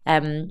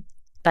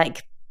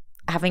 Like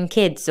having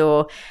kids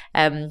or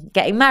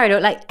getting married, or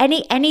like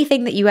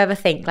anything that you ever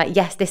think like,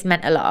 yes, this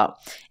meant a lot.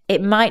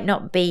 It might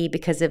not be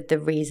because of the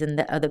reason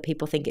that other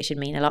people think it should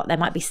mean a lot. There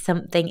might be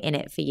something in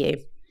it for you.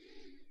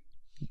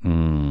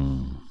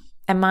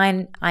 And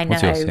mine, I know,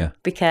 What's yours? Yeah.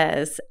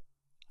 because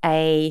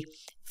a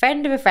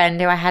friend of a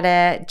friend who I had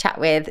a chat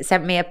with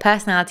sent me a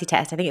personality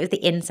test. I think it was the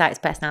Insights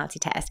personality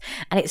test.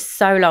 And it's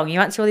so long. You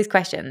answer all these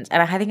questions.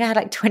 And I think I had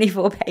like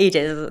 24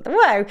 pages.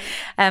 Whoa.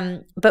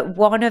 But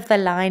one of the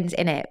lines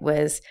in it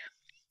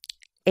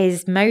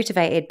is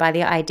motivated by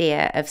the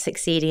idea of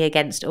succeeding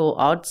against all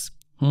odds.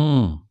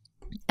 And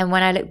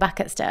when I look back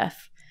at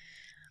stuff,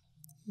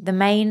 the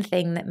main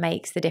thing that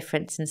makes the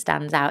difference and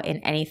stands out in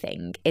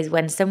anything is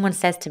when someone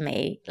says to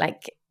me,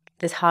 like,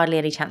 there's hardly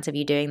any chance of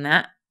you doing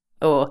that.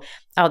 Or,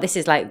 oh, this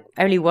is like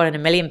only 1 in a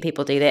million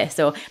people do this.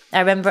 Or I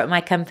remember at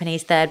my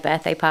company's 3rd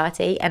birthday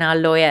party, and our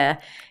lawyer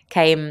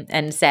came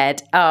and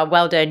said, oh,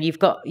 well done, you've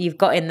got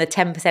in the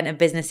 10% of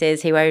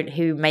businesses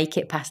who make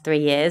it past 3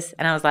 years.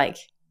 And I was like,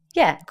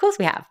 yeah, of course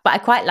we have.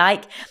 But I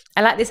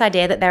like this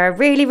idea that there are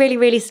really, really,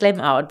 really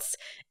slim odds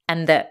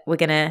and that we're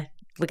gonna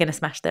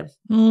smash them.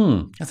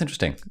 That's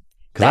interesting.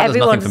 Because that does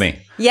nothing for me.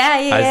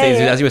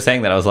 Yeah. As you were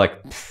saying that, I was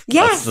like,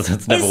 yes,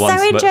 that's never it's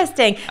once. So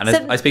interesting. And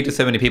I speak to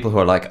so many people who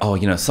are like, oh,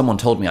 someone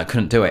told me I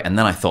couldn't do it. And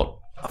then I thought,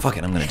 oh, fuck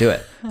it, I'm going to do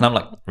it. And I'm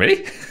like,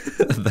 really?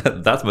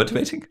 That's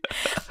motivating?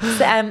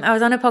 So, I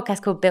was on a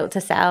podcast called Built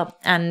to Sell,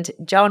 and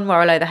John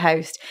Warrilow, the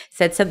host,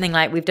 said something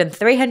like, we've done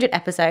 300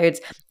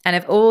 episodes, and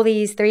of all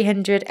these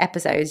 300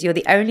 episodes, you're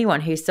the only one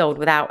who's sold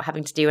without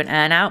having to do an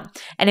earn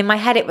out. And in my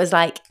head, it was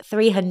like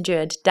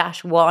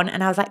 300-1.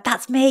 And I was like,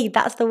 that's me,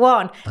 that's the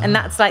one. And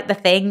that's like the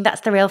thing,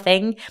 that's the real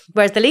thing.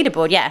 Whereas the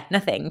leaderboard, yeah,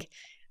 nothing.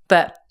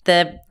 But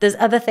there's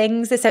other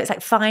things. So it's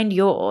like, find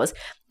yours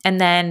and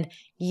then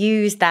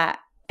use that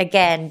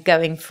again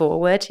going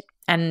forward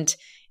and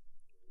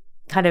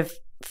kind of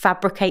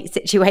fabricate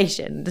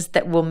situations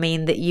that will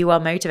mean that you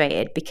are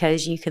motivated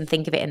because you can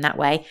think of it in that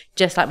way,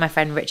 just like my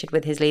friend Richard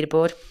with his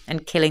leaderboard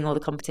and killing all the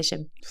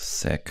competition.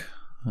 Sick.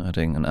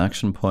 Adding an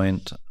action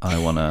point. I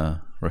want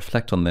to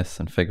reflect on this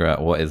and figure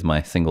out what is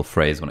my single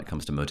phrase when it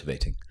comes to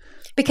motivating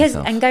because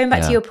myself. And going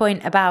back to your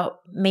point about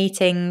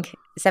meeting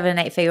 7 and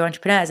 8 figure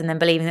entrepreneurs and then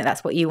believing that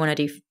that's what you want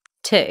to do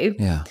too.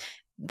 Yeah.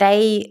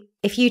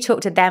 If you talk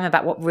to them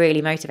about what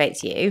really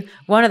motivates you,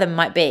 one of them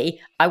might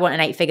be, I want an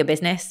 8-figure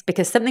business,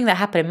 because something that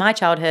happened in my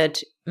childhood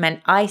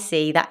meant I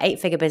see that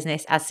 8-figure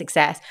business as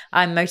success.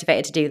 I'm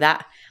motivated to do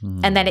that.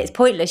 And then it's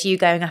pointless you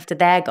going after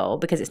their goal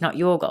because it's not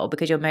your goal,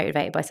 because you're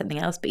motivated by something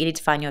else, but you need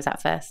to find yours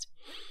out first.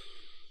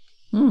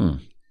 Nice.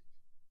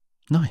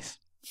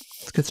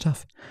 That's good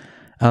stuff.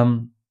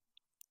 One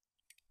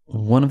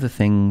of the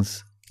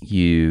things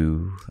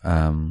you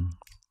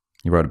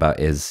wrote about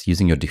is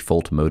using your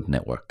default mode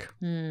network.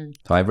 So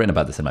I've written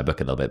about this in my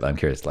book a little bit, but I'm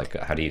curious, like,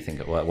 how do you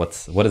think,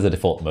 what is a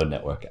default mode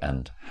network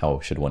and how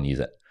should one use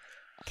it?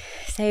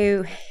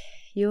 So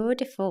your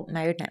default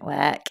mode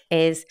network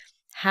is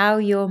how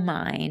your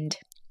mind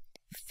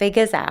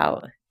figures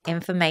out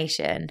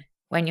information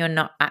when you're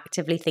not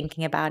actively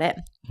thinking about it.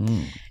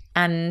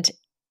 And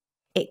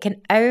it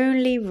can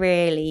only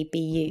really be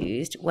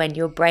used when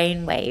your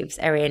brain waves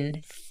are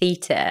in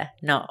theta,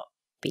 not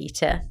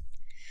beta.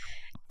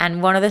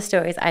 And one of the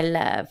stories I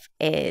love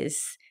is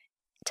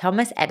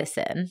Thomas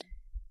Edison.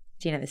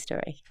 Do you know this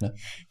story? No.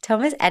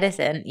 Thomas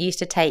Edison used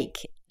to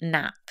take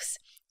naps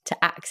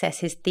to access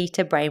his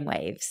theta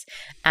brainwaves.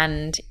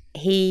 And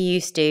he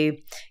used to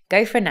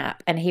go for a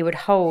nap and he would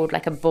hold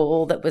like a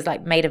ball that was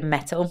like made of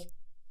metal.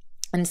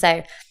 And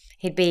so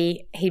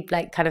he'd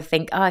like kind of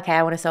think, oh, okay,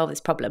 I want to solve this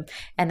problem.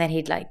 And then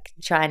he'd like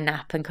try and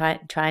nap and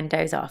try and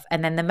doze off.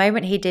 And then the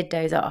moment he did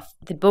doze off,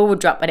 the ball would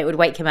drop and it would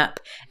wake him up.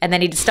 And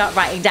then he'd start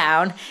writing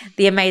down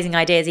the amazing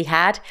ideas he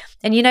had.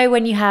 And you know,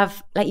 when you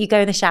have, like, you go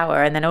in the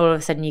shower and then all of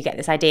a sudden you get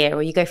this idea,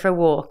 or you go for a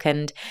walk.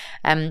 And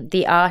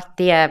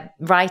the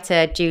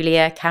writer,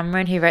 Julia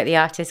Cameron, who wrote The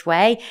Artist's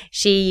Way,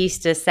 she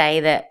used to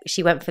say that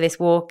she went for this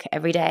walk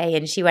every day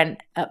and she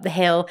went up the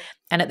hill.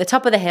 And at the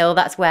top of the hill,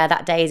 that's where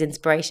that day's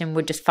inspiration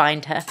would just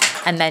find her.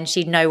 And then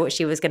she'd know what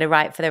she was going to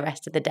write for the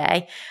rest of the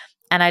day.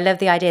 And I love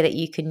the idea that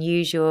you can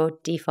use your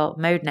default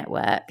mode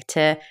network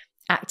to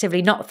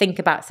actively not think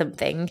about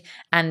something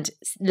and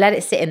let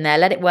it sit in there,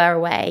 let it wear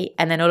away.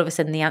 And then all of a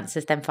sudden the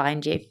answers then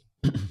find you.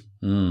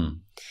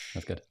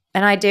 That's good.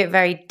 And I do it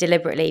very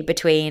deliberately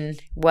between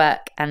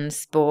work and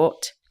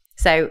sport.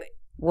 So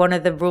one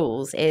of the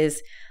rules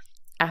is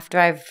after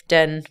I've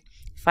done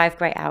 5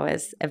 great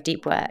hours of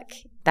deep work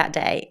that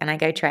day and I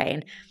go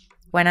train,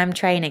 when I'm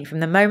training, from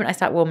the moment I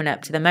start warming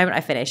up to the moment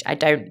I finish, I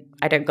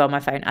don't go on my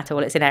phone at all.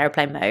 It's in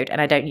airplane mode and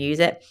I don't use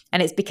it.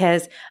 And it's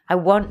because I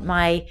want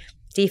my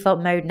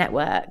default mode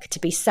network to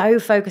be so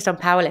focused on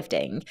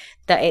powerlifting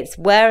that it's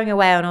wearing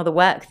away on all the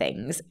work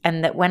things,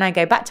 and that when I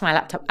go back to my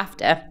laptop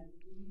after,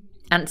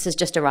 answers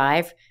just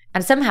arrive.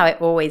 And somehow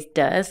it always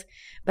does.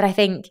 But I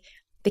think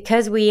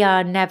because we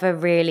are never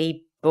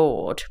really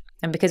bored,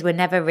 and because we're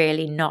never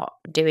really not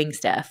doing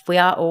stuff, we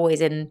are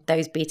always in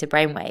those beta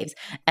brainwaves.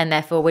 And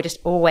therefore we're just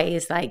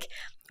always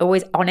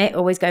on it,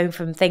 always going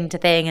from thing to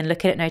thing and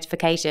looking at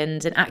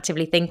notifications and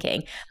actively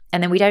thinking.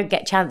 And then we don't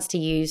get a chance to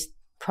use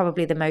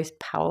probably the most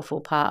powerful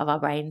part of our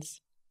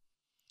brains.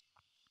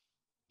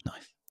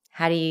 Nice.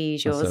 How do you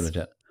use yours? That's so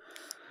legit.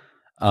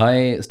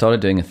 I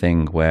started doing a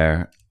thing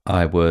where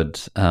I would,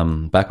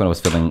 back when I was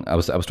filming, I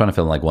was trying to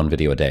film like one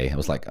video a day. I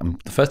was like,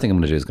 the first thing I'm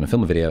going to do is going to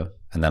film a video,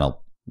 and then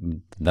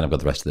I've got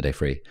the rest of the day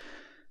free.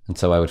 And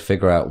so I would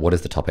figure out what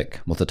is the topic,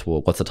 what's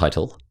the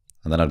title,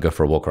 and then I'd go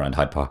for a walk around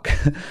Hyde Park.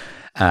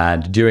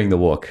 And during the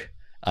walk,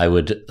 I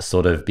would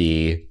sort of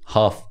be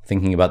half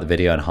thinking about the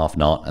video and half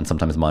not, and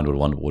sometimes mind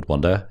would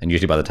wander. And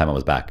usually by the time I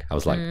was back, I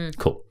was like,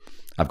 cool,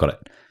 I've got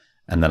it.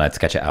 And then I'd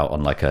sketch it out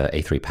on like a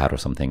A3 pad or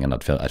something, and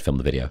I'd film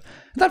the video.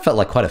 And that felt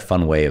like quite a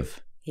fun way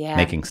of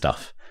making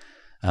stuff.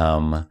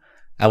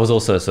 I was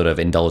also sort of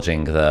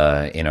indulging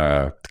the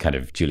inner kind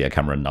of Julia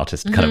Cameron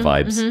artist kind of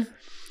vibes.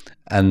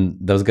 And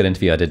there was a good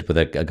interview I did with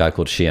a guy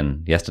called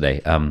Sheehan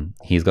yesterday.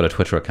 He's got a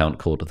Twitter account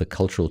called The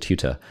Cultural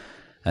Tutor,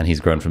 and he's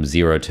grown from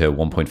 0 to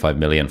 1.5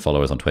 million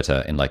followers on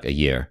Twitter in like a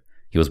year.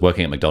 He was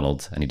working at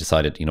McDonald's, and he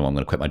decided, I'm going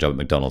to quit my job at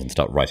McDonald's and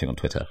start writing on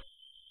Twitter.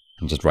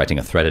 I'm just writing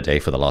a thread a day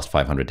for the last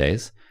 500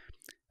 days.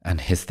 And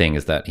his thing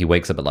is that he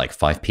wakes up at like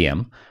 5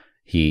 p.m.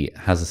 He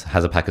has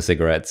a pack of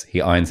cigarettes.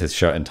 He irons his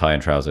shirt and tie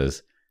and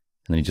trousers.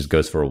 And then he just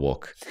goes for a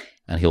walk.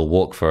 And he'll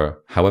walk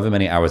for however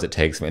many hours it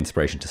takes for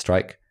inspiration to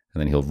strike. And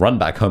then he'll run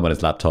back home on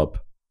his laptop,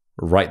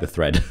 write the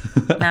thread.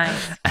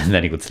 Nice. And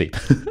then he would sleep.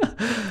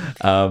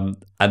 And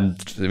I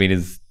mean,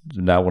 he's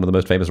now one of the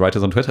most famous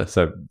writers on Twitter.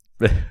 So,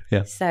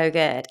 yeah. So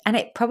good. And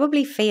it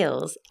probably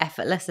feels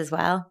effortless as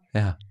well.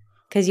 Yeah.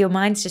 Because your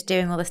mind's just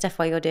doing all the stuff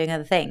while you're doing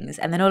other things.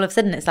 And then all of a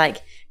sudden it's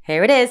like,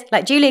 here it is.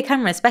 Like Julia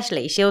Cameron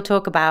especially, she'll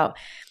talk about,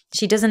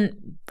 she doesn't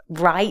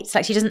write,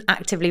 like she doesn't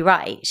actively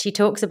write. She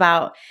talks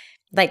about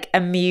like a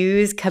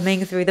muse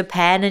coming through the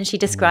pen, and she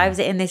describes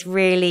it in this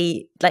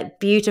really like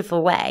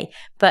beautiful way.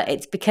 But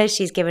it's because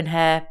she's given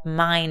her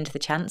mind the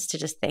chance to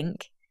just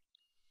think.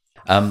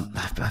 I've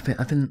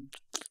been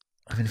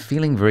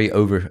feeling very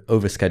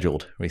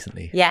overscheduled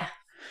recently. Yeah.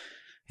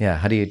 Yeah.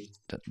 How do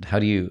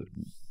you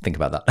think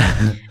about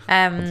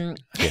that?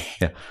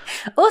 Yeah.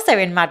 Also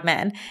in Mad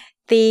Men,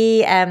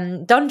 the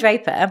Don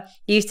Draper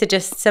used to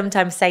just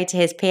sometimes say to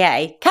his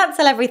PA,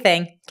 cancel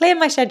everything, clear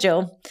my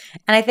schedule.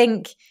 And I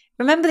think,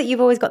 remember that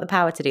you've always got the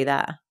power to do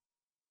that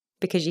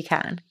because you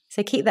can.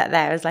 So keep that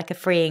there as like a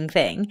freeing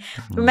thing.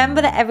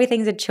 Remember that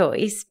everything's a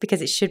choice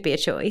because it should be a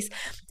choice.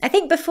 I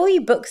think before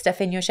you book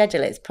stuff in your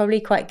schedule, it's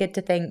probably quite good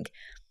to think,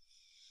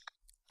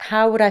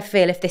 how would I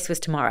feel if this was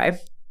tomorrow?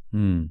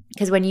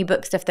 Because when you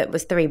book stuff that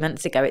was 3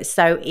 months ago, it's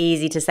so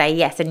easy to say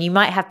yes. And you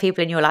might have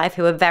people in your life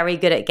who are very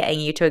good at getting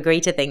you to agree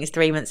to things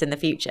 3 months in the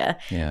future.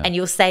 Yeah. And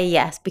you'll say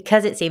yes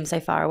because it seems so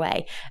far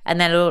away. And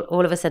then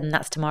all of a sudden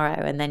that's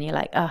tomorrow. And then you're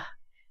like, oh,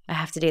 I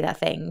have to do that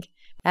thing.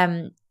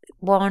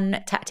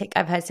 One tactic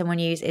I've heard someone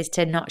use is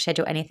to not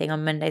schedule anything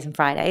on Mondays and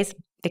Fridays,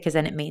 because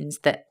then it means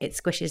that it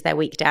squishes their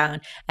week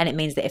down. And it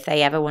means that if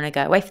they ever want to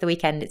go away for the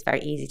weekend, it's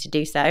very easy to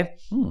do so.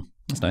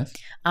 That's nice.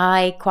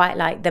 I quite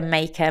like the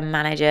maker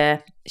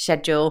manager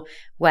schedule,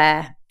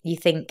 where you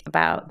think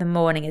about the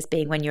morning as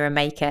being when you're a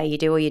maker. You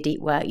do all your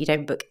deep work. You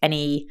don't book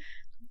any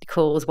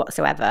calls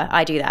whatsoever.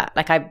 I do that.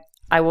 Like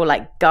I will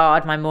like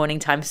guard my morning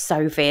time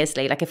so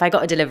fiercely. Like if I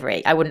got a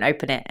delivery, I wouldn't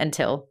open it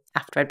until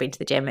after I'd been to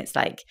the gym. It's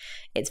like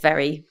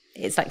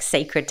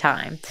sacred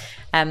time.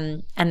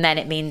 And then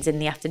it means in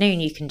the afternoon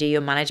you can do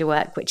your manager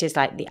work, which is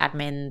like the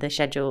admin, the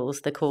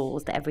schedules, the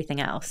calls, the everything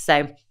else.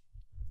 So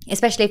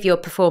especially if you're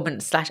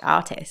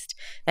performance/artist,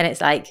 then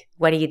it's like,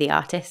 when are you the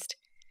artist?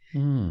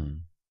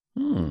 You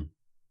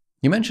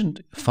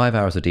mentioned 5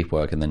 hours of deep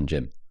work and then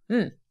gym.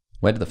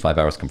 Where did the 5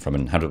 hours come from,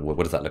 and what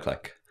does that look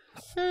like?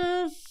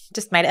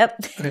 Just made it up.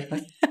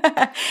 Okay.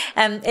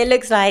 It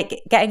looks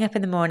like getting up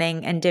in the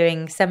morning and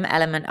doing some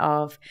element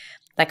of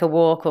like a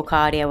walk or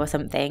cardio or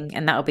something,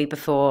 and that'll be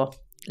before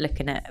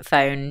looking at a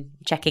phone,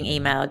 checking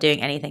email,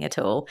 doing anything at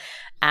all.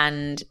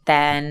 And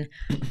then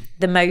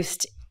the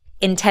most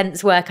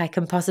intense work I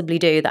can possibly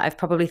do that I've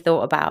probably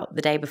thought about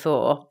the day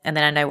before, and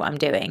then I know what I'm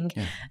doing.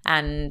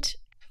 And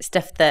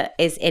stuff that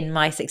is in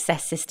my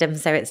success system.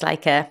 So it's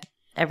like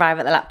arrive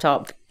at the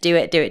laptop, do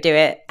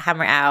it,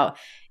 hammer it out.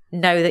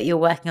 Know that you're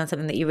working on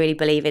something that you really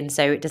believe in,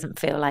 so it doesn't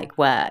feel like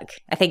work.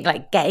 I think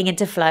like getting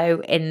into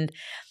flow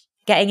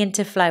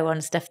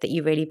on stuff that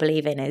you really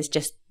believe in is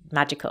just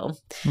magical.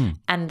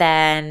 And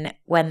then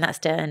when that's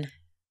done,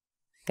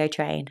 go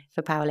train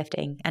for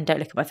powerlifting and don't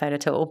look at my phone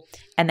at all.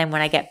 And then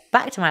when I get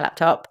back to my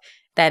laptop,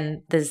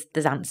 then there's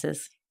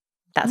answers.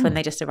 That's when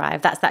they just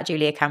arrive. That's that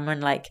Julia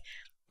Cameron, like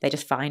they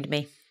just find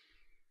me.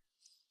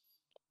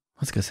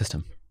 That's a good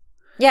system.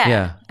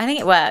 Yeah, I think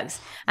it works.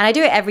 And I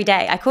do it every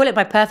day. I call it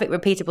my perfect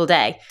repeatable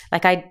day.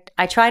 Like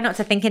I try not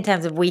to think in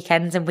terms of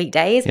weekends and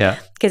weekdays,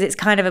 because it's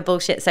kind of a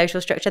bullshit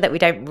social structure that we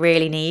don't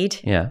really need.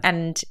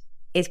 And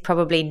is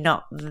probably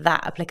not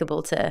that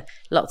applicable to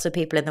lots of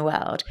people in the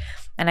world.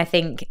 And I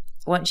think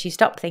once you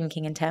stop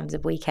thinking in terms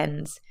of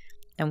weekends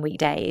and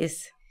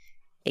weekdays,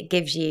 it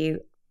gives you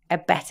a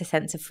better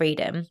sense of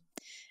freedom.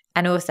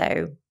 And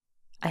also,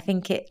 I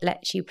think it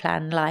lets you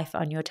plan life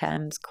on your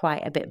terms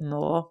quite a bit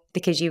more,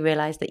 because you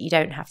realize that you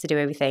don't have to do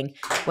everything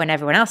when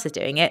everyone else is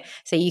doing it.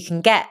 So you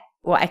can get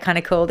what I kind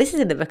of call, this is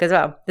in the book as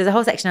well, there's a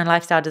whole section on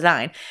lifestyle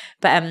design,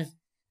 but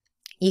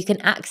you can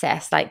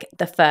access like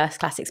the first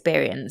class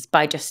experience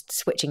by just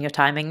switching your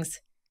timings.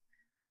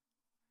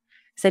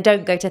 So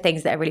don't go to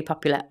things that are really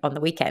popular on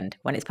the weekend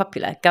when it's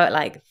popular. Go at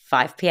like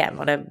 5 p.m.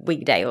 on a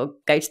weekday, or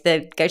go to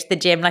the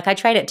gym. Like I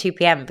train at 2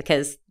 p.m.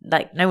 because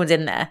like no one's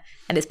in there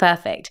and it's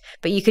perfect.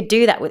 But you could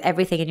do that with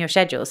everything in your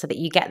schedule so that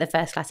you get the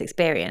first class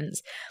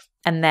experience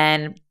and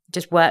then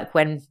just work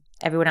when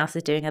everyone else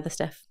is doing other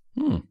stuff.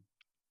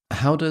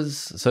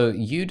 So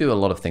you do a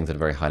lot of things at a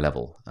very high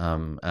level.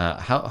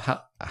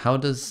 How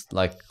does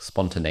like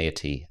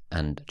spontaneity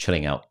and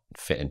chilling out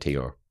fit into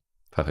your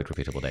perfect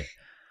repeatable day?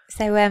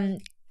 So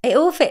it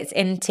all fits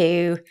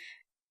into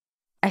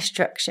a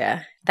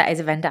structure that is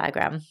a Venn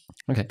diagram.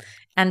 Okay.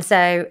 And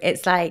so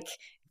it's like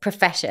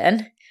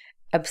profession,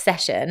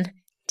 obsession,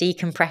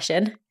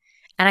 decompression.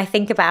 And I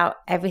think about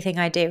everything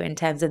I do in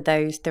terms of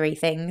those three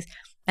things.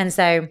 And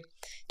so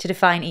to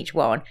define each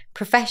one,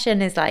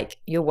 profession is like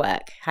your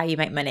work, how you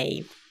make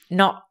money.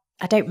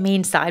 I don't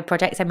mean side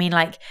projects. I mean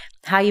like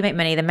how you make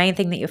money, the main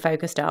thing that you're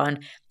focused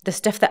on, the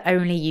stuff that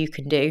only you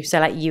can do. So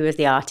like you as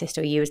the artist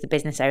or you as the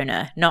business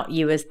owner, not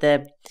you as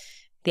the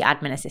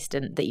admin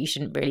assistant that you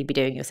shouldn't really be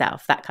doing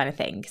yourself, that kind of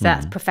thing. So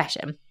that's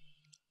profession.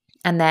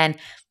 And then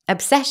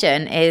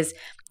obsession is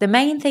the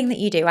main thing that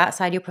you do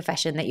outside your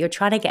profession that you're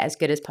trying to get as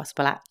good as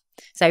possible at.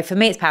 So for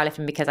me, it's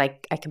powerlifting because I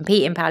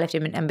compete in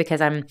powerlifting and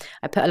because I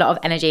put a lot of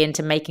energy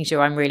into making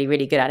sure I'm really,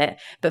 really good at it.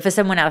 But for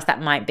someone else,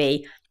 that might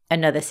be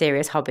another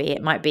serious hobby.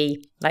 It might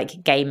be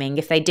like gaming.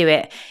 If they do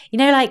it,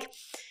 like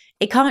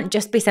it can't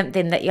just be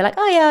something that you're like,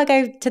 oh yeah, I'll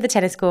go to the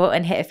tennis court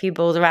and hit a few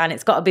balls around.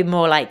 It's got to be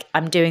more like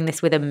I'm doing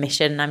this with a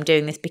mission. I'm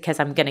doing this because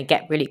I'm going to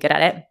get really good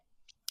at it.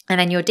 And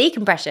then your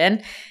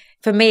decompression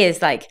for me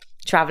is like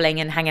traveling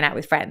and hanging out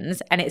with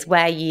friends. And it's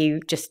where you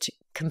just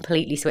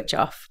completely switch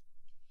off.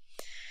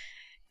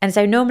 And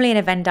so normally in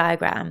a Venn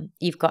diagram,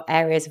 you've got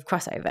areas of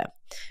crossover.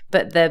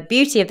 But the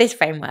beauty of this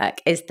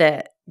framework is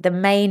that the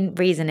main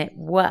reason it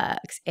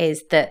works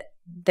is that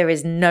there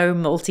is no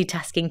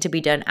multitasking to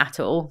be done at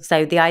all.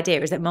 So the idea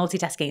is that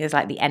multitasking is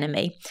like the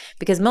enemy,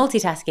 because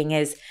multitasking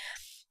is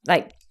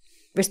like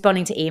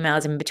responding to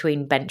emails in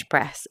between bench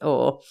press,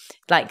 or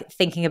like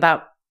thinking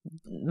about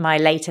my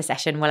later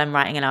session while I'm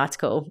writing an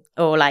article,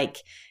 or like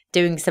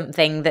doing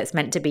something that's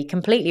meant to be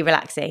completely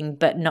relaxing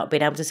but not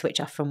being able to switch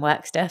off from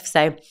work stuff.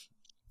 So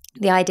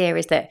the idea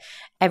is that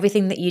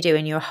everything that you do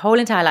in your whole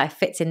entire life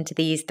fits into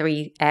these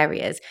three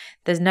areas.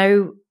 There's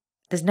no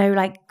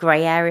like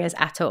gray areas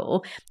at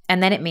all.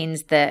 And then it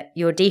means that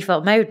your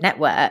default mode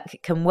network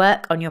can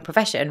work on your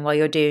profession while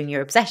you're doing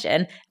your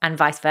obsession, and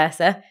vice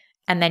versa.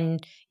 And then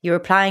you're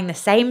applying the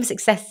same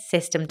success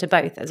system to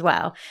both as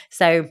well.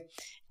 So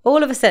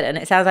all of a sudden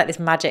it sounds like this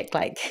magic,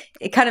 like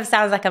it kind of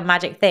sounds like a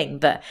magic thing,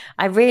 but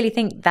I really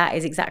think that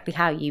is exactly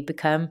how you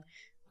become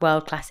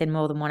world class in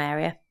more than one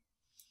area.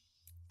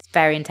 It's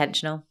very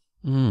intentional.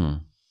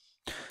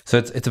 So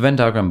it's a Venn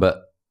diagram,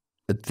 but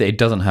it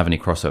doesn't have any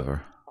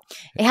crossover.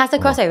 It has the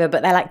crossover,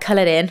 but they're like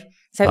coloured in.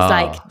 So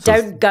it's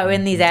don't go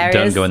in these areas.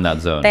 Don't go in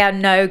that zone. They are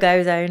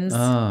no-go zones.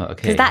 Oh,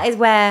 okay. Because that is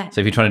where... So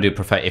if you're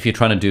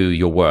trying to do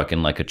your work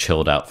in like a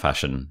chilled out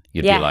fashion,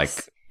 you'd be like,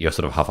 you're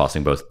sort of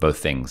half-assing both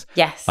things.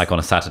 Yes. Like on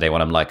a Saturday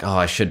when I'm like,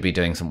 I should be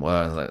doing some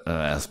work.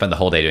 I spend the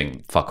whole day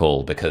doing fuck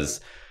all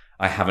because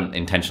I haven't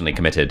intentionally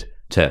committed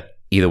to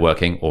either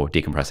working or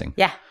decompressing.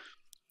 Yeah.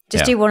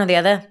 Just do one or the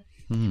other.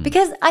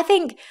 Because I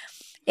think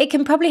it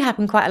can probably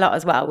happen quite a lot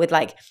as well with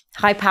like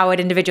high-powered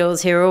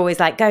individuals who are always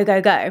like, go,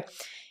 go, go.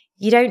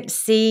 You don't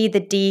see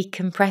the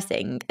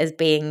decompressing as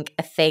being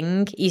a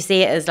thing. You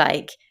see it as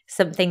like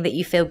something that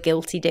you feel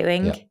guilty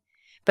doing. Yeah.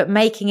 But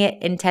making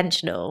it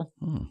intentional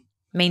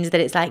means that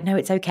it's like, no,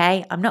 it's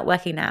okay. I'm not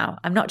working now.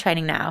 I'm not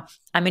training now.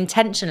 I'm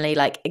intentionally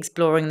like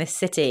exploring this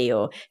city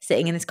or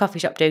sitting in this coffee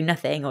shop doing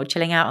nothing or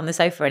chilling out on the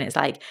sofa. And it's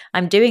like,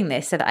 I'm doing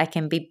this so that I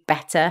can be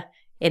better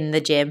in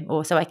the gym,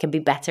 or so I can be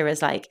better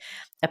as like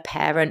a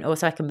parent, or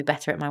so I can be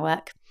better at my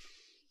work.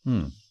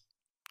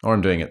 Or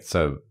I'm doing it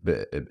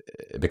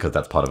because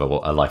that's part of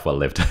a life well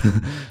lived.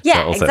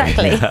 Yeah, also,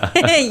 exactly.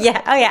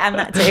 Yeah. Oh yeah, and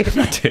that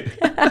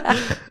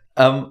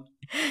too.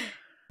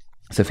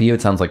 So for you,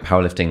 it sounds like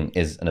powerlifting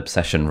is an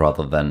obsession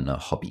rather than a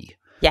hobby.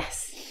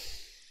 Yes.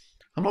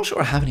 I'm not sure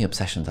I have any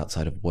obsessions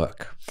outside of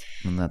work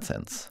in that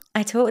sense.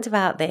 I talked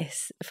about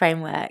this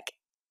framework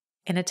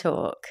in a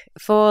talk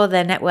for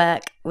the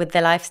network with the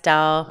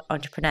lifestyle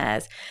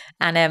entrepreneurs,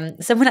 and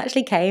someone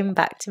actually came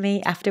back to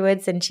me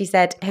afterwards and she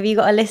said, have you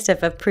got a list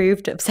of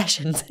approved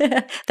obsessions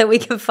that we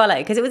can follow?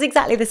 Because it was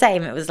exactly the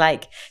same. It was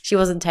like she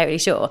wasn't totally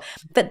sure,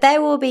 but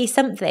there will be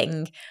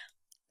something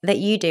that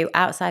you do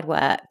outside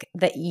work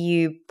that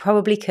you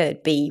probably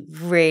could be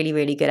really,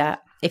 really good at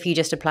if you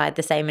just applied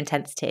the same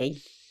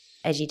intensity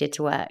as you did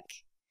to work.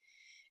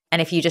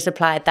 And if you just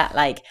applied that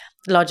like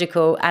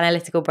logical,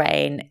 analytical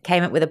brain,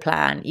 came up with a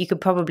plan, you could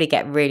probably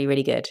get really,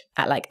 really good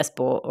at like a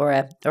sport or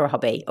a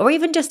hobby, or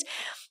even just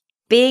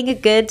being a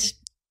good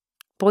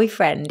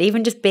boyfriend,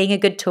 even just being a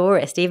good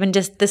tourist, even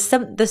just there's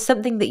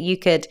something that you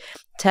could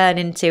turn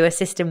into a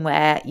system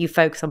where you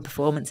focus on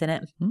performance in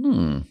it.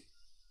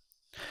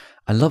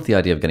 I love the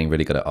idea of getting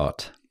really good at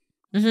art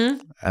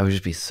I would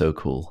just be so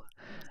cool.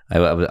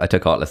 I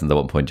took art lessons at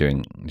one point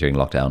during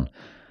lockdown,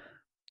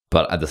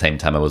 but at the same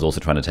time, I was also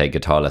trying to take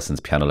guitar lessons,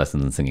 piano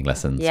lessons, and singing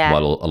lessons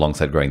while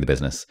alongside growing the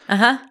business.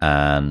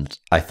 And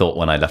I thought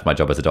when I left my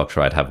job as a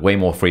doctor, I'd have way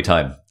more free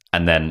time.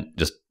 And then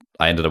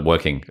I ended up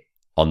working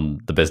on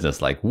the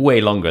business like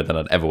way longer than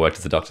I'd ever worked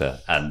as a doctor,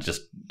 and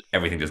just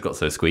everything just got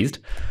so squeezed.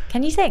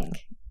 Can you sing?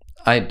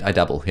 I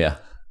dabble, yeah.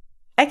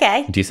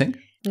 Okay. Do you sing?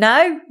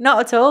 No, not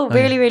at all.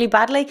 Really, really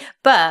badly.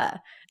 But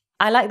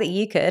I like that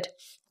you could.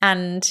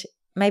 And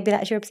maybe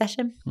that's your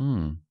obsession.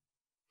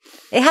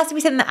 It has to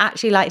be something that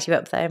actually lights you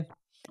up, though. It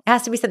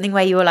has to be something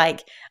where you're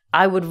like,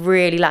 I would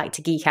really like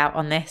to geek out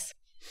on this.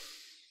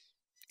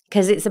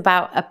 Because it's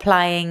about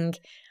applying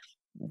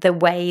the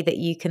way that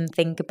you can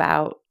think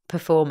about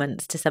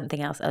performance to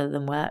something else other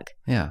than work.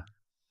 Yeah.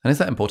 And is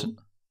that important?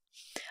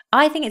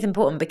 I think it's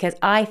important because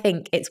I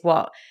think it's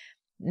what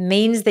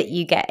means that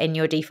you get in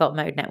your default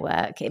mode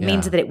network. It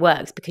means that it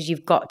works because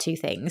you've got two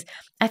things.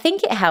 I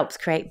think it helps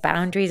create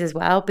boundaries as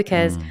well,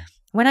 because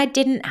when I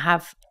didn't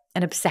have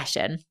an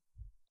obsession,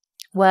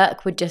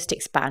 work would just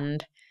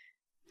expand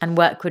and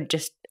work would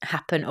just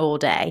happen all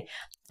day.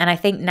 And I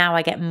think now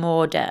I get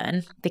more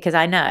done because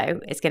I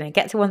know it's going to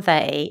get to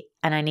 1:30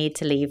 and I need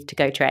to leave to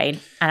go train,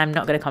 and I'm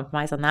not going to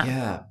compromise on that.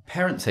 Yeah,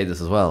 parents say this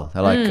as well.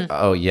 They're like,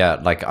 oh yeah,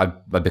 like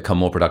I've become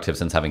more productive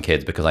since having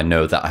kids because I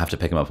know that I have to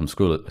pick them up from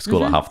school at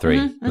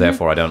 3:30.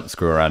 Therefore, I don't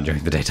screw around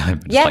during the daytime.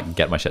 Just like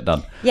get my shit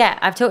done. Yeah,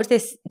 I've talked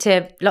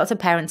to lots of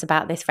parents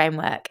about this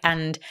framework,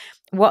 and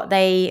what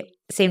they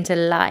seem to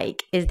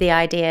like is the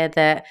idea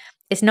that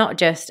it's not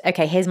just,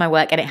 okay, here's my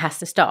work and it has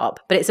to stop,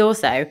 but it's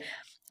also,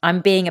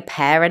 I'm being a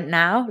parent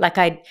now. Like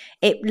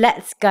it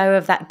lets go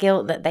of that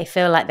guilt that they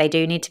feel like they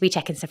do need to be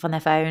checking stuff on their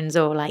phones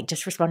or like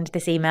just respond to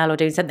this email or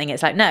doing something.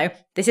 It's like, no,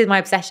 this is my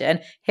obsession.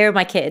 Here are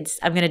my kids.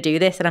 I'm going to do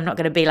this, and I'm not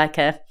going to be like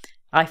a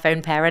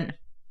iPhone parent.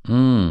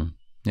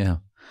 Yeah.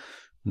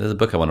 There's a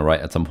book I want to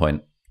write at some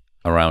point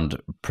around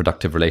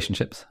productive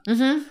relationships.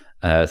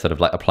 Sort of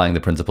like applying the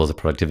principles of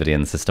productivity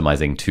and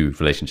systemizing to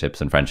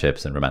relationships and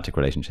friendships and romantic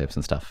relationships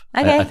and stuff.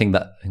 Okay. I think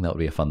that would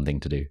be a fun thing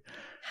to do.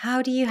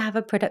 How do you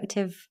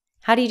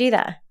do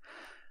that?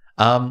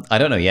 I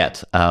don't know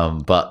yet,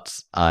 but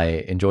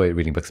I enjoy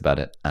reading books about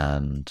it.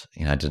 And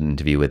I did an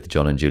interview with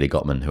John and Julie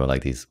Gottman, who are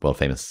like these world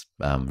famous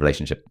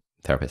relationship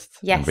therapists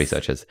and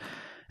researchers.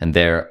 And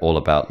they're all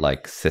about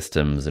like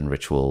systems and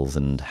rituals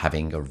and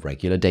having a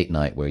regular date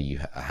night where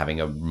you are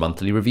having a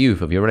monthly review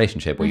of your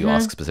relationship where you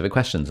ask specific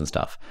questions and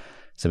stuff.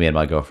 So me and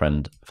my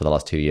girlfriend for the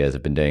last 2 years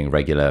have been doing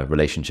regular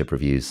relationship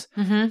reviews.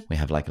 We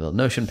have like a little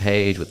Notion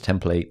page with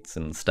templates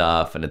and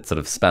stuff, and it sort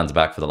of spans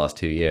back for the last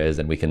 2 years,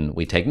 and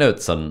we take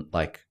notes on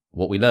like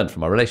what we learned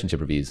from our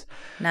relationship reviews.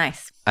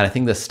 Nice. And I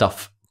think there's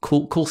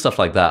cool stuff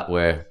like that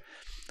where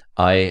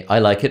I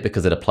like it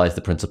because it applies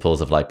the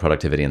principles of like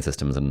productivity and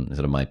systems and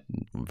sort of my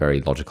very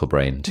logical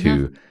brain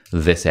to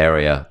this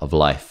area of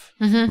life,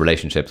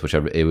 relationships, which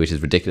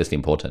is ridiculously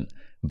important,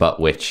 but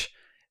which,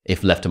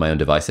 if left to my own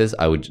devices,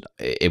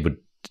 it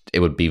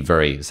would be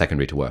very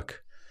secondary to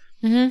work.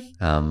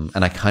 And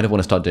I kind of want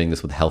to start doing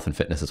this with health and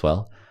fitness as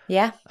well.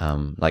 Yeah.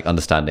 Like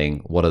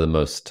understanding what are the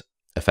most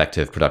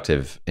effective,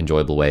 productive,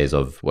 enjoyable ways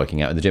of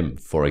working out in the gym,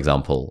 for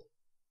example.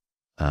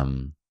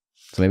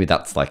 So maybe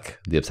that's like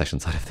the obsession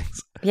side of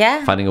things.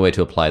 Yeah. Finding a way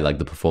to apply like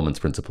the performance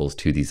principles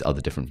to these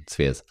other different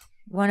spheres.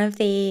 One of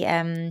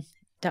the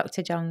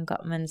Dr. John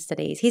Gottman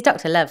studies, he's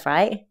Dr. Love,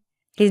 right?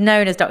 He's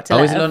known as Dr.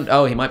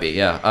 Love. He might be,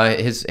 yeah.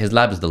 His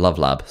lab is the Love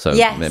Lab, so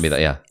maybe that,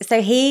 yeah.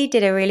 So he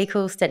did a really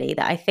cool study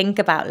that I think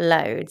about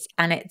loads,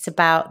 and it's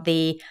about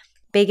the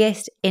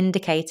biggest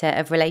indicator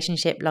of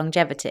relationship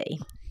longevity.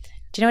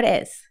 Do you know what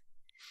it is?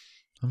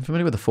 I'm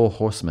familiar with the 4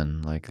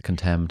 horsemen, like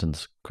contempt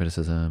and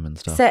criticism and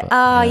stuff. So,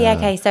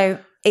 okay. So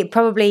it's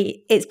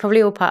probably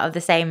all part of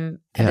the same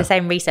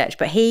research.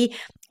 But he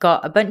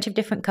got a bunch of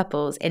different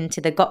couples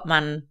into the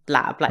Gottman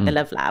lab, like the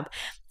Love Lab,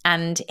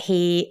 and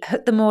he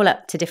hooked them all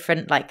up to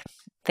different like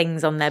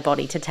things on their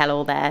body to tell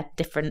all their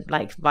different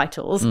like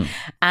vitals,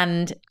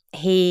 and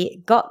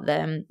he got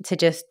them to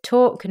just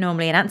talk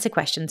normally and answer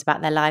questions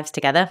about their lives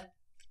together,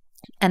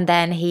 and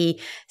then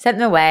he sent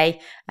them away,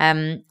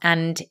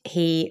 and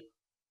he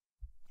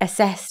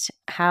assessed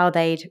how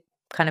they'd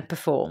kind of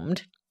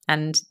performed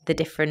and the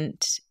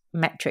different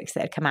metrics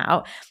that had come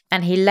out,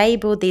 and he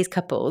labeled these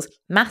couples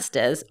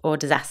masters or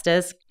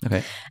disasters.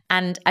 Okay.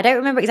 And I don't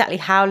remember exactly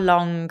how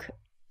long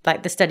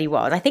like the study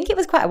was. I think it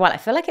was quite a while. I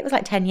feel like it was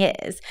like 10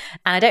 years,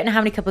 and I don't know how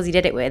many couples he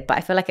did it with, but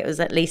I feel like it was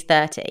at least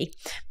 30.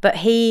 But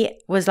he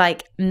was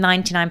like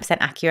 99%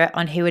 accurate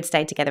on who had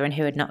stayed together and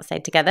who had not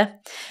stayed together.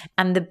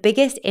 And the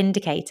biggest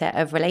indicator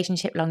of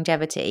relationship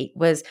longevity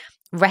was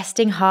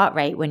resting heart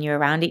rate when you're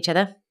around each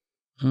other.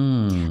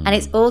 And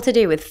it's all to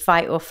do with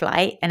fight or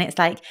flight. And it's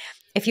like,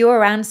 if you're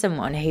around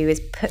someone who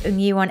is putting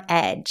you on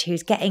edge,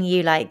 who's getting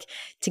you like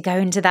to go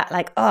into that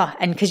like,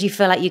 and because you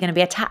feel like you're going to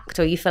be attacked,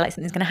 or you feel like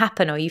something's going to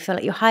happen, or you feel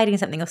like you're hiding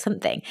something or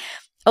something,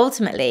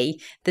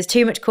 ultimately there's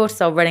too much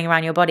cortisol running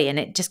around your body and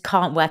it just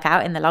can't work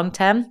out in the long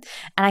term.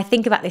 And I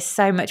think about this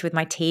so much with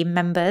my team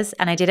members,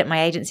 and I did at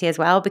my agency as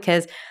well,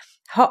 because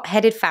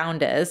hot-headed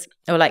founders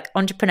or like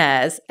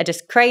entrepreneurs are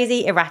just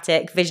crazy,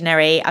 erratic,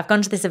 visionary. I've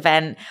gone to this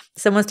event.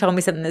 Someone's told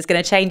me something that's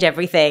going to change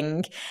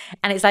everything.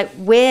 And it's like,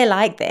 we're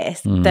like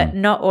this, that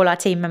not all our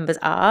team members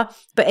are.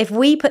 But if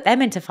we put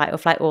them into fight or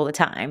flight all the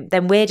time,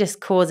 then we're just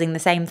causing the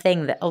same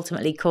thing that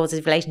ultimately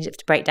causes relationships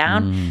to break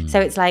down. So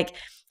it's like,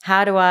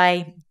 how do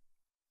I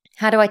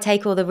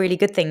take all the really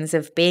good things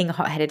of being a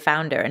hot-headed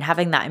founder and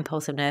having that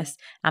impulsiveness,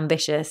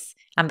 ambition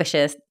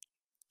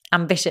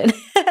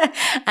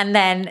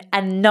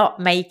and not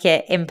make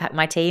it impact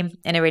my team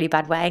in a really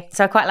bad way.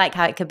 So I quite like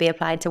how it could be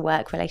applied to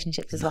work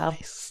relationships as well.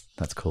 Nice.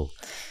 That's cool.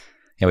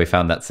 Yeah, we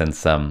found that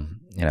since one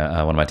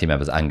of my team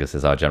members, Angus,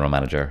 is our general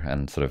manager,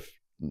 and sort of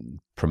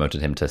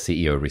promoted him to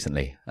CEO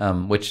recently,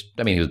 which,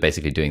 I mean, he was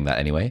basically doing that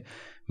anyway.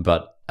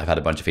 But I've had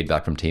a bunch of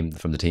feedback from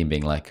the team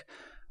being like,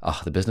 oh,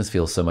 the business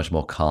feels so much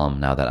more calm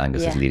now that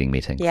Angus is leading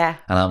meetings. Yeah.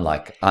 And I'm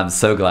like, I'm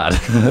so glad.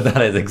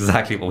 That is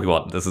exactly what we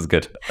want. This is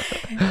good.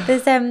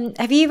 There's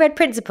have you read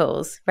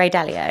Principles, Ray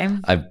Dalio?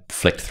 I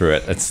flicked through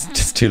it. It's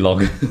just too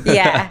long.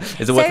 Yeah.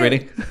 Is it worth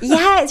reading?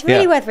 Yeah, it's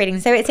really worth reading.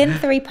 So it's in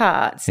 3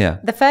 parts. Yeah.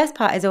 The first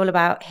part is all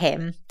about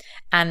him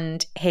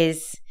and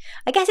his,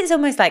 I guess it's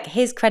almost like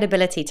his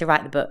credibility to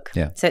write the book.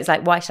 Yeah. So it's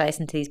like, why should I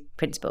listen to these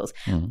principles?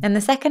 And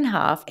the second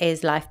half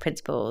is life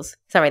principles.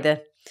 Sorry,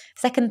 the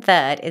second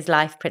third is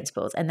life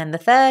principles. And then the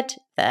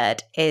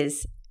third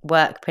is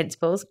work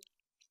principles.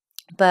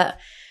 But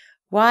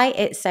why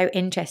it's so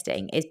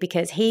interesting is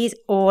because he's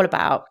all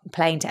about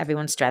playing to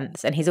everyone's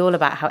strengths, and he's all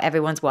about how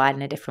everyone's wired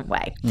in a different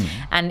way.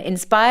 And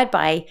inspired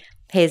by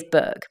his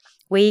book,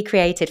 we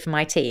created for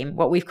my team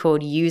what we've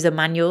called user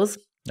manuals.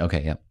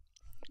 Okay, yeah.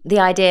 The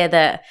idea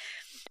that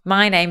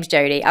my name's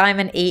Jodie, I'm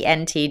an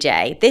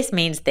ENTJ. This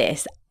means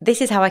this. This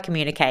is how I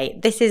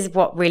communicate. This is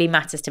what really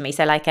matters to me.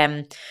 So like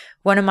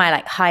one of my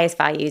like highest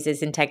values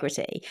is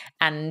integrity.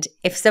 And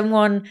if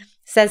someone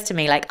says to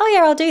me like, oh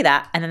yeah, I'll do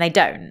that, and then they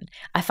don't,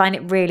 I find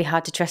it really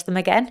hard to trust them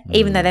again,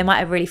 even though they might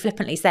have really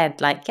flippantly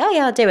said like,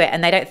 yeah, I'll do it.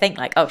 And they don't think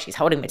like, oh, she's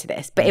holding me to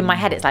this. But in my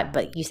head, it's like,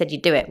 but you said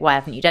you'd do it. Why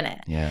haven't you done it?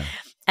 Yeah.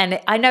 And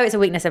I know it's a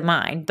weakness of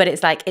mine, but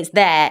it's like, it's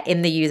there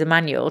in the user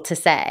manual to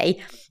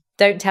say,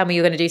 don't tell me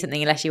you're going to do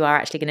something unless you are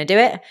actually going to do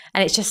it.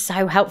 And it's just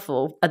so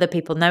helpful, other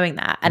people knowing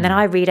that. And then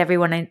I read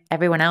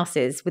everyone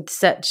else's with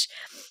such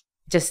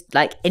just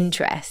like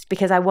interest,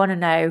 because I want to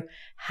know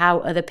how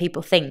other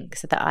people think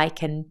so that I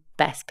can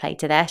best play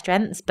to their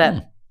strengths.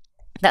 But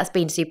that's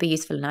been super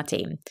useful in our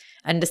team,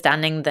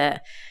 understanding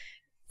that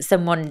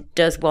someone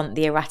does want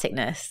the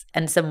erraticness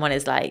and someone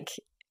is like,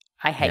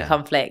 I hate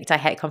conflict, I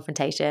hate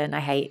confrontation, I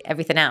hate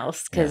everything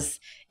else, because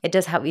it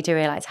does help you to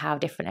realize how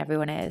different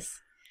everyone is.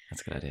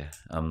 That's a good idea.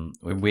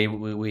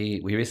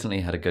 We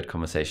recently had a good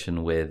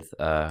conversation with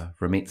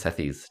Ramit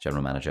Sethi's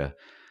general manager,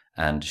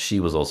 and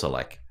she was also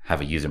like, have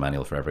a user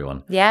manual for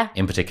everyone. Yeah.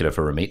 In particular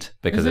for Ramit,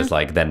 because it's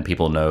like, then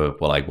people know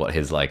what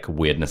his like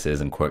weirdnesses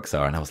and quirks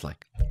are. And I was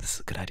like, this is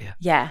a good idea.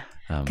 Yeah.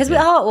 Because we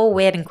are all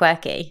weird and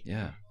quirky.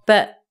 Yeah.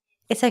 But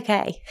it's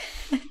okay.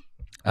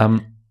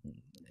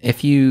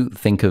 If you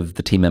think of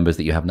the team members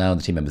that you have now,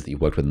 the team members that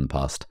you've worked with in the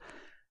past,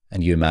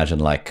 and you imagine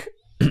like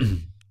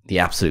the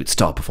absolute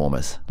star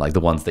performers, like the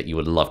ones that you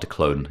would love to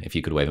clone if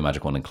you could wave a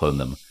magic wand and clone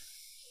them,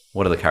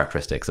 what are the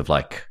characteristics of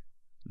like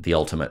the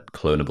ultimate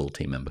clonable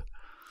team member?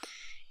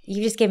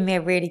 You just given me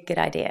a really good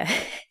idea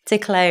to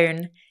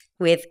clone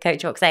with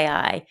Coachbox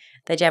AI,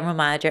 the general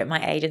manager at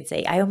my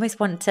agency. I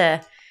almost want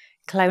to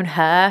clone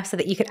her so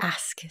that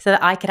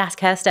I could ask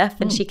her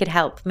stuff and she could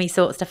help me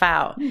sort stuff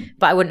out,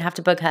 but I wouldn't have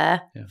to bug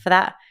her for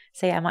that.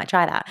 So yeah, I might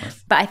try that.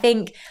 Nice. But I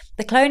think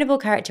the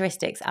clonable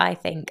characteristics, I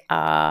think,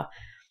 are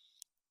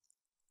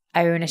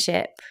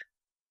ownership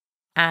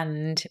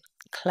and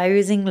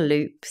closing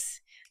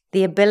loops,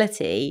 the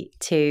ability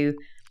to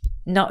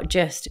not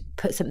just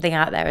put something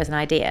out there as an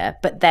idea,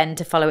 but then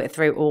to follow it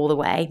through all the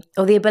way,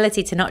 or the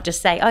ability to not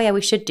just say, oh yeah,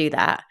 we should do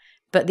that,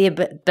 but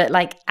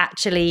like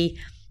actually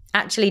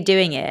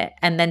doing it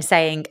and then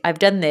saying, I've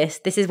done this,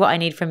 this is what I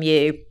need from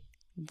you,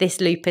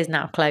 this loop is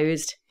now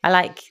closed. I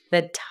like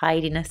the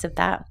tidiness of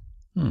that.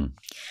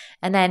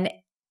 And then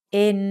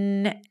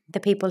in the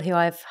people who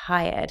I've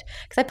hired,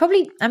 because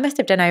I must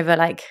have done over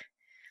like,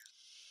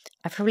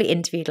 I've probably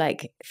interviewed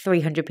like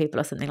 300 people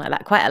or something like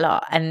that, quite a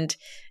lot. And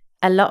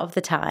a lot of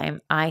the time,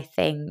 I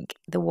think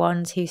the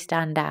ones who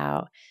stand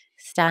out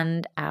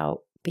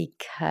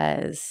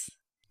because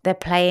they're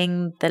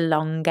playing the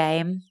long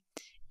game.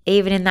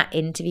 Even in that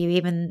interview,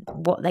 even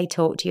what they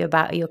talk to you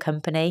about your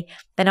company,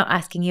 they're not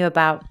asking you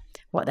about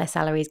what their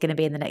salary is going to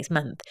be in the next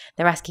month.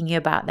 They're asking you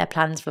about their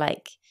plans for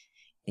like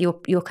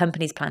your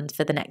company's plans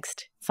for the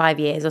next 5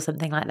 years or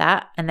something like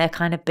that. And they're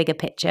kind of bigger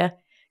picture,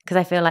 because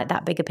I feel like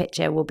that bigger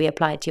picture will be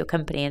applied to your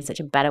company in such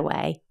a better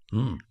way.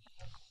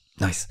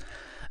 Nice.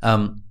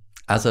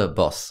 As a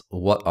boss,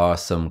 what are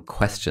some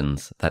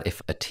questions that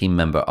if a team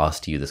member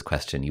asked you this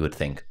question, you would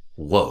think,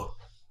 whoa,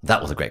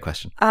 that was a great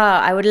question?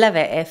 I would love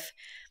it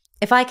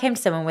if I came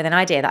to someone with an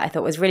idea that I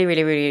thought was really,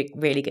 really, really,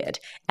 really good,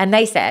 and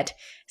they said,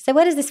 so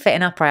where does this fit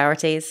in our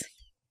priorities?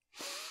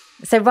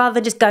 So rather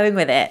than just going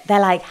with it, they're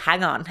like,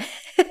 hang on,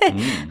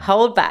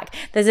 Hold back.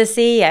 There's a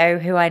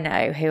CEO who I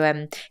know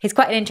who he's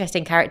quite an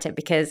interesting character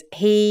because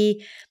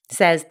he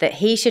says that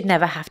he should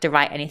never have to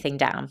write anything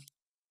down.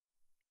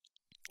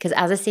 Because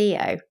as a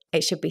CEO,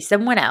 it should be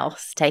someone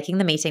else taking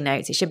the meeting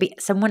notes. It should be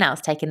someone else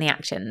taking the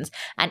actions.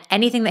 And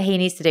anything that he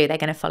needs to do, they're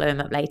going to follow him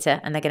up later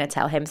and they're going to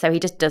tell him. So he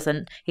just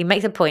doesn't, he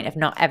makes a point of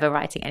not ever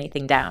writing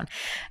anything down.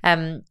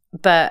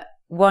 But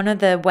one of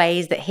the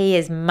ways that he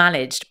is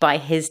managed by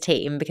his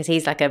team, because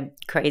he's like a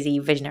crazy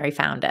visionary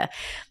founder,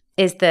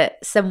 is that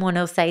someone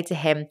will say to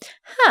him,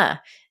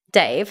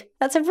 Dave,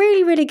 that's a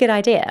really, really good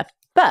idea.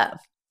 But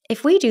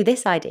if we do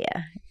this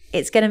idea,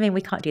 it's going to mean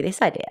we can't do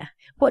this idea.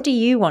 What do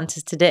you want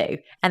us to do?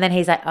 And then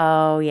he's like,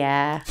 oh,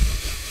 yeah.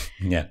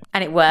 Yeah.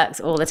 And it works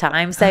all the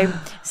time. So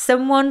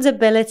someone's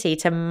ability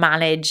to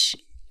manage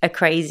a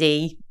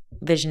crazy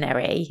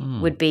visionary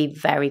would be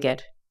very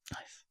good.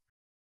 Nice.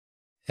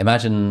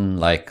 Imagine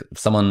like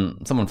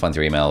someone finds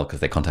your email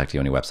because they contact you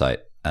on your website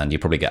and you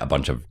probably get a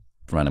bunch of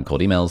random cold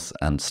emails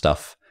and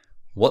stuff.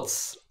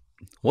 What's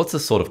the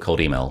sort of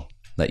cold email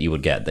that you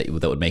would get that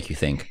would make you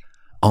think,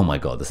 oh my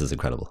God, this is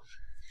incredible?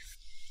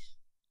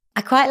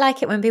 I quite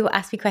like it when people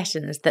ask me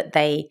questions that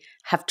they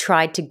have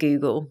tried to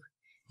Google.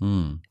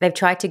 They've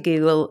tried to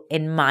Google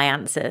in my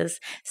answers.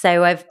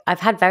 So I've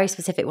had very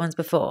specific ones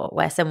before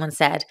where someone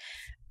said,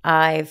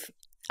 I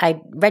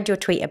read your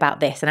tweet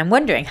about this and I'm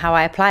wondering how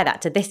I apply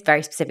that to this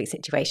very specific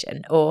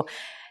situation. Or,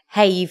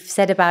 hey, you've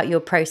said about your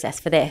process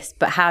for this,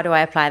 but how do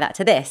I apply that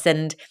to this?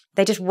 And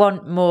they just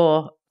want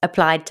more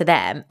applied to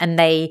them. And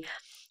they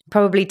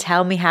probably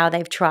tell me how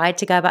they've tried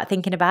to go about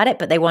thinking about it,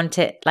 but they want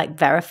it like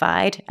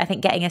verified. I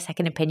think getting a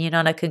second opinion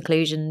on a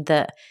conclusion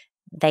that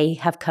they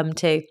have come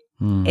to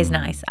is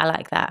nice. I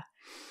like that.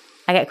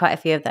 I get quite a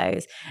few of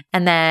those.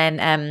 And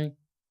then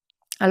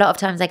a lot of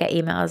times I get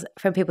emails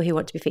from people who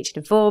want to be featured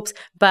in Forbes,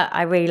 but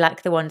I really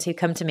like the ones who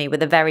come to me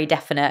with a very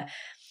definite,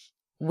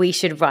 we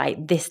should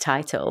write this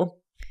title.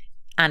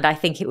 And I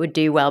think it would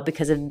do well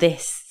because of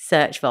this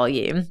search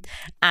volume.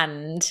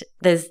 And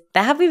there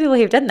have been people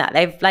who've done that.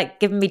 They've like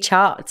given me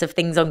charts of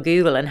things on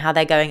Google and how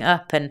they're going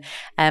up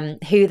and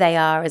who they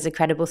are as a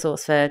credible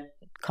source for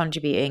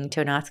contributing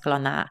to an article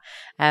on that.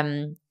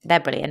 They're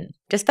brilliant.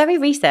 Just very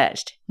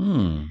researched.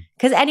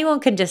 Because anyone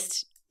can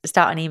just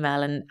start an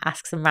email and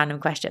ask some random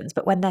questions.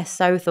 But when they're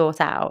so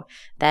thought out,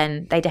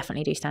 then they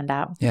definitely do stand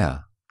out. Yeah.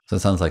 So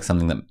it sounds like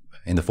something that,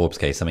 in the Forbes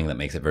case, something that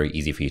makes it very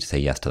easy for you to say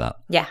yes to that.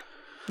 Yeah.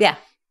 Yeah.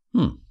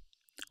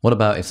 What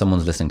about if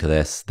someone's listening to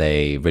this,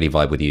 they really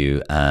vibe with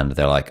you and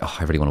they're like, oh,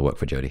 I really want to work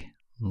for Jodie.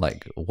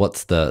 Like,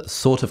 what's the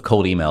sort of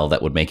cold email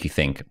that would make you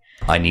think,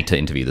 I need to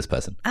interview this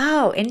person?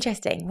 Oh,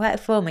 interesting. Work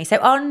for me. So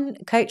on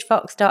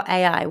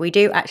coachfox.ai, we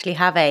do actually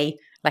have a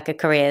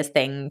careers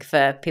thing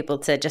for people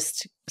to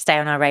just stay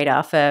on our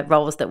radar for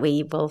roles that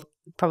we will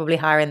probably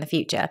hire in the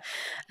future.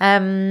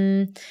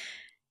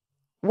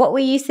 What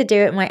we used to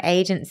do at my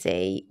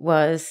agency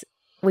was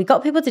we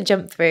got people to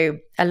jump through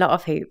a lot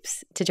of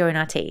hoops to join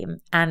our team.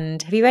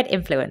 And have you read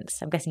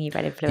Influence? I'm guessing you've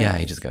read Influence. Yeah,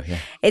 ages ago, yeah.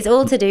 It's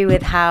all to do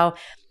with how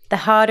the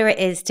harder it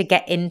is to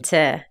get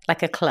into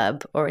like a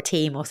club or a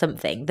team or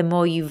something, the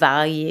more you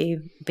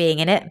value being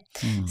in it.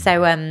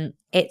 So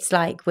it's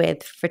like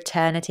with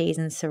fraternities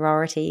and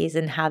sororities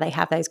and how they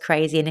have those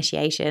crazy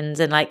initiations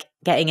and like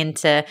getting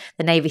into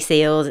the Navy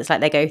SEALs. It's like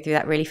they go through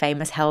that really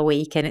famous Hell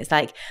Week. And it's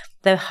like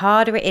the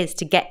harder it is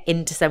to get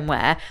into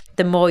somewhere,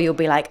 the more you'll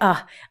be like,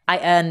 oh, I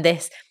earned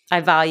this. I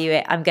value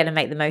it. I'm going to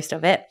make the most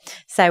of it.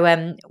 So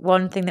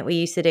one thing that we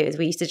used to do is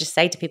we used to just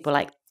say to people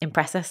like,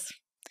 impress us.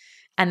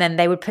 And then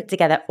they would put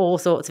together all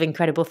sorts of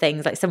incredible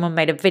things. Like someone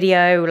made a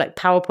video, like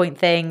PowerPoint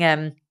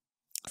thing.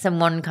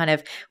 Someone kind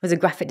of was a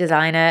graphic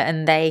designer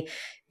and they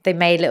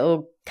made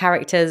little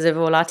characters of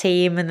all our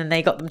team and then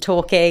they got them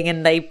talking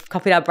and they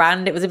copied our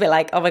brand. It was a bit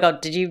like, oh my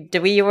God, do you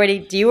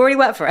already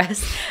work for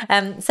us?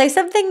 So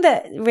something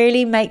that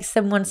really makes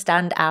someone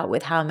stand out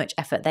with how much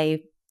effort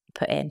they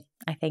put in,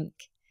 I think.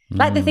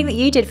 Like the thing that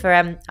you did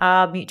for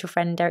our mutual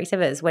friend Derek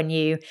Sivers when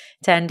you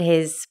turned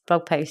his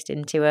blog post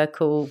into a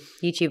cool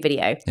YouTube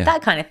video,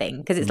 that kind of thing.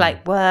 Because it's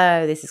like,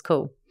 whoa, this is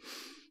cool.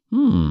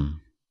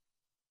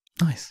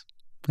 Nice.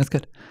 That's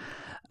good.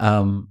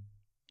 I'm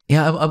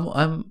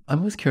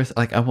always curious.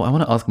 Like, I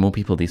want to ask more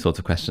people these sorts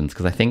of questions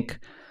because I think,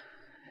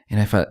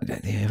 if I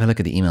look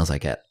at the emails I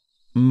get,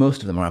 most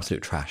of them are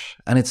absolute trash,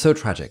 and it's so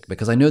tragic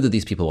because I know that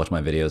these people watch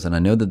my videos and I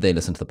know that they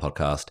listen to the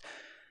podcast.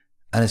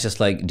 And it's just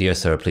like, dear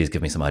sir, please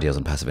give me some ideas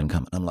on passive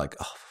income. And I'm like,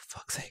 oh, for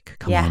fuck's sake,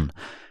 come on.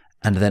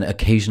 And then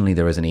occasionally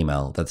there is an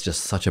email that's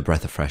just such a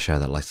breath of fresh air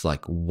that it's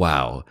like,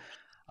 wow,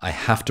 I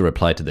have to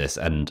reply to this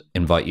and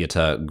invite you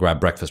to grab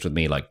breakfast with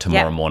me like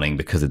tomorrow morning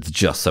because it's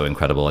just so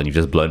incredible. And you've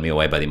just blown me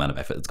away by the amount of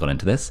effort that's gone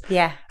into this.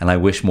 Yeah. And I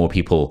wish more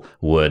people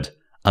would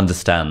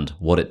understand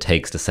what it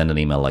takes to send an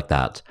email like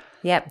that.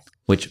 Yep.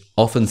 Which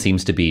often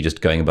seems to be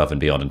just going above and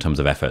beyond in terms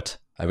of effort.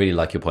 I really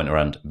like your point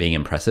around being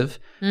impressive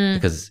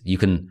because you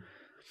can...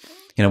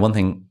 one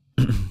thing,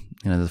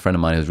 there's a friend of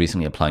mine who was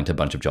recently applying to a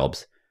bunch of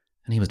jobs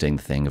and he was doing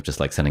the thing of just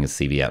like sending his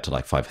CV out to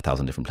like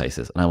 5,000 different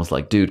places. And I was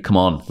like, dude, come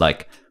on,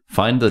 like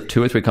Find the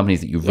 2 or 3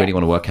 companies that you really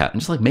want to work at and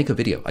just like make a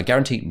video. I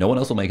guarantee no one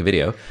else will make a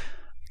video.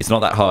 It's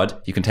not that hard.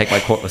 You can take my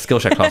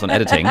Skillshare class on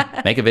editing,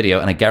 make a video,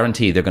 and I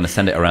guarantee they're going to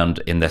send it around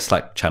in their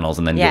Slack channels,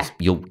 and then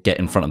you'll get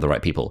in front of the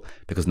right people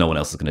because no one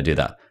else is going to do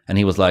that. And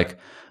he was like,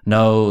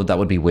 no, that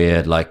would be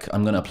weird. Like,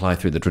 I'm going to apply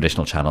through the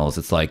traditional channels.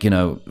 It's like,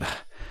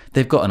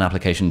 they've got an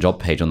application job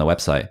page on their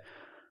website.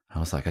 I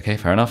was like, okay,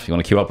 fair enough. You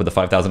want to queue up with the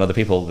 5,000 other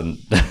people, then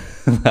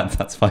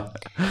that's fine.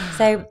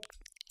 So,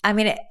 I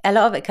mean, a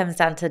lot of it comes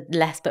down to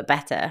less but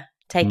better,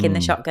 taking the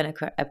shotgun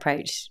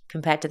approach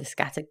compared to the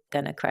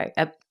scattergun approach.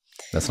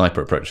 The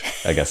sniper approach,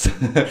 I guess.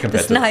 The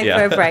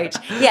sniper approach.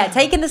 Yeah,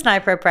 taking the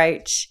sniper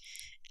approach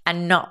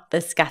and not the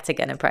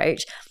scattergun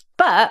approach.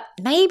 But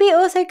maybe it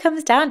also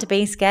comes down to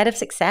being scared of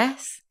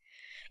success.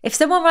 If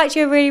someone writes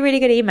you a really, really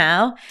good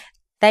email,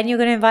 then you're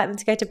going to invite them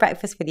to go to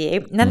breakfast with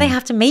you. And then they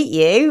have to meet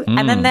you.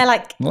 And then they're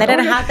like, they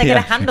don't know how they're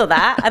going to handle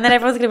that. And then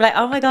everyone's going to be like,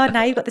 oh my God,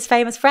 now you've got this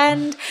famous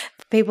friend.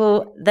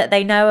 People that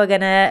they know are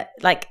going to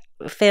like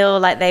feel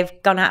like they've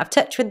gone out of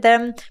touch with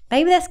them.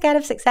 Maybe they're scared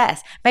of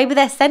success. Maybe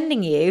they're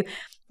sending you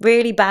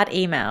really bad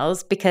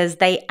emails because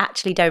they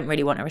actually don't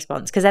really want a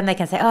response. Because then they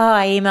can say, oh,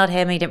 I emailed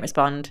him, he didn't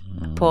respond.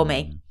 Poor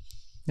me.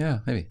 Yeah,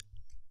 maybe.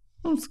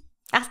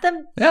 Ask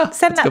them. Yeah,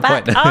 send that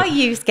back. Are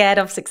you scared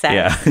of success?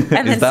 Yeah.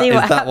 And then see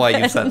what happens. Is that why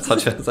you sent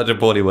such a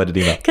poorly worded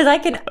email? Because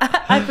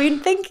I've been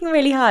thinking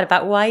really hard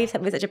about why you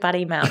sent me such a bad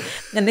email,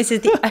 and this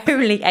is the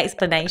only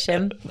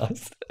explanation.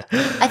 Nice.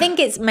 I think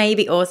it's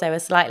maybe also a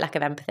slight lack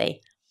of empathy,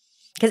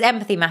 because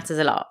empathy matters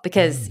a lot.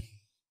 Because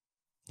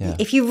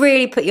if you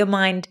really put your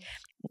mind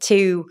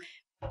to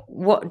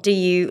what do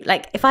you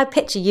like, if I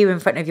picture you in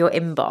front of your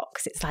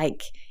inbox, it's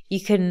like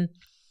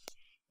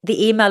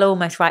the email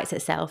almost writes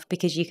itself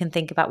because you can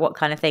think about what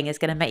kind of thing is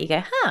going to make you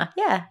go,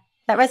 yeah,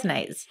 that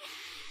resonates.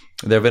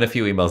 There have been a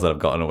few emails that I've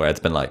gotten where it's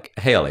been like,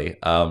 hey, Ellie,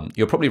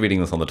 you're probably reading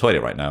this on the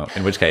toilet right now,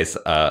 in which case,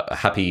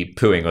 happy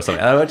pooing or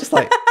something. And I'm just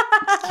like,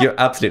 you're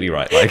absolutely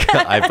right. Like,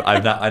 I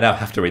now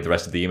have to read the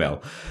rest of the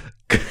email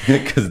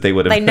because they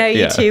would have. They know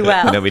you too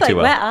well. They know me too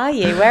well. Where are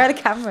you? Where are the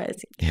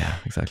cameras? Yeah,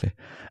 exactly.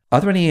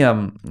 Are there any,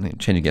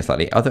 changing gears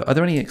slightly, are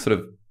there any sort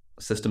of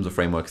systems or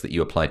frameworks that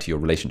you apply to your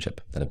relationship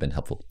that have been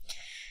helpful?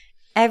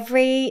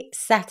 Every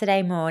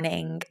Saturday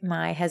morning,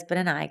 my husband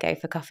and I go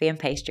for coffee and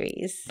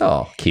pastries.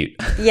 Oh, cute.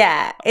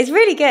 Yeah, it's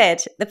really good.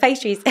 The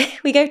pastries,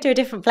 we go to a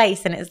different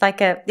place and it's like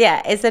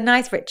it's a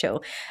nice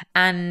ritual.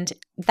 And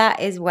that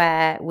is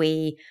where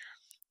we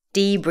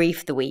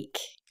debrief the week.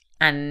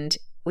 And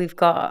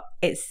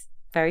it's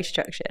very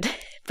structured,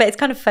 but it's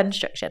kind of fun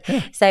structured.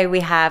 Yeah. So we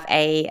have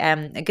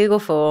a Google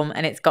form,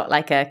 and it's got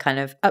like a kind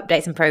of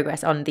updates and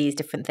progress on these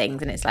different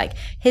things. And it's like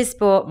his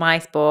sport, my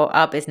sport,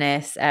 our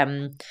business,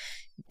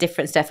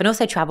 different stuff, and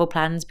also travel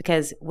plans,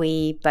 because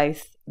we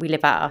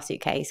live out our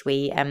suitcase.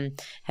 We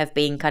have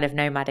been kind of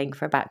nomading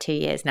for about 2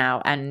 years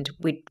now, and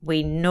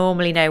we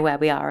normally know where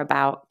we are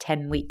about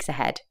 10 weeks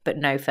ahead, but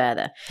no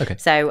further. Okay.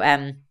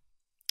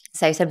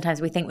 So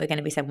sometimes we think we're going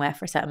to be somewhere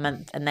for a certain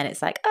month, and then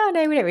it's like, oh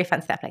no, we don't really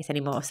fancy that place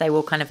anymore. So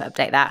we'll kind of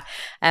update that.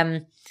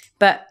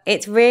 But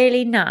it's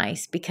really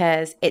nice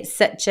because it's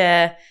such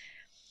a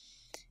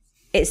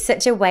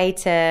way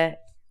to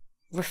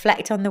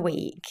reflect on the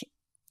week,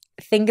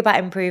 think about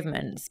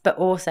improvements, but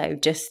also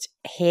just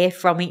hear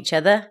from each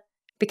other,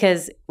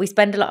 because we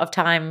spend a lot of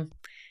time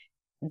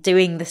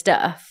doing the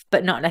stuff,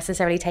 but not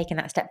necessarily taking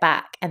that step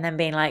back and then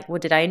being like, well,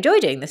 did I enjoy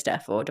doing the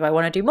stuff, or do I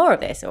want to do more of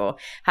this, or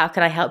how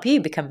can I help you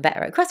become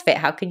better at CrossFit?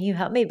 How can you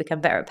help me become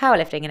better at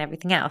powerlifting and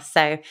everything else?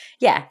 So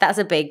yeah, that's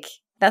a big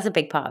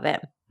part of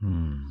it.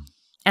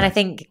 And I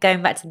think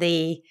going back to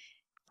the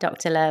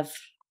Dr. Love,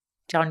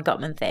 John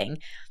Gottman thing,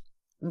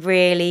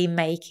 really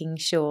making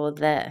sure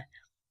that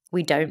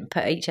we don't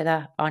put each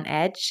other on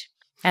edge.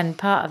 And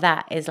part of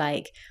that is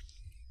like,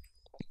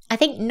 I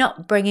think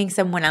not bringing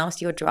someone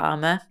else your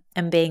drama,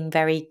 and being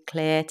very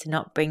clear to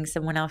not bring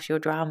someone else your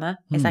drama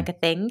is like a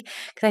thing.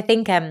 Because I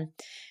think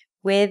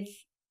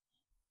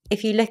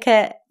if you look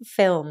at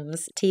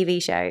films,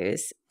 TV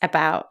shows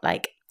about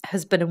like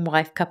husband and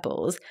wife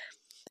couples,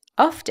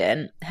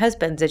 often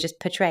husbands are just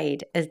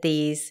portrayed as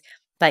these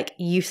like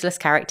useless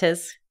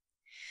characters.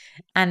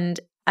 And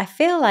I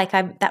feel like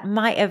that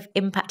might have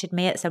impacted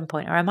me at some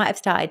point, or I might have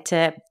started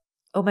to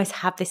almost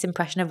have this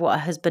impression of what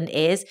a husband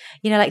is,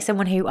 like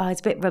someone who,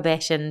 is a bit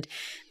rubbish, and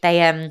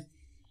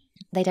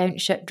they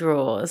don't shut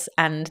drawers,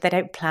 and they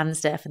don't plan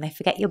stuff, and they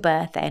forget your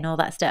birthday and all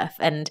that stuff.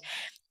 And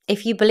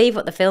if you believe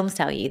what the films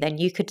tell you, then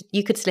you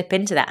could slip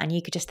into that, and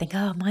you could just think,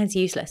 oh, mine's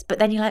useless. But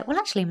then you're like, well,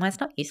 actually, mine's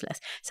not useless.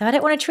 So I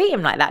don't want to treat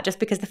him like that just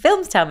because the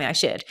films tell me I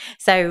should.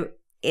 So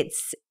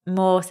it's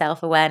more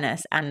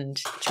self-awareness and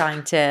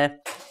trying to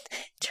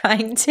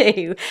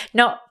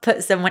not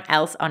put someone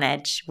else on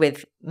edge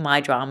with my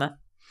drama.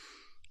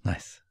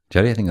 Nice.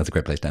 Jodie, I think that's a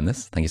great place to end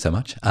this. Thank you so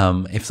much.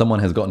 If someone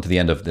has gotten to the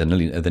end of the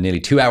nearly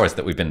 2 hours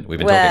that we've been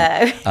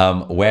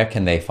talking, where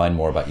can they find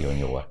more about you and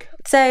your work?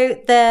 So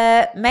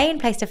the main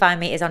place to find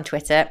me is on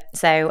Twitter.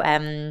 So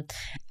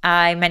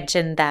I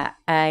mentioned that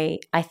I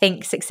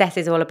think success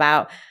is all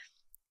about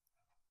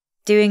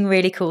doing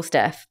really cool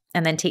stuff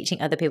and then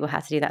teaching other people how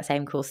to do that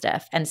same cool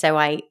stuff. And so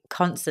I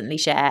constantly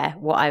share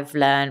what I've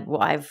learned,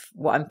 what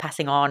I'm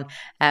passing on.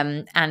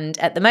 And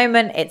at the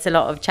moment, it's a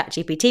lot of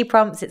ChatGPT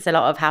prompts. It's a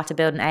lot of how to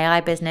build an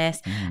AI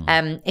business.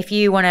 If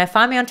you want to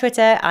find me on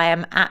Twitter, I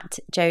am at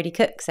Jodie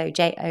Cook. So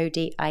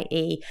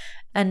JODIE_Cook,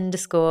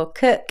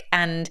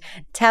 and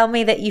tell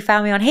me that you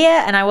found me on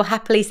here, and I will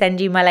happily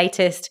send you my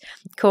latest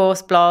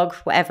course, blog,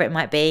 whatever it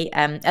might be.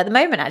 At the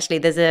moment, actually,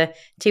 there's a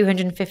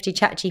 250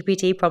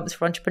 ChatGPT prompts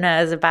for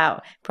entrepreneurs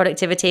about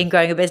productivity and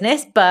growing a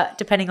business, but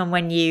depending on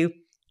when you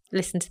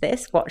listen to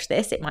this, watch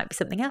this, it might be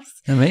something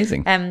else.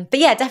 Amazing. But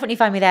yeah, definitely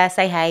find me there.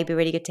 Say hey. It'd be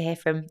really good to hear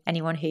from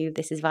anyone who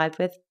this is vibed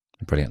with.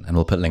 Brilliant. And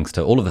we'll put links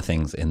to all of the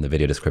things in the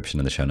video description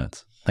in the show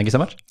notes. Thank you so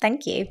much.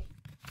 Thank you.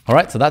 All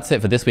right, so that's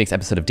it for this week's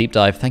episode of Deep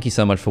Dive. Thank you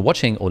so much for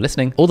watching or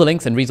listening. All the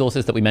links and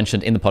resources that we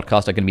mentioned in the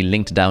podcast are going to be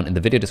linked down in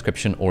the video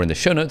description or in the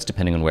show notes,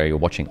 depending on where you're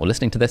watching or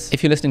listening to this.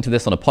 If you're listening to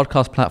this on a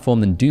podcast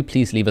platform, then do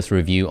please leave us a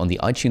review on the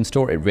iTunes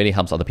store. It really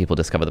helps other people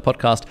discover the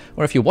podcast.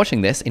 Or if you're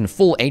watching this in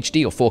full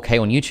HD or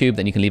 4K on YouTube,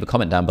 then you can leave a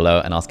comment down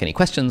below and ask any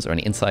questions or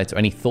any insights or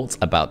any thoughts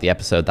about the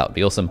episode. That would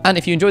be awesome. And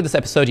if you enjoyed this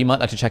episode, you might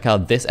like to check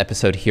out this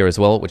episode here as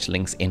well, which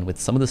links in with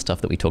some of the stuff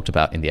that we talked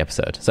about in the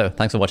episode. So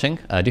thanks for watching.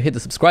 Do hit the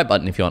subscribe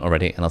button if you aren't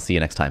already, and I'll see you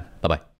next time. Bye-bye.